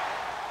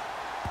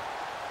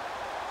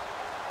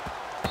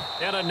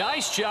 And a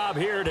nice job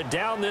here to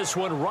down this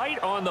one right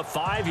on the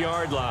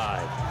 5-yard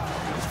line.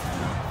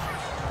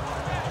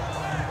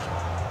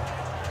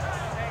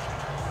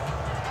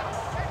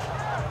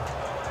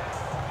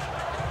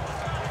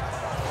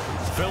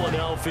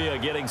 Philadelphia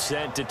getting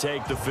set to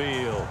take the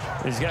field.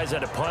 These guys had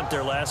to punt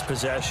their last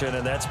possession,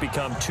 and that's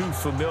become too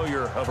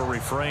familiar of a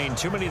refrain.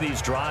 Too many of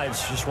these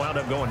drives just wound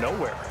up going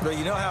nowhere. But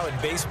you know how in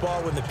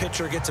baseball, when the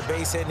pitcher gets a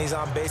base hit and he's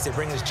on base, they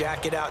bring his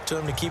jacket out to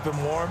him to keep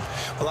him warm?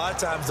 A lot of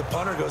times the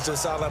punter goes to the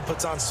sideline,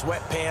 puts on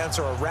sweatpants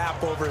or a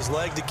wrap over his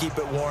leg to keep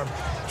it warm.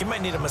 He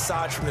might need a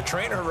massage from the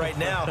trainer right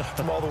now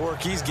from all the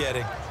work he's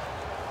getting.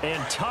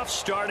 And tough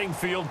starting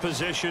field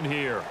position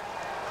here.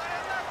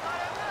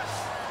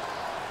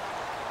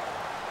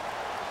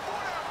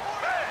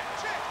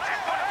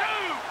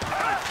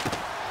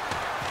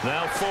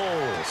 Now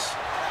Foles.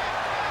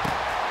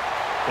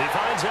 He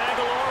finds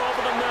Aguilar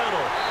over the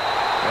middle.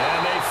 And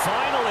they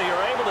finally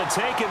are able to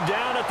take him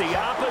down at the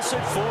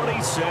opposite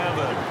 47.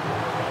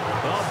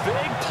 A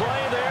big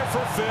play there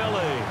for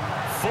Philly.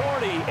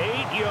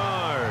 48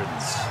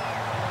 yards.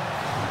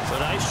 A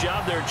nice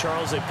job there,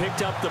 Charles. They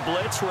picked up the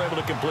blitz, were able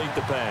to complete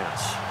the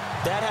pass.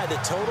 That had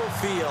the total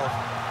feel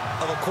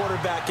of a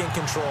quarterback in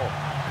control.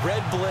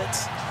 Red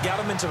blitz, got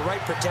him into the right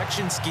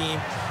protection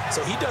scheme,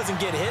 so he doesn't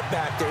get hit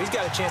back there. He's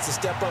got a chance to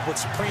step up with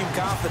supreme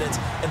confidence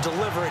and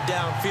deliver it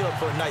downfield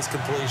for a nice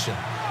completion.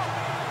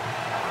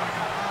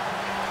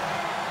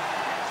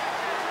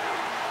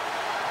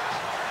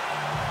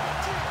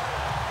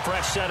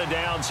 Fresh set of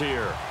downs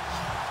here.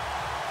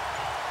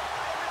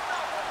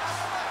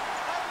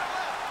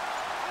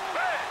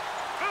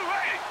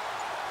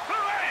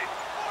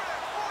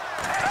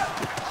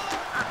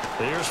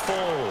 Here's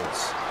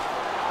Foles.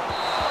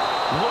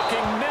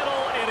 Looking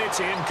middle, and it's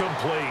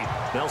incomplete.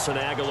 Nelson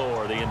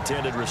Aguilar, the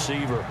intended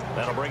receiver.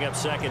 That'll bring up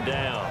second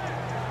down.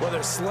 Well,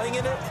 they're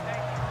slinging it,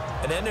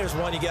 and then there's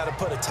one you got to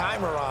put a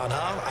timer on,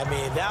 huh? I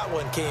mean, that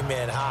one came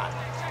in hot.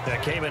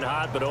 That came in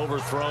hot, but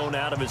overthrown,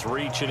 out of his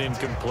reach, and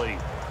incomplete.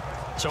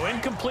 So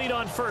incomplete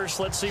on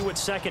first. Let's see what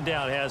second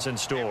down has in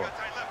store.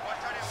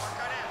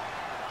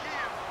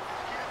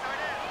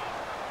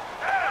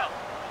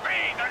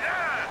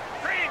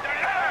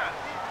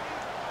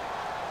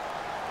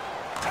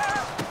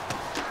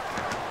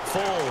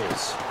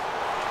 Foles.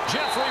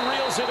 Jeffrey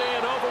reels it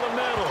in over the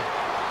middle.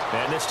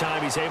 And this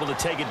time he's able to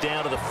take it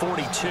down to the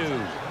 42.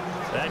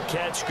 That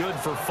catch good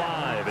for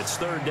 5. It's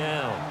third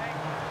down.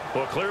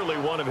 Well, clearly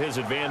one of his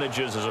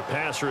advantages as a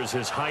passer is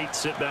his height.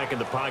 Sit back in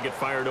the pocket,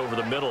 fired over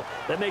the middle.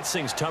 That makes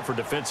things tougher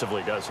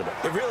defensively, doesn't it?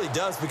 It really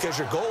does, because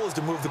your goal is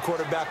to move the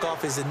quarterback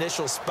off his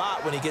initial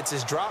spot when he gets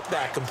his drop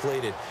back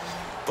completed.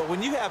 But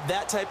when you have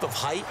that type of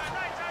height,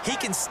 he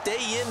can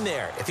stay in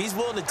there if he's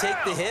willing to take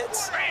the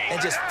hits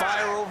and just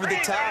fire over the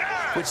top,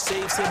 which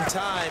saves him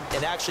time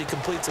and actually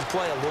completes a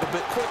play a little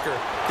bit quicker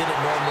than it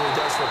normally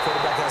does for a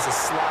quarterback who has to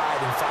slide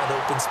and find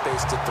open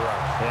space to throw.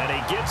 And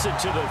he gets it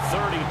to the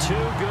 32.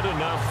 Good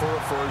enough for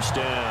a first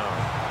down.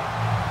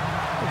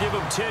 We'll give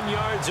him 10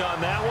 yards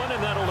on that one,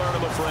 and that'll earn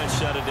him a fresh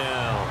set of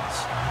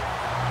downs.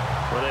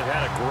 Well, they've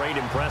had a great,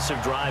 impressive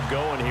drive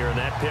going here, and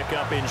that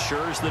pickup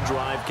ensures the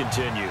drive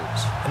continues.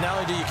 And not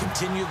only do you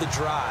continue the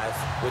drive,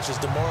 which is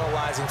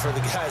demoralizing for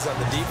the guys on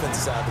the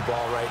defensive side of the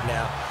ball right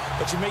now,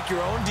 but you make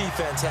your own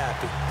defense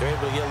happy. They're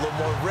able to get a little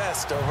more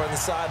rest over on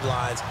the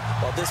sidelines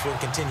while this one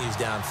continues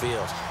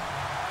downfield.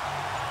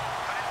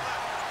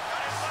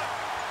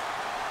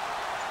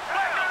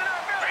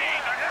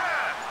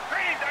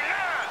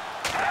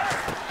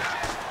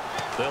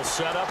 They'll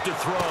set up to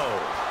throw.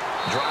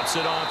 Drops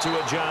it off to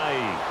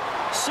Ajayi.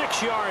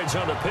 6 yards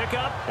on the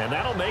pickup, and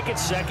that'll make it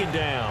second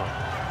down.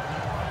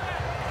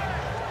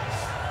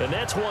 And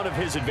that's one of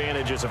his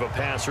advantages of a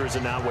passer, is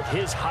now with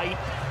his height,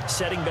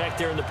 setting back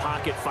there in the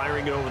pocket,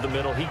 firing it over the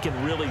middle, he can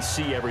really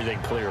see everything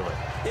clearly.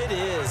 It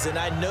is, and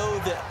I know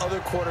that other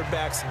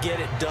quarterbacks get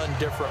it done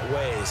different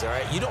ways, all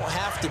right? You don't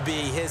have to be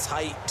his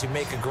height to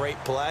make a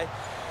great play,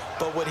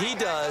 but what he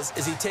does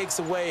is he takes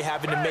away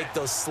having to make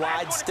those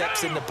slide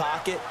steps in the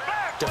pocket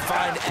to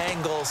find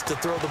angles to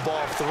throw the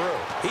ball through.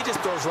 He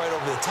just throws right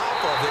over the top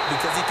of it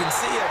because he can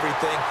see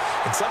everything,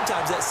 and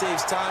sometimes that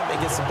saves time and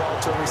gets the ball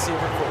to a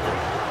receiver quicker.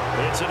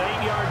 It's an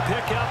 8-yard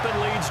pickup and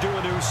leads to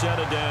a new set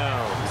of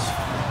downs.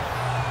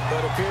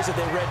 But it appears that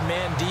they read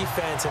man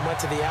defense and went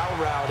to the out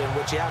route, and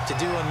what you have to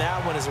do on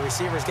that one as a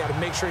receiver's got to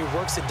make sure he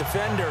works the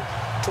defender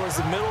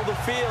towards the middle of the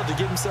field to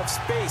give himself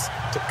space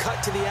to cut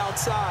to the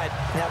outside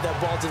and have that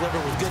ball delivered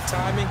with good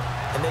timing,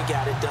 and they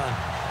got it done.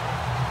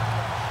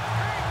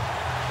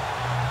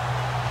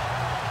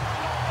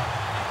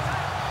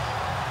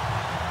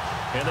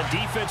 And the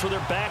defense with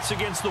their backs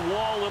against the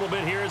wall a little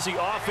bit here as the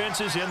offense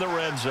is in the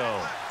red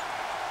zone.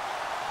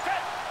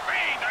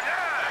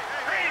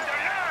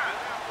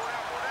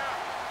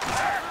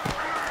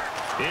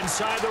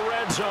 Inside the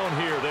red zone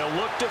here, they'll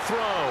look to throw.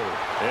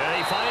 And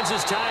he finds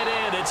his tight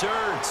end, it's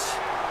Ertz.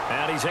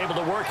 And he's able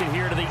to work it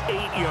here to the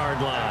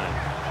 8-yard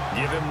line.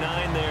 Give him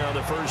 9 there on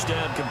the first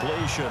down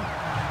completion.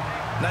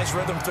 Nice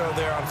rhythm throw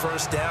there on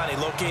first down. He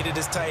located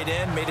his tight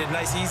end, made it a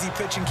nice easy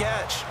pitch and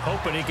catch.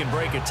 Hoping he can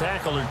break a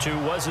tackle or two.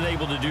 Wasn't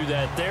able to do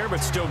that there,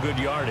 but still good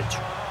yardage.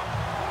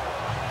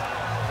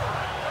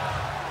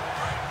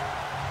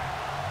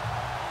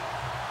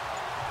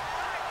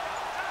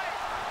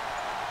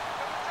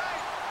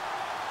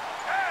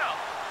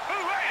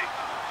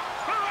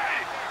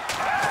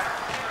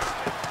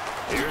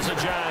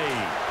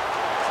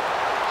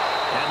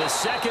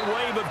 second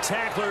wave of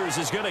tacklers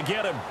is going to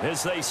get him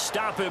as they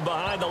stop him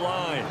behind the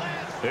line.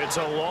 It's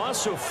a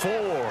loss of 4.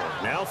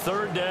 Now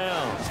third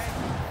down.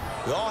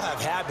 We all have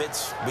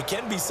habits. We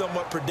can be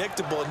somewhat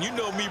predictable, and you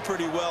know me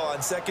pretty well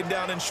on second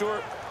down and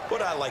short.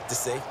 What I like to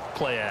see.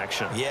 Play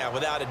action. Yeah,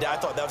 without a doubt. I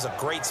thought that was a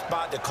great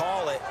spot to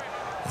call it.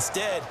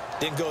 Instead,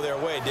 didn't go their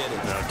way, did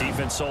it? No,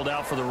 defense sold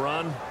out for the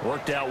run.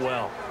 Worked out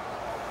well.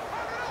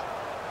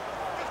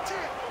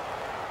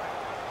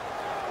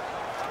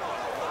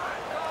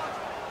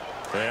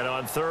 And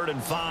on 3rd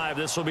and 5,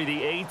 this will be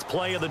the 8th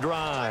play of the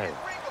drive.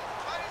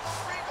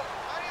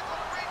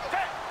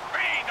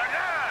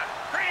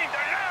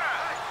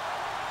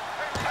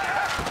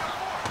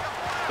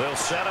 They'll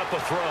set up a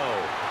throw.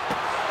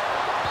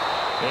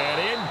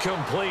 And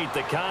incomplete.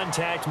 The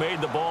contact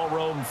made the ball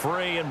roam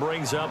free and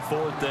brings up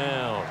 4th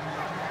down.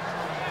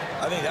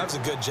 I think that was a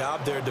good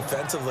job there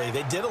defensively.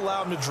 They did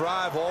allow them to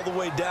drive all the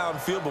way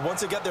downfield, but once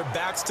they got their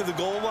backs to the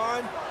goal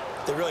line,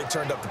 they really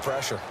turned up the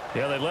pressure.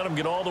 Yeah, they let them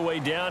get all the way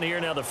down here.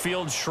 Now the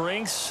field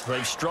shrinks.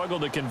 They've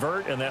struggled to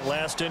convert, and that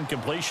last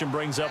incompletion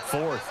brings up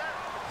 4th.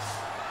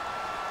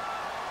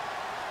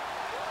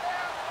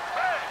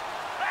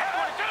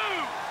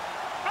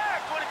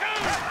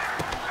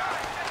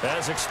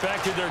 As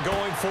expected, they're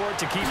going for it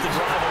to keep the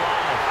drive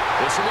alive.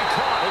 This will be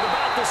caught at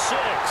about the 6.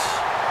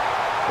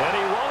 And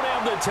he won't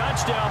have the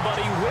touchdown, but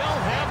he will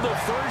have the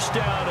first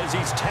down as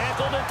he's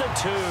tackled at the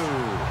 2.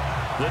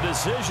 The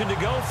decision to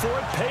go for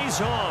it pays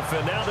off,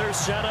 and now they're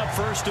set up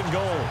 1st and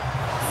goal.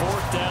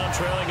 4th down,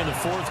 trailing in the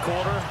 4th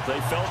quarter.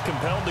 They felt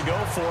compelled to go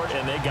for it,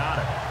 and they got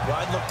it.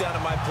 Well, I'd look down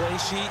at my play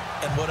sheet,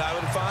 and what I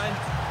would find,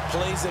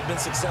 plays that have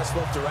been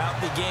successful throughout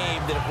the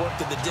game that have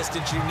worked at the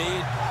distance you need,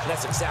 and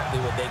that's exactly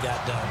what they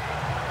got done.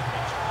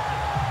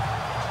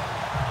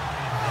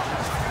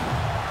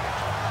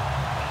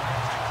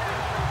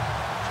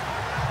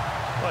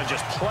 Well,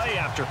 just play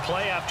after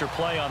play after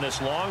play on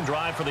this long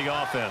drive for the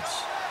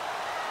offense.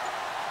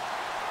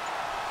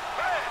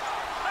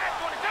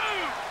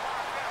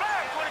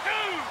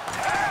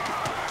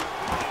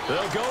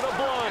 They'll go to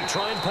Blunt,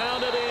 try and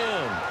pound it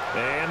in.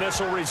 And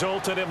this will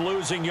result in him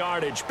losing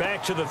yardage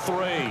back to the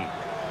 3.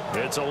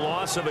 It's a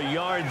loss of a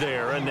yard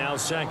there, and now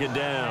 2nd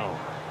down.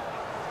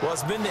 Well,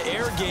 it's been the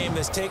air game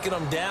that's taken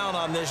them down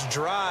on this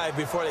drive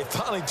before they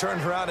finally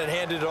turned around and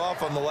handed it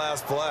off on the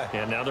last play.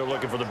 And now they're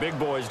looking for the big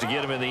boys to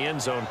get him in the end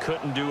zone.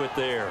 Couldn't do it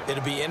there.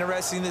 It'll be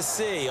interesting to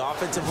see.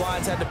 Offensive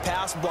lines had to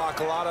pass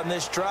block a lot on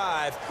this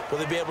drive. Will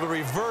they be able to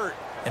revert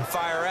and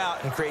fire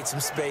out and create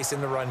some space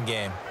in the run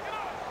game?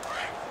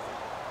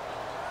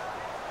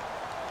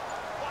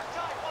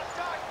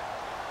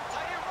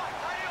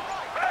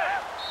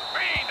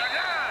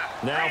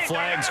 Now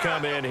flags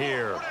come in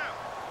here.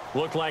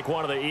 Looked like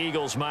one of the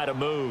Eagles might have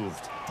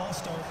moved. False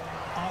start,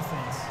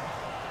 offense.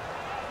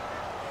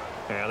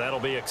 And that'll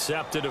be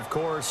accepted, of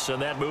course,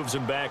 and that moves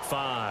him back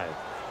 5.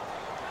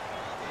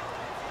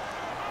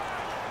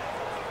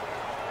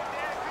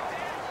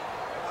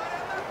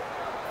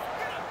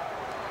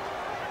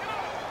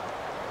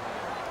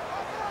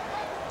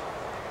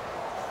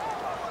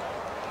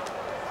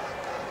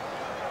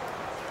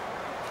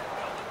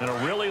 And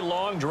a really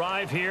long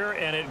drive here,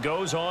 and it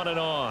goes on and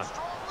on.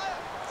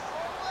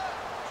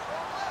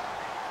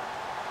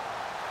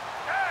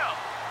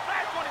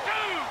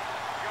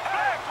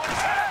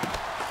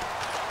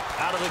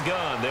 Out of the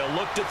gun, they'll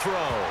look to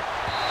throw.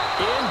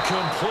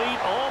 Incomplete,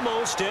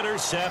 almost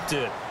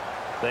intercepted.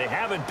 They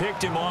haven't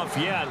picked him off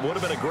yet. Would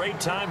have been a great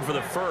time for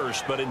the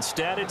first, but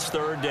instead it's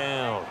 3rd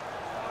down.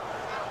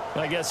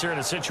 I guess they're in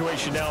a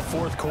situation now,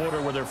 4th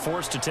quarter, where they're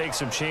forced to take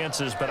some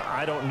chances, but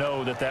I don't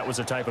know that that was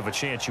the type of a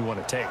chance you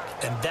want to take.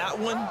 And that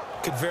one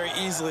could very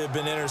easily have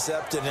been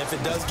intercepted, and if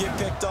it does get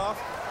picked off,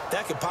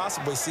 that could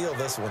possibly seal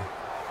this one.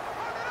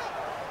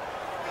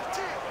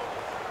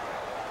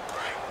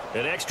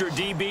 An extra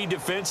DB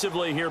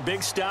defensively here.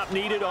 Big stop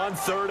needed on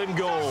 3rd and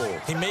goal.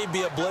 He may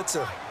be a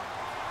blitzer.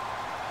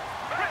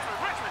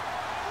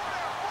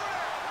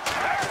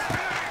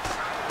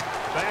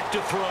 Back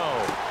to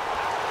throw.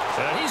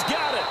 And he's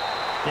got it.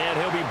 And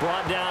he'll be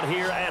brought down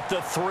here at the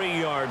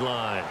 3-yard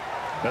line.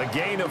 A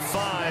gain of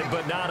 5,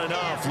 but not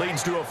enough.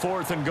 Leads to a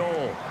 4th and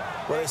goal.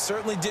 Well, they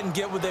certainly didn't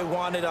get what they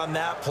wanted on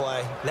that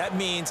play. That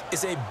means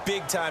it's a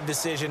big-time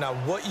decision on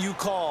what you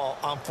call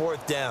on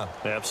 4th down.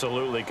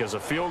 Absolutely, because a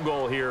field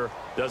goal here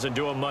doesn't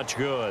do them much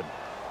good.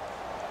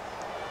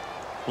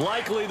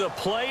 Likely the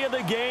play of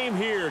the game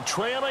here,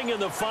 trailing in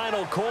the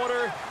final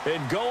quarter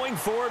and going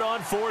for it on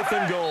 4th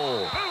and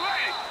goal.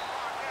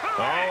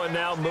 Oh, and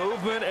now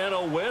movement and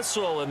a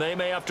whistle, and they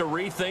may have to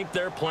rethink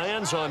their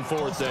plans on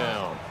 4th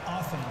down.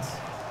 Offense.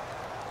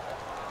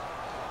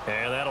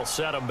 And that'll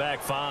set them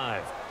back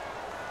 5.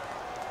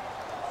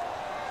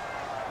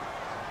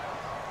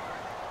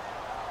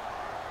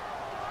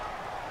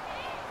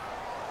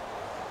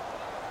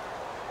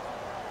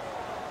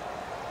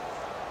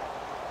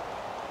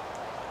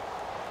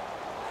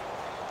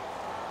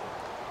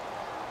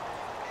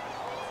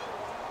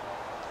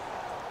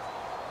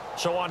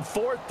 So on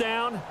 4th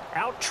down,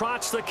 out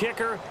trots the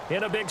kicker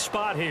in a big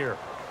spot here.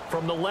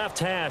 From the left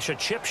hash, a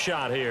chip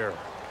shot here.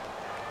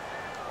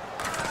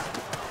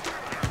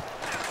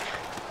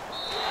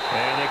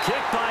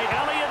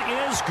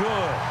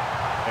 good.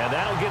 And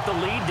that'll get the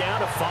lead down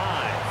to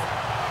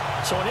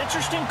 5. So an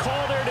interesting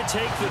call there to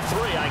take the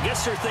 3. I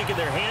guess they're thinking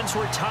their hands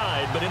were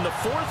tied, but in the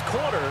fourth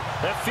quarter,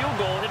 that field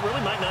goal, it really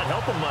might not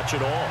help them much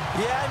at all.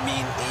 Yeah, I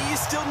mean, you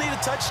still need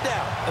a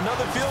touchdown.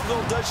 Another field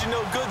goal does you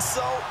no good,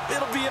 so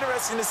it'll be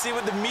interesting to see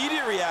what the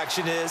media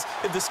reaction is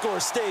if the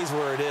score stays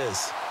where it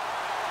is.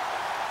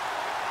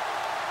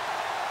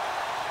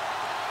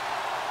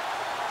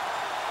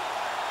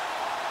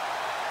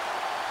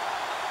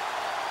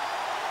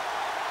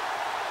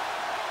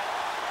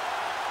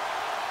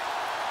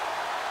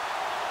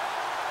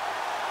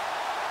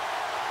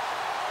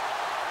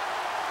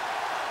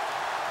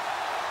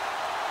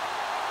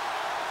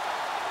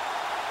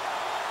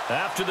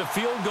 After the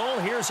field goal,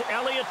 here's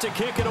Elliott to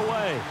kick it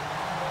away.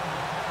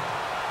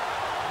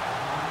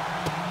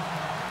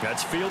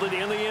 That's fielded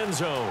in the end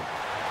zone.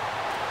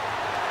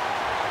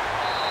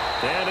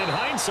 And in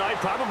hindsight,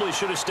 probably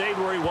should have stayed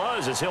where he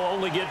was, as he'll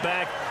only get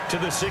back to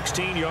the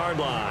 16-yard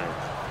line.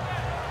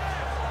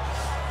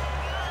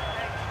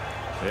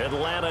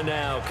 Atlanta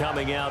now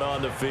coming out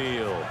on the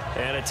field.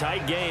 And a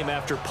tight game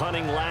after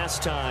punting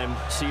last time.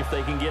 See if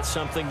they can get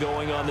something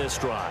going on this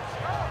drive.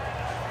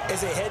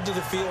 As they head to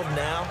the field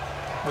now,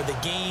 with the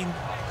game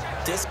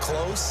this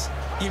close,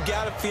 you've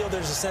got to feel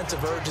there's a sense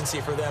of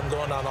urgency for them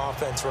going on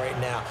offense right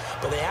now.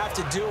 But they have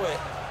to do it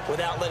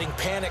without letting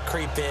panic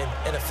creep in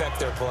and affect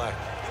their play.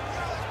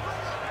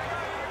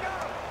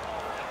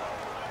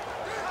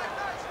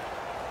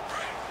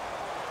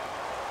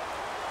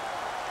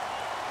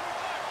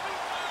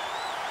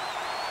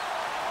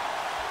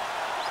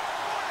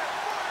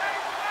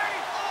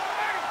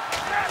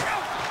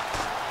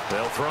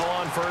 They'll throw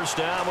on first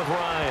down with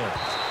Ryan.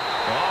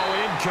 Oh,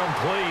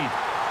 incomplete.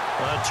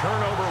 A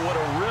turnover would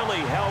have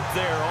really helped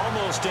there.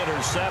 Almost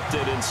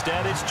intercepted.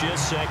 Instead, it's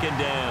just second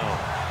down.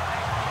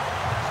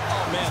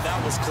 Oh, man, that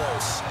was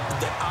close.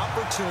 The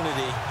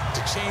opportunity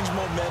to change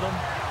momentum,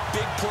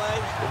 big play,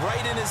 right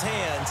in his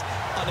hands,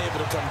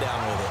 unable to come down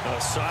with it.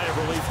 A sigh of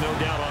relief, no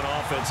doubt, on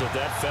offense if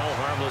that fell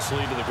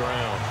harmlessly to the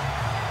ground.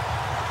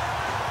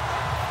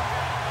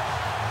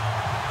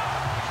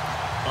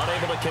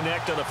 Unable to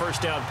connect on the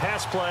first down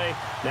pass play.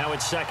 Now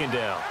it's second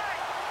down.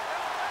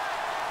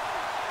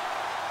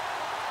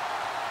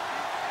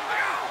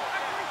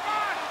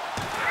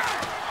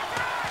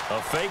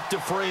 A fake to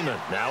Freeman.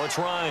 Now it's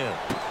Ryan.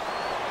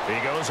 He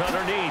goes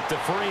underneath to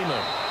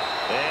Freeman.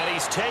 And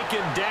he's taken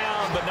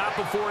down, but not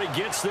before he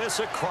gets this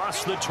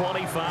across the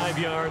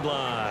 25-yard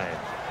line.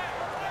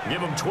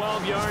 Give him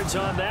 12 yards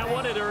on that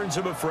one. It earns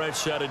him a fresh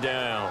set of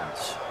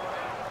downs.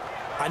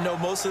 I know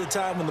most of the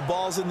time when the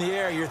ball's in the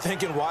air, you're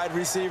thinking wide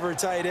receiver,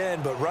 tight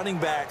end, but running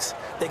backs,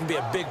 they can be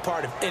a big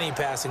part of any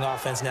passing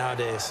offense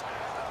nowadays.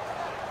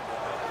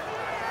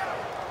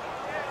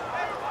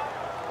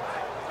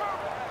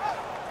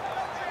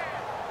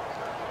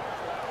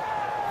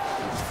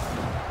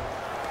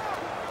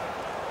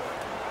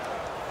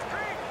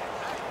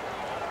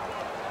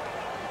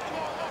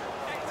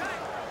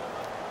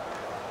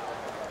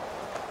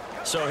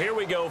 So here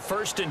we go,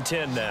 1st and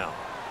 10 now.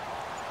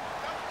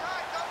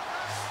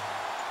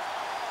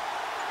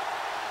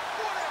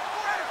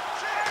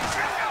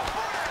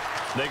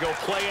 They go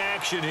play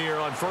action here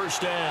on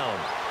first down.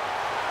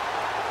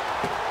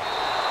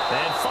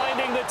 And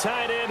finding the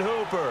tight end,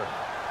 Hooper.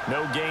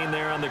 No gain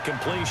there on the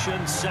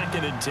completion,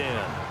 2nd and 10.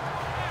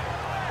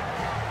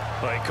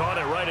 Well, he caught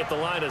it right at the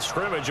line of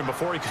scrimmage, and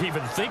before he could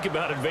even think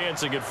about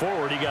advancing it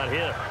forward, he got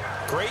hit.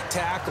 Great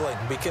tackling,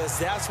 because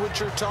that's what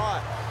you're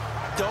taught.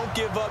 Don't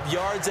give up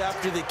yards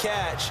after the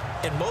catch,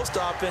 and most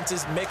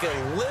offenses make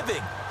a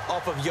living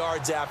off of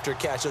yards after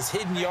catch. Those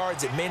hidden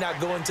yards that may not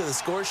go into the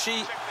score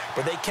sheet,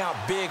 but they count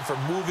big for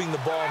moving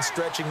the ball and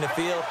stretching the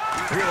field.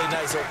 Really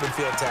nice open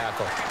field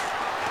tackle.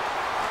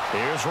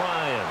 Here's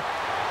Ryan.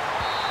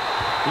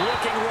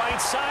 Looking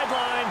right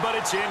sideline, but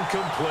it's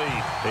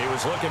incomplete. He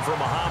was looking for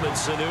Mohamed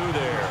Sanu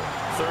there.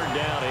 3rd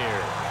down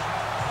here.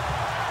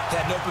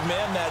 Had an open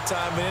man that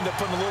time, but ended up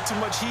putting a little too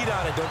much heat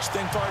on it, don't you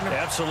think, partner?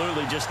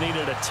 Absolutely. Just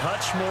needed a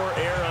touch more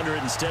air under it.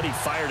 Instead, he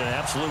fired an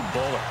absolute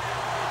bullet.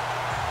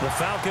 The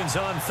Falcons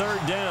on 3rd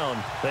down.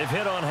 They've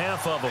hit on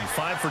half of them,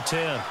 5 for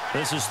 10.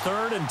 This is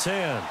 3rd and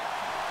 10.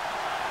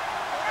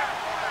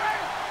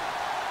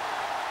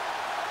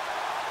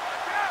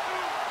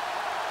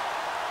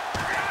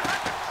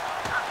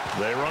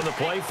 They run the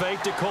play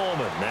fake to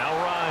Coleman. Now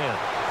Ryan.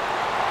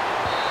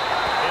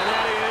 And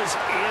that is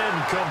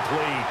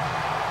incomplete.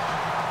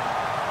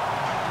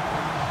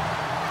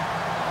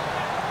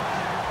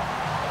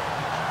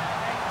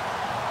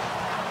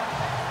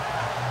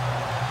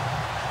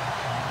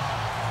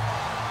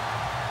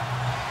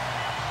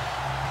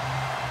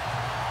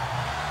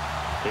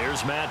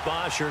 Here's Matt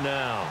Bosher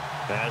now,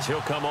 as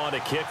he'll come on to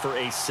kick for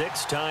a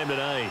 6th time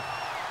tonight.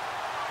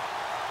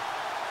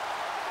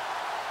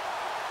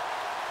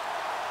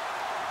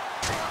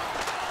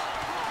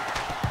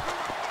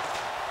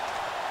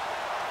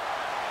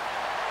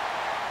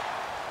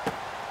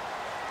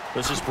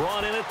 This is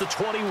brought in at the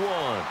 21.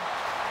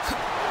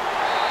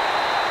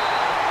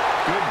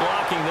 Good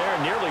blocking there.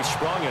 Nearly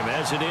sprung him.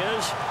 As it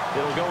is,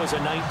 it'll go as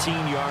a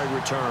 19-yard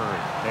return.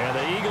 And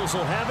the Eagles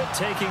will have it,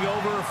 taking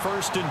over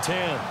 1st and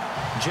 10.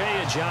 Jay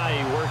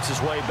Ajayi works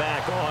his way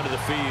back onto the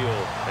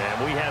field. And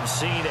we have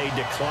seen a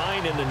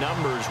decline in the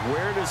numbers.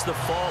 Where does the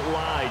fault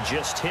lie?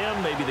 Just him?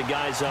 Maybe the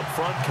guys up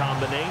front?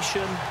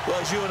 Combination? Well,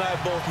 as you and I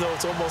both know,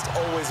 it's almost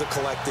always a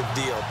collective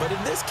deal. But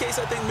in this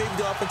case, I think maybe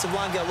the offensive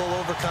line got a little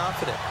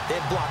overconfident. They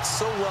had blocked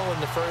so well in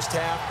the first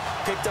half,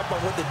 picked up on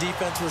what the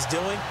defense was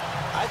doing.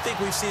 I think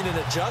we've seen an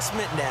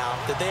adjustment now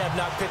that they have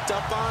not picked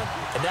up on,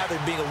 and now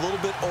they're being a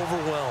little bit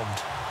overwhelmed.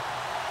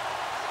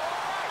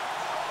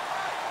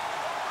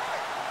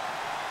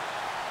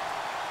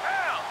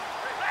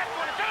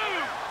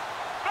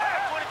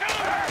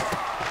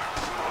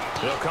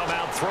 He'll come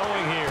out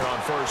throwing here on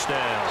 1st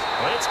down.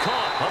 It's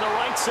caught on the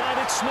right side.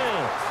 It's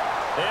Smith.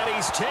 And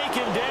he's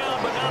taken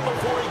down, but not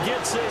before he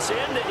gets this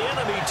into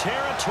enemy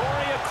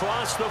territory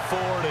across the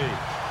 40.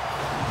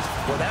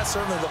 Well, that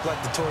certainly looked like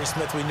the Torrey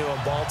Smith we knew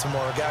in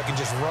Baltimore. A guy who can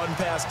just run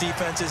past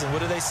defenses, and what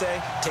do they say?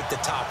 Take the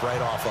top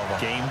right off of them.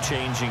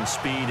 Game-changing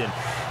speed, and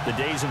the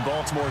days in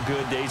Baltimore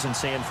good, days in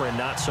San Fran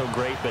not so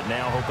great, but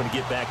now hoping to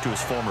get back to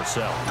his former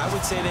self. I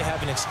would say they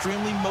have an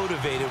extremely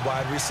motivated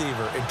wide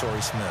receiver in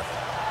Torrey Smith.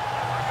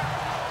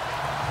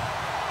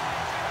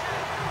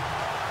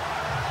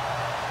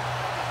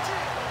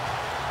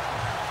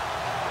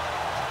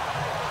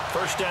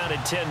 First down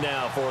and 10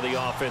 now for the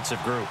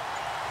offensive group.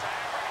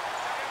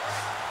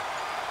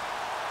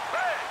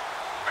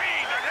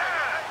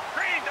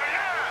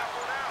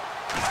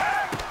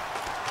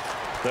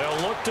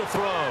 They'll look to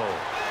throw.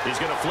 He's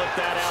going to flip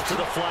that out to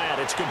the flat.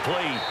 It's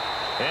complete.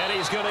 And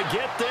he's going to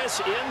get this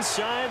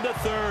inside the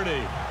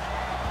 30.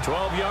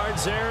 12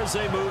 yards there as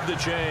they move the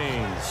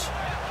chains.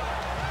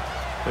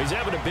 He's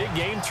having a big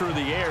game through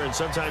the air, and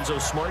sometimes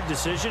those smart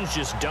decisions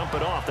just dump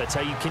it off. That's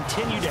how you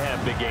continue to have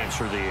big games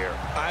through the air.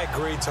 I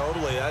agree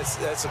totally.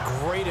 That's a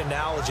great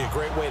analogy, a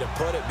great way to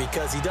put it,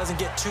 because he doesn't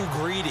get too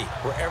greedy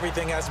where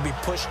everything has to be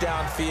pushed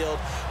downfield,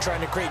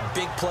 trying to create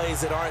big plays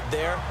that aren't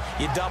there.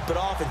 You dump it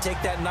off and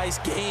take that nice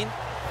gain,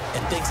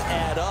 and things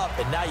add up,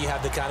 and now you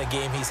have the kind of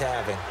game he's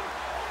having.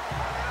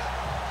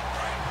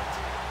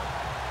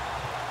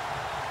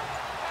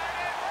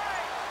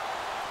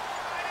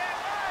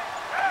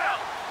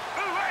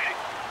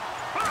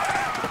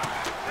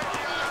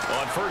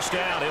 First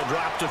down, he'll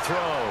drop to throw.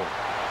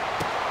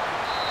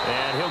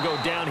 And he'll go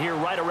down here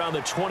right around the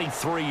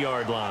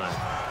 23-yard line.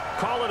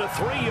 Call it a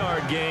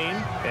 3-yard gain,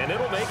 and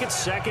it'll make it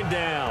 2nd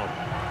down.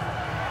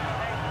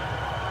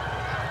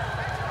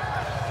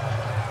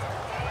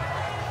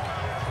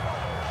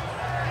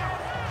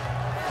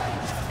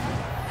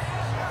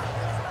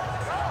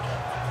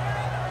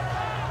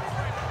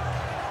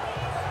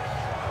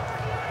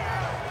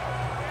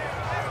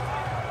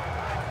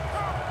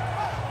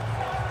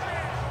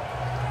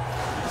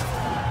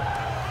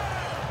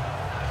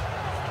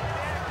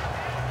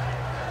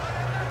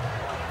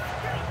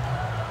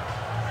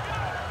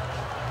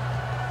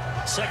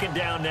 Second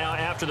down now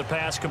after the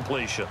pass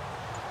completion.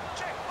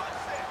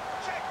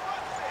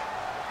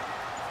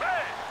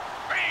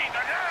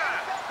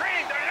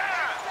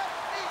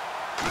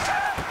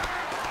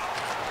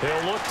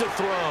 He'll look to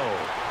throw.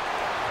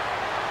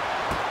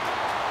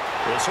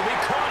 This will be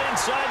caught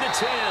inside the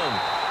 10.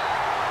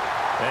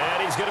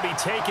 And he's going to be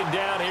taken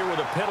down here with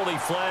a penalty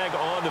flag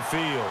on the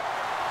field.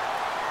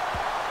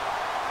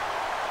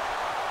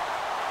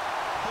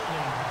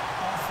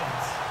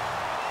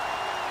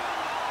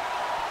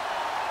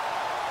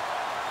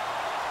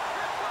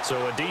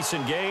 So a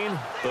decent gain,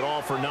 but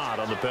all for naught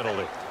on the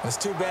penalty. It's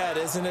too bad,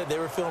 isn't it? They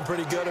were feeling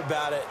pretty good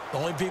about it. The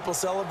only people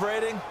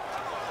celebrating?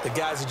 The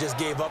guys who just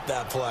gave up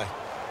that play.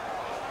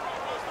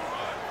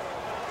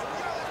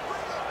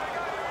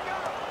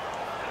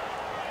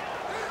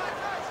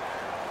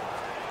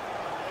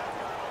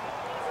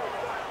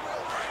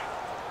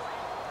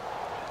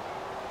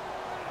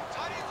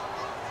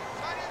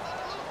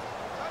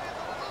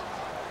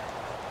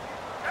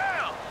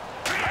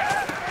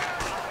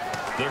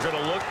 They're going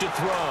to look to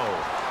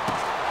throw.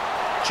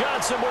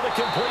 Johnson with a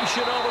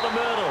completion over the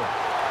middle.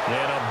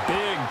 And a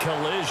big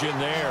collision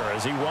there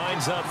as he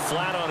winds up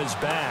flat on his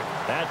back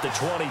at the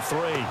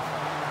 23.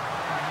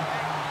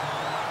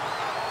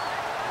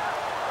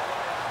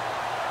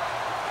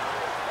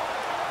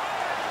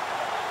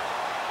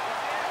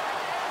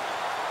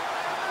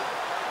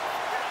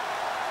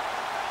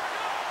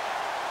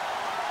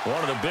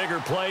 One of the bigger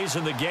plays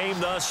in the game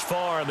thus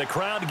far, and the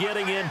crowd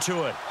getting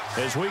into it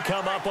as we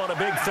come up on a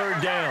big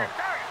 3rd down.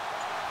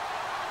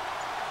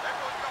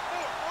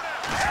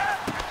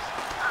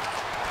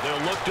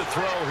 They'll look to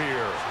throw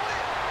here.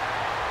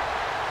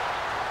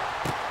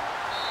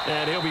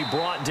 And he'll be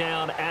brought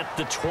down at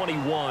the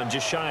 21,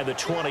 just shy of the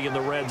 20 in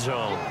the red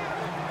zone.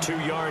 2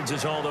 yards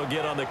is all they'll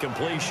get on the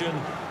completion.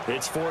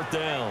 It's 4th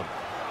down.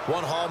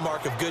 One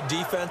hallmark of good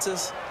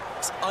defenses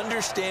is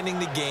understanding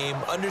the game,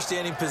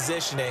 understanding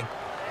positioning,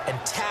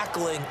 and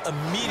tackling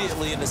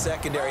immediately in the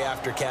secondary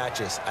after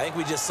catches. I think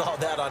we just saw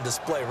that on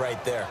display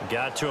right there.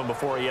 Got to him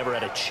before he ever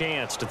had a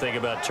chance to think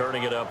about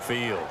turning it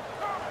upfield.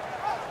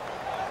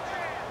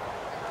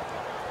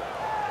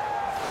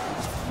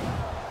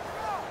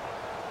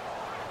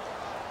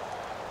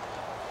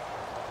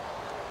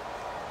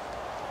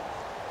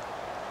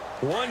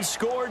 One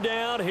score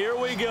down. Here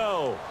we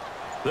go.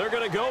 They're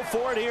going to go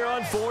for it here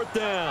on 4th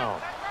down.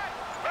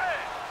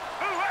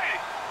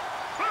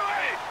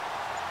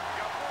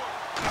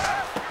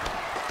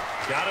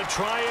 Got to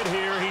try it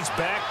here. He's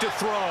back to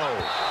throw.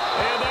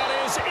 And that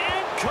is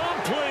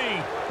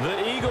incomplete.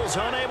 The Eagles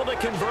unable to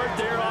convert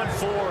there on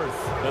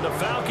 4th. And the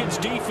Falcons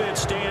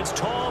defense stands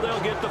tall.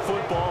 They'll get the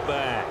football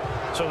back.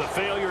 So the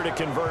failure to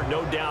convert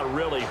no doubt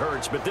really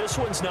hurts. But this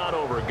one's not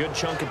over. A good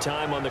chunk of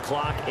time on the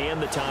clock and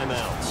the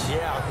timeouts.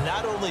 Yeah,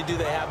 not only do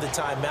they have the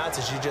timeouts,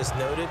 as you just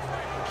noted,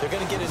 they're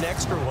going to get an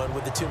extra one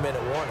with the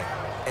 2-minute warning.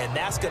 And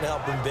that's going to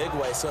help in big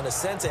way. So in a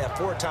sense, they have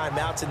 4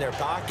 timeouts in their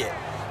pocket.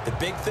 The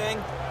big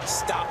thing,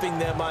 stopping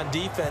them on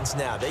defense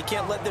now. They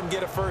can't let them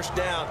get a first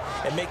down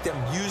and make them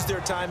use their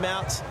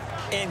timeouts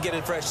and get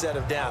a fresh set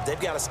of downs. They've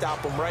got to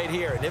stop them right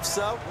here. And if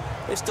so,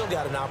 they've still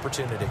got an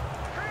opportunity.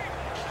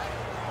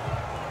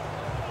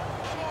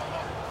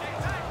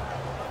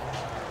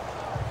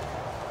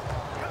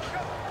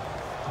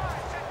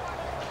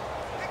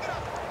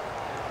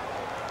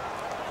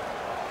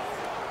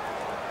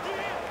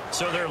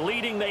 So they're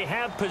leading. They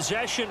have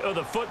possession of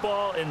the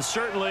football, and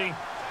certainly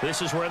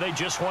this is where they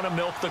just want to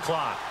milk the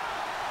clock.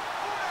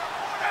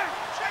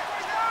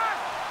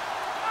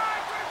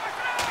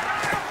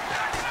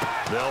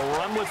 They'll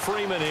run with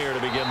Freeman here to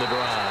begin the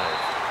drive.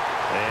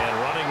 And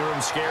running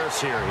room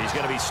scarce here. He's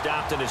going to be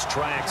stopped in his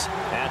tracks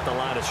at the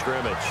line of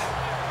scrimmage.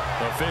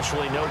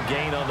 Officially no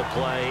gain on the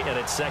play, and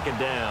it's 2nd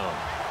down.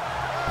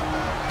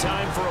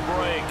 Time for a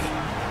break.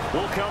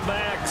 We'll come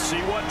back,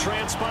 see what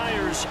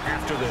transpires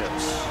after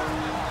this.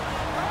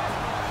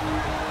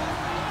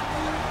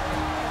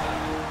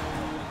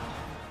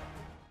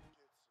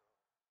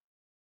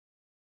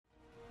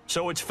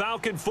 So it's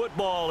Falcon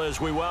football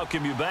as we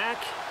welcome you back.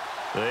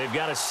 They've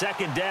got a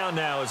 2nd down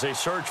now as they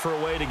search for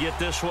a way to get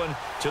this one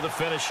to the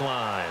finish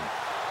line.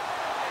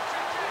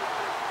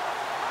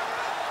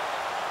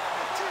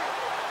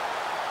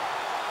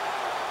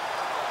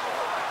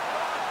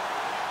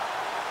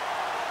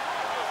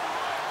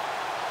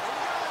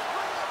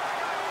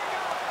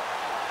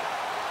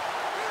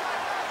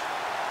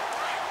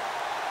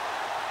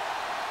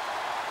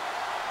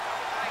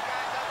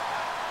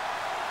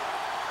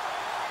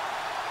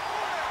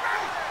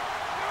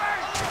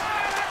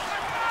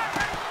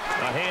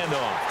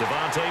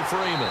 Devontae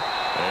Freeman.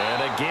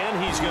 And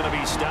again, he's going to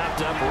be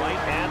stopped up right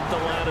at the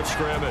line of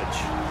scrimmage.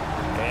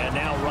 And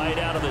now right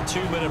out of the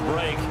 2-minute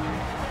break,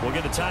 we'll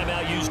get a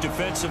timeout used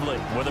defensively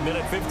with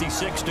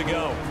 1:56 to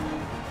go.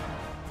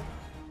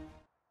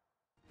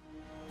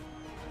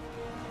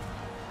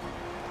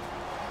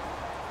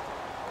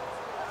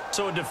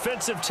 So a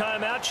defensive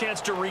timeout,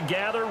 chance to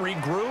regather,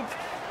 regroup,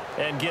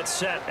 and get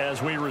set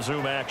as we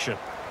resume action.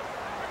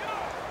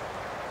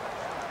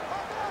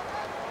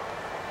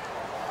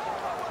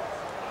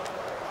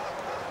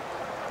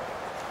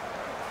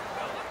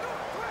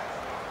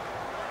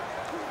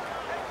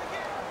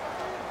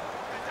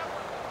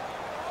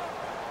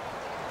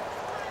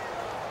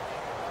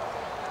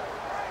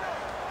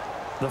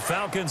 The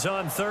Falcons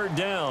on 3rd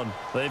down.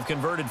 They've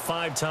converted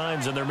 5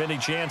 times in their many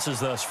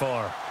chances thus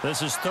far.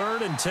 This is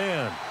 3rd and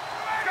 10.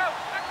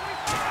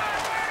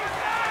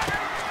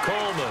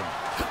 Coleman.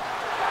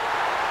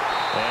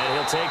 And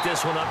he'll take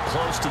this one up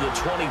close to the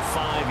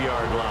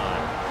 25-yard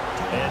line.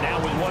 And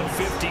now with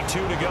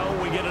 1:52 to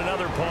go, we get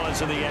another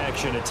pause in the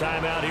action. A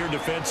timeout here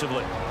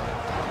defensively.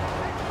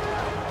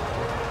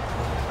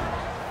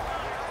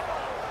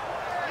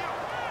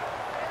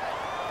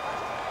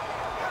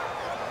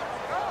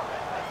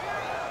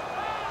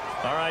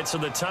 All right, so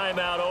the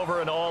timeout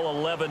over and all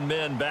 11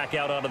 men back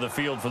out onto the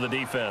field for the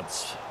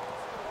defense.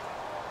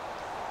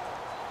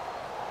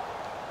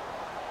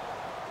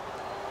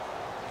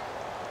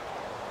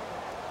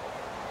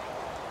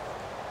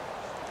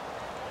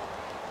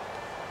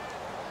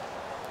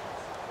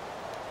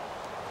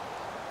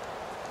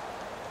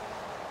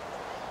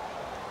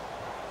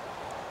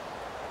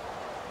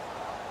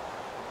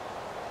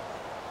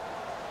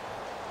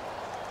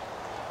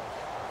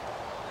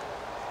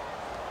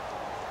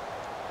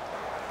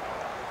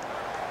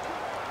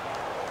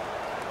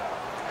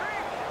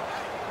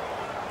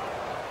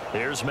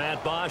 Here's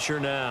Matt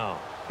Bosher now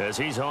as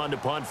he's on to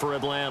punt for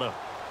Atlanta.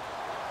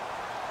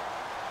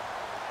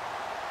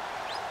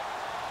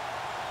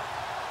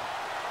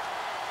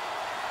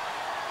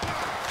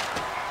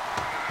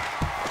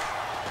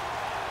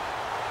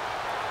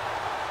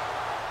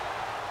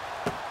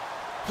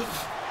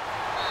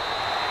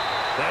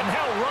 And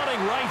now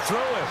running right through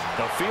it.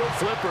 A field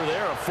flipper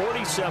there, a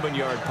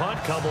 47-yard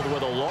punt coupled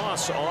with a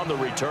loss on the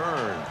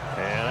return.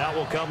 And out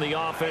will come the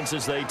offense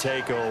as they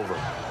take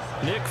over.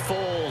 Nick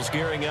Foles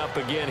gearing up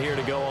again here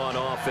to go on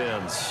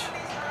offense.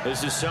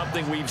 This is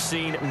something we've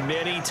seen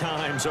many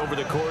times over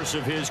the course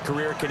of his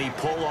career. Can he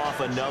pull off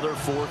another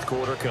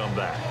fourth-quarter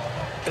comeback?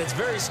 And it's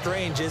very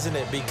strange, isn't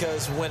it?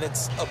 Because when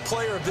it's a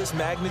player of this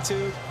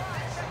magnitude,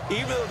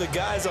 even though the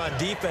guys on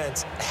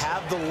defense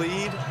have the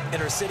lead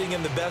and are sitting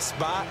in the best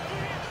spot,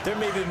 they're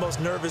maybe the most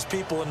nervous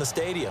people in the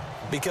stadium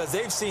because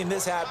they've seen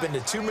this happen to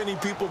too many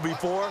people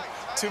before,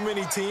 Too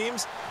many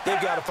teams,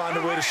 they've got to find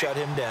a way to shut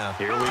him down.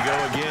 Here we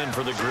go again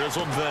for the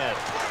grizzled vet.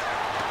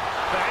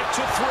 Back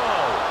to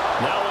throw.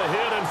 Now a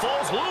hit, and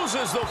Foles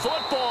loses the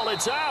football.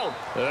 It's out.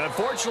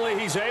 Unfortunately,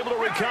 he's able to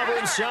recover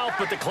himself,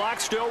 but the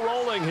clock's still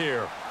rolling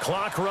here.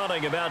 Clock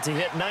running, about to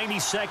hit 90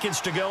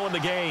 seconds to go in the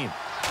game.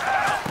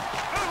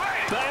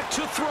 Back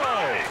to throw.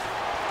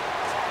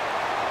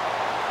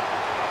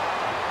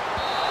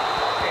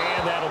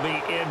 And that'll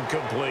be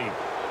incomplete.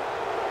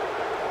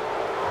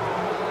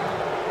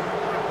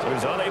 So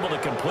he's unable to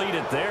complete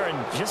it there,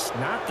 and just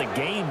not the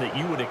game that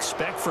you would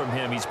expect from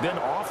him. He's been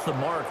off the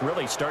mark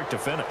really start to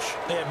finish.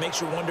 Yeah, it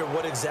makes you wonder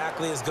what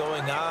exactly is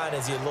going on.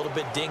 Is he a little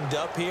bit dinged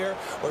up here,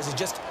 or is he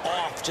just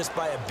off just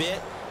by a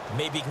bit?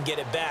 Maybe he can get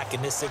it back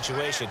in this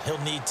situation. He'll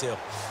need to.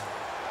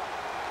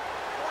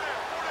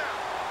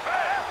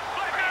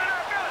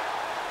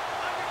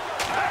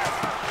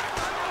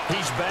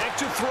 He's back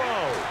to throw.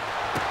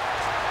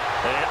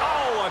 And,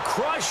 oh, a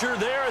crusher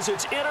there as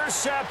it's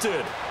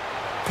intercepted.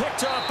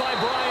 Picked up by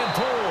Brian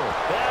Poole.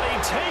 And he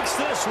takes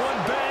this one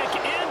back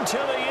into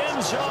the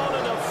end zone,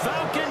 and the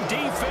Falcon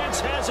defense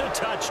has a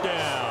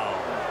touchdown.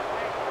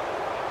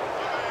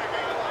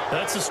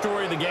 That's the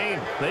story of the game.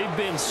 They've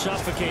been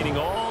suffocating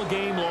all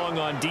game long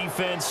on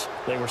defense.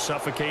 They were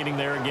suffocating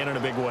there again in a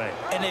big way.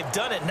 And they've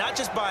done it not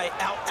just by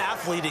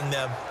out-athleting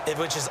them,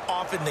 which is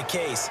often the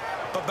case,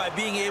 but by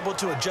being able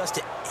to adjust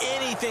to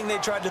anything they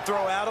tried to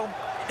throw at them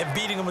and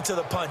beating them to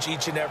the punch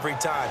each and every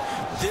time.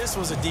 This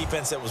was a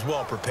defense that was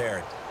well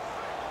prepared.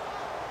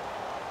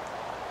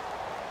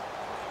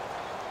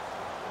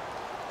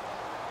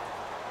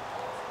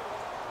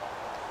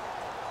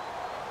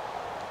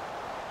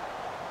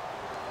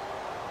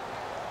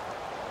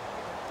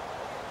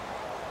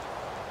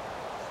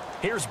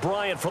 Here's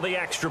Bryant for the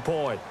extra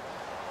point.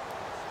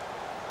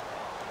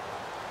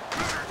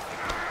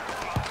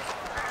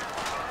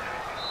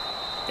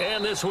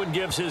 And this one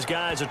gives his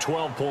guys a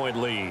 12-point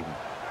lead.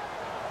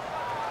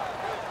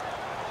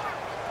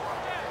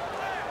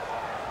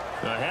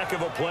 A heck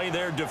of a play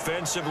there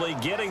defensively,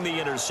 getting the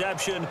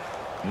interception,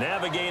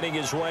 navigating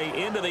his way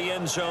into the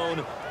end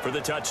zone for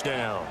the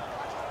touchdown.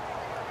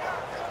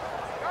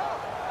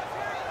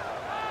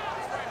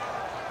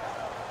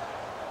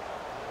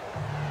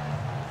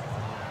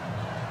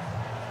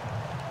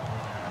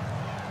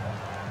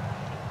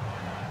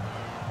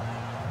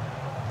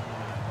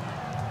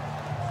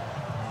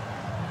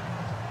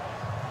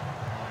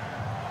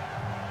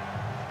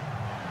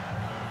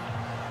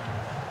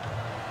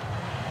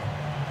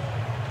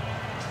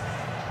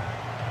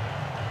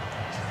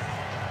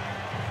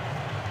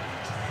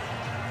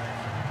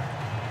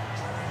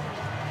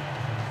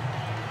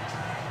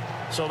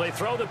 So they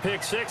throw the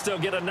pick six. They'll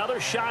get another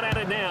shot at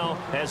it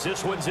now as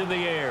this one's in the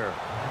air.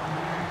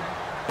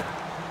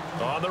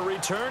 On the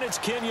return, it's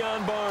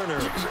Kenyon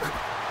Barner.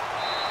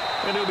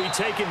 And he'll be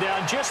taken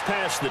down just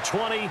past the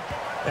 20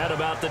 at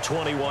about the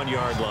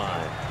 21-yard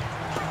line.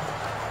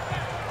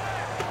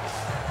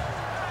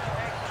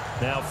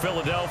 Now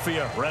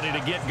Philadelphia ready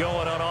to get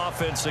going on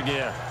offense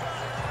again.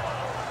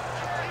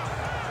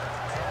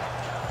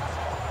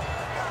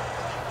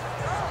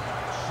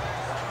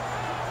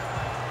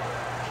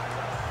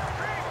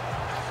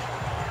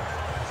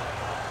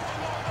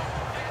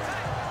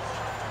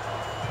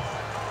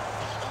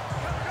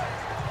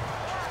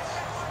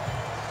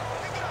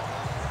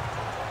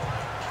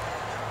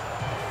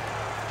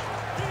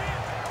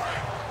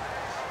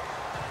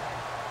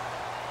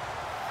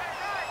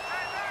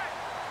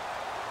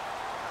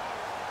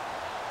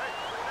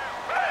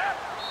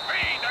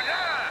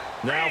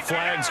 Now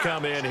flags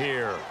come in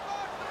here.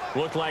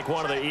 Looked like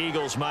one of the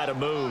Eagles might have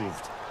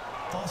moved.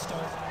 False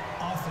start,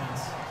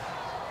 offense.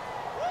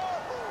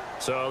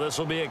 So this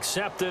will be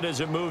accepted as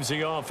it moves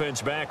the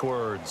offense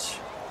backwards.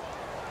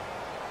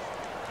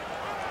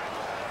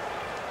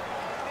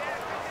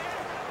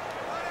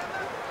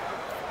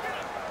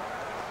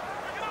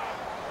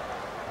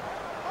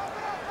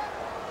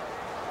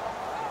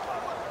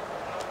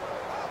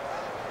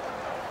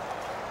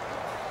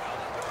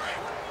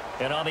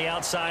 And on the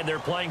outside, they're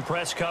playing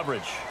press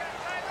coverage.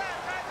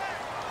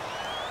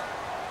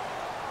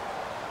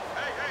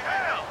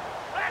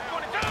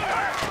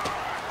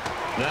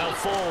 Now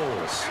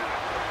Foles.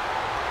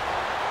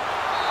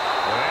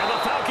 And the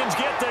Falcons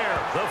get there.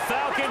 The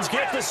Falcons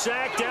get the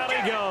sack. Down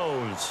he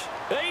goes.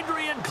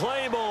 Adrian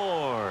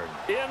Claiborne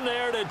in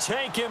there to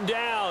take him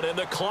down, and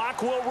the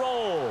clock will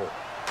roll.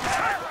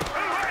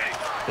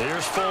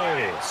 Here's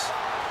Foles.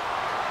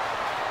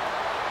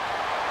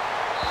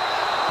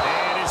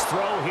 His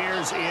throw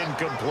here's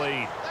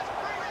incomplete.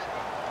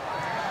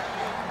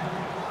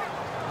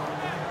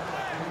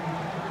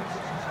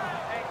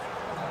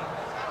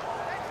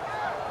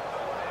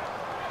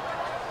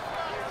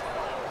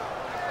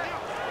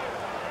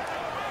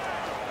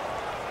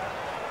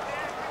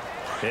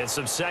 And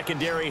some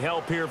secondary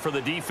help here for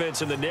the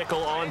defense in the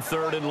nickel on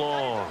 3rd and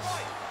long.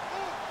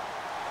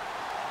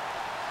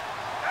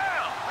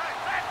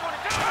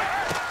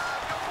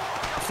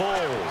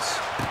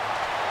 Foles.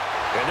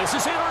 And this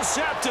is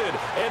intercepted,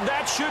 and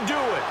that should do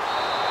it.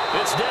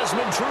 It's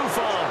Desmond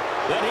Trufant,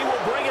 and he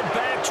will bring it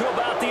back to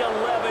about the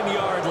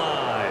 11-yard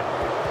line.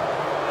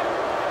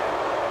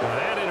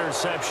 That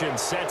interception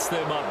sets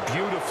them up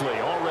beautifully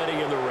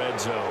already in the red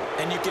zone.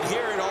 And you can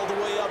hear it all the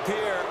way up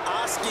here.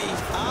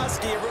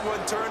 Oski,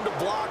 everyone turned to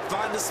block,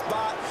 find a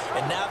spot,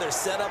 and now they're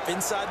set up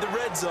inside the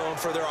red zone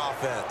for their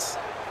offense.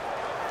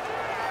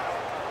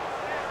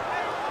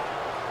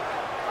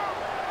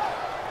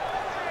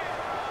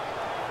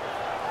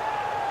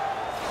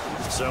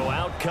 So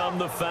out come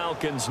the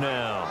Falcons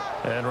now.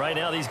 And right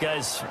now these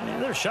guys,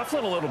 they're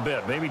shuffling a little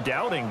bit, maybe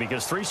doubting,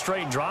 because 3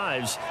 straight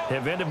drives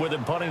have ended with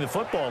them punting the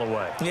football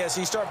away. Yeah, so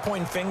you start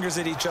pointing fingers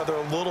at each other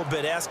a little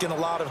bit, asking a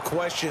lot of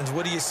questions.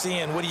 What are you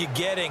seeing? What are you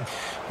getting?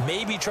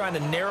 Maybe trying to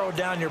narrow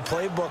down your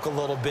playbook a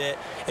little bit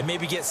and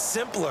maybe get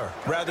simpler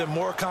rather than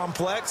more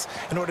complex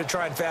in order to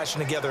try and fashion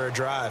together a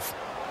drive.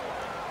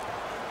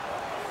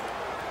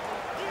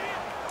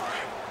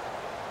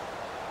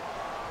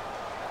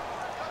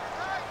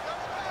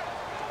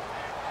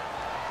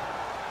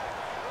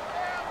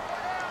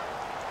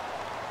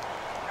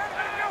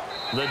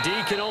 The D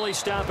can only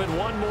stop it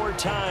one more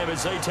time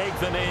as they take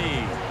the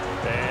knee.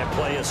 And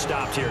play is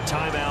stopped here.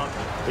 Timeout.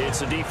 It's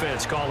the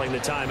defense calling the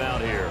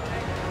timeout here.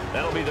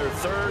 That'll be their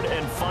 3rd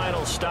and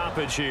final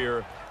stoppage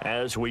here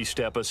as we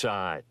step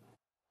aside.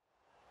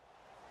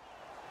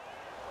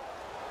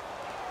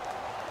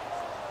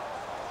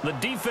 The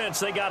defense,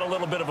 they got a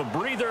little bit of a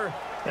breather.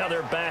 Now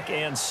they're back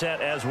and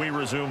set as we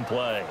resume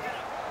play.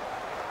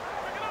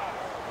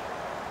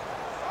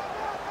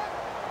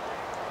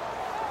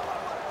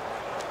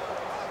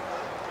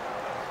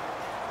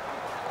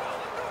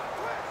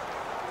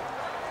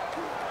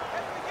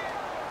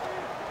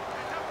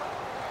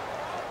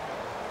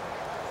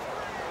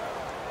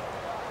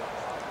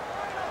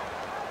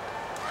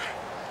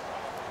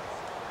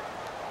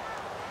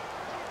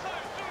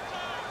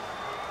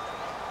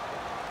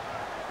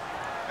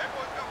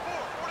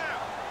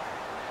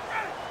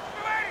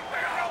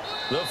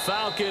 The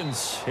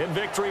Falcons in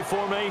victory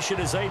formation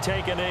as they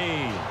take a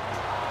knee.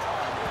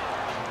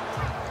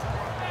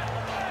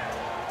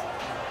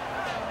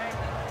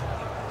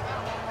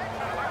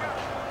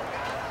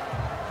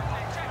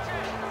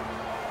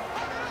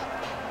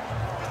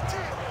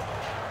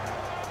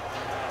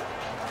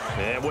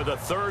 And with a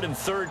 3rd and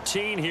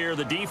 13 here,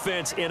 the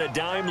defense in a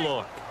dime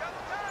look.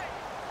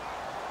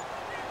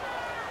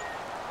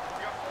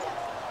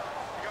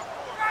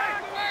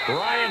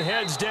 Ryan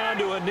heads down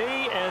to a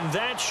knee, and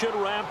that should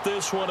wrap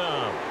this one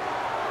up.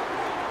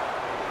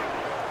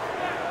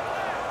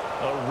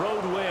 A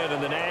road win in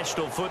the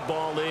National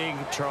Football League.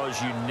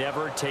 Charles, you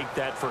never take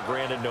that for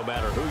granted no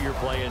matter who you're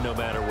playing, no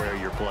matter where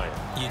you're playing.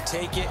 You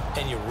take it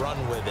and you run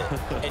with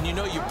it. And you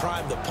know you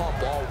prime the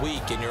pump all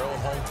week in your own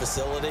home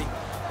facility.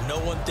 No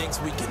one thinks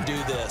we can do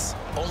this.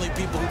 Only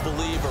people who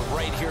believe are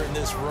right here in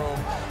this room.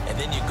 And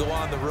then you go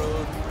on the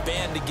road,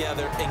 band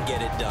together, and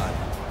get it done.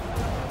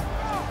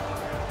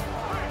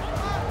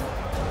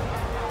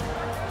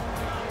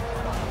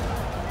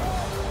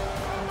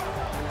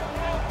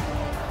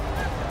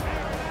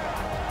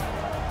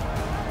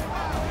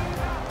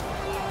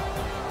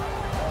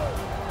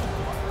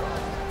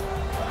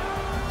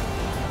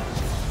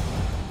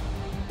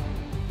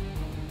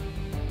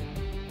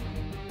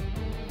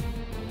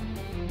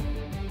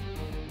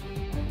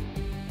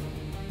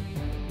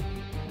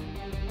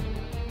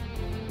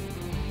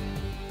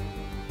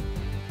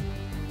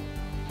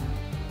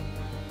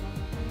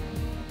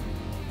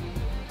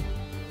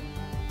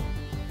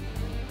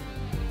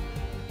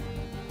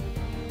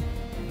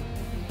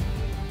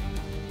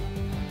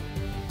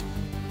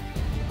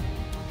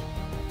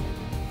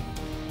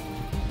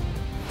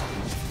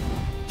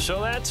 So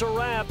that's a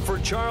wrap for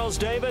Charles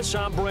Davis.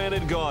 I'm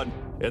Brandon Gaudin,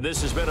 and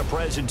this has been a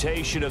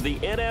presentation of the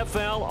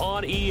NFL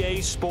on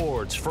EA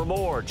Sports. For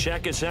more,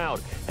 check us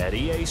out at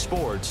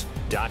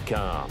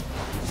easports.com.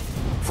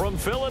 From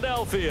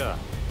Philadelphia,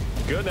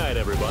 good night,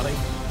 everybody.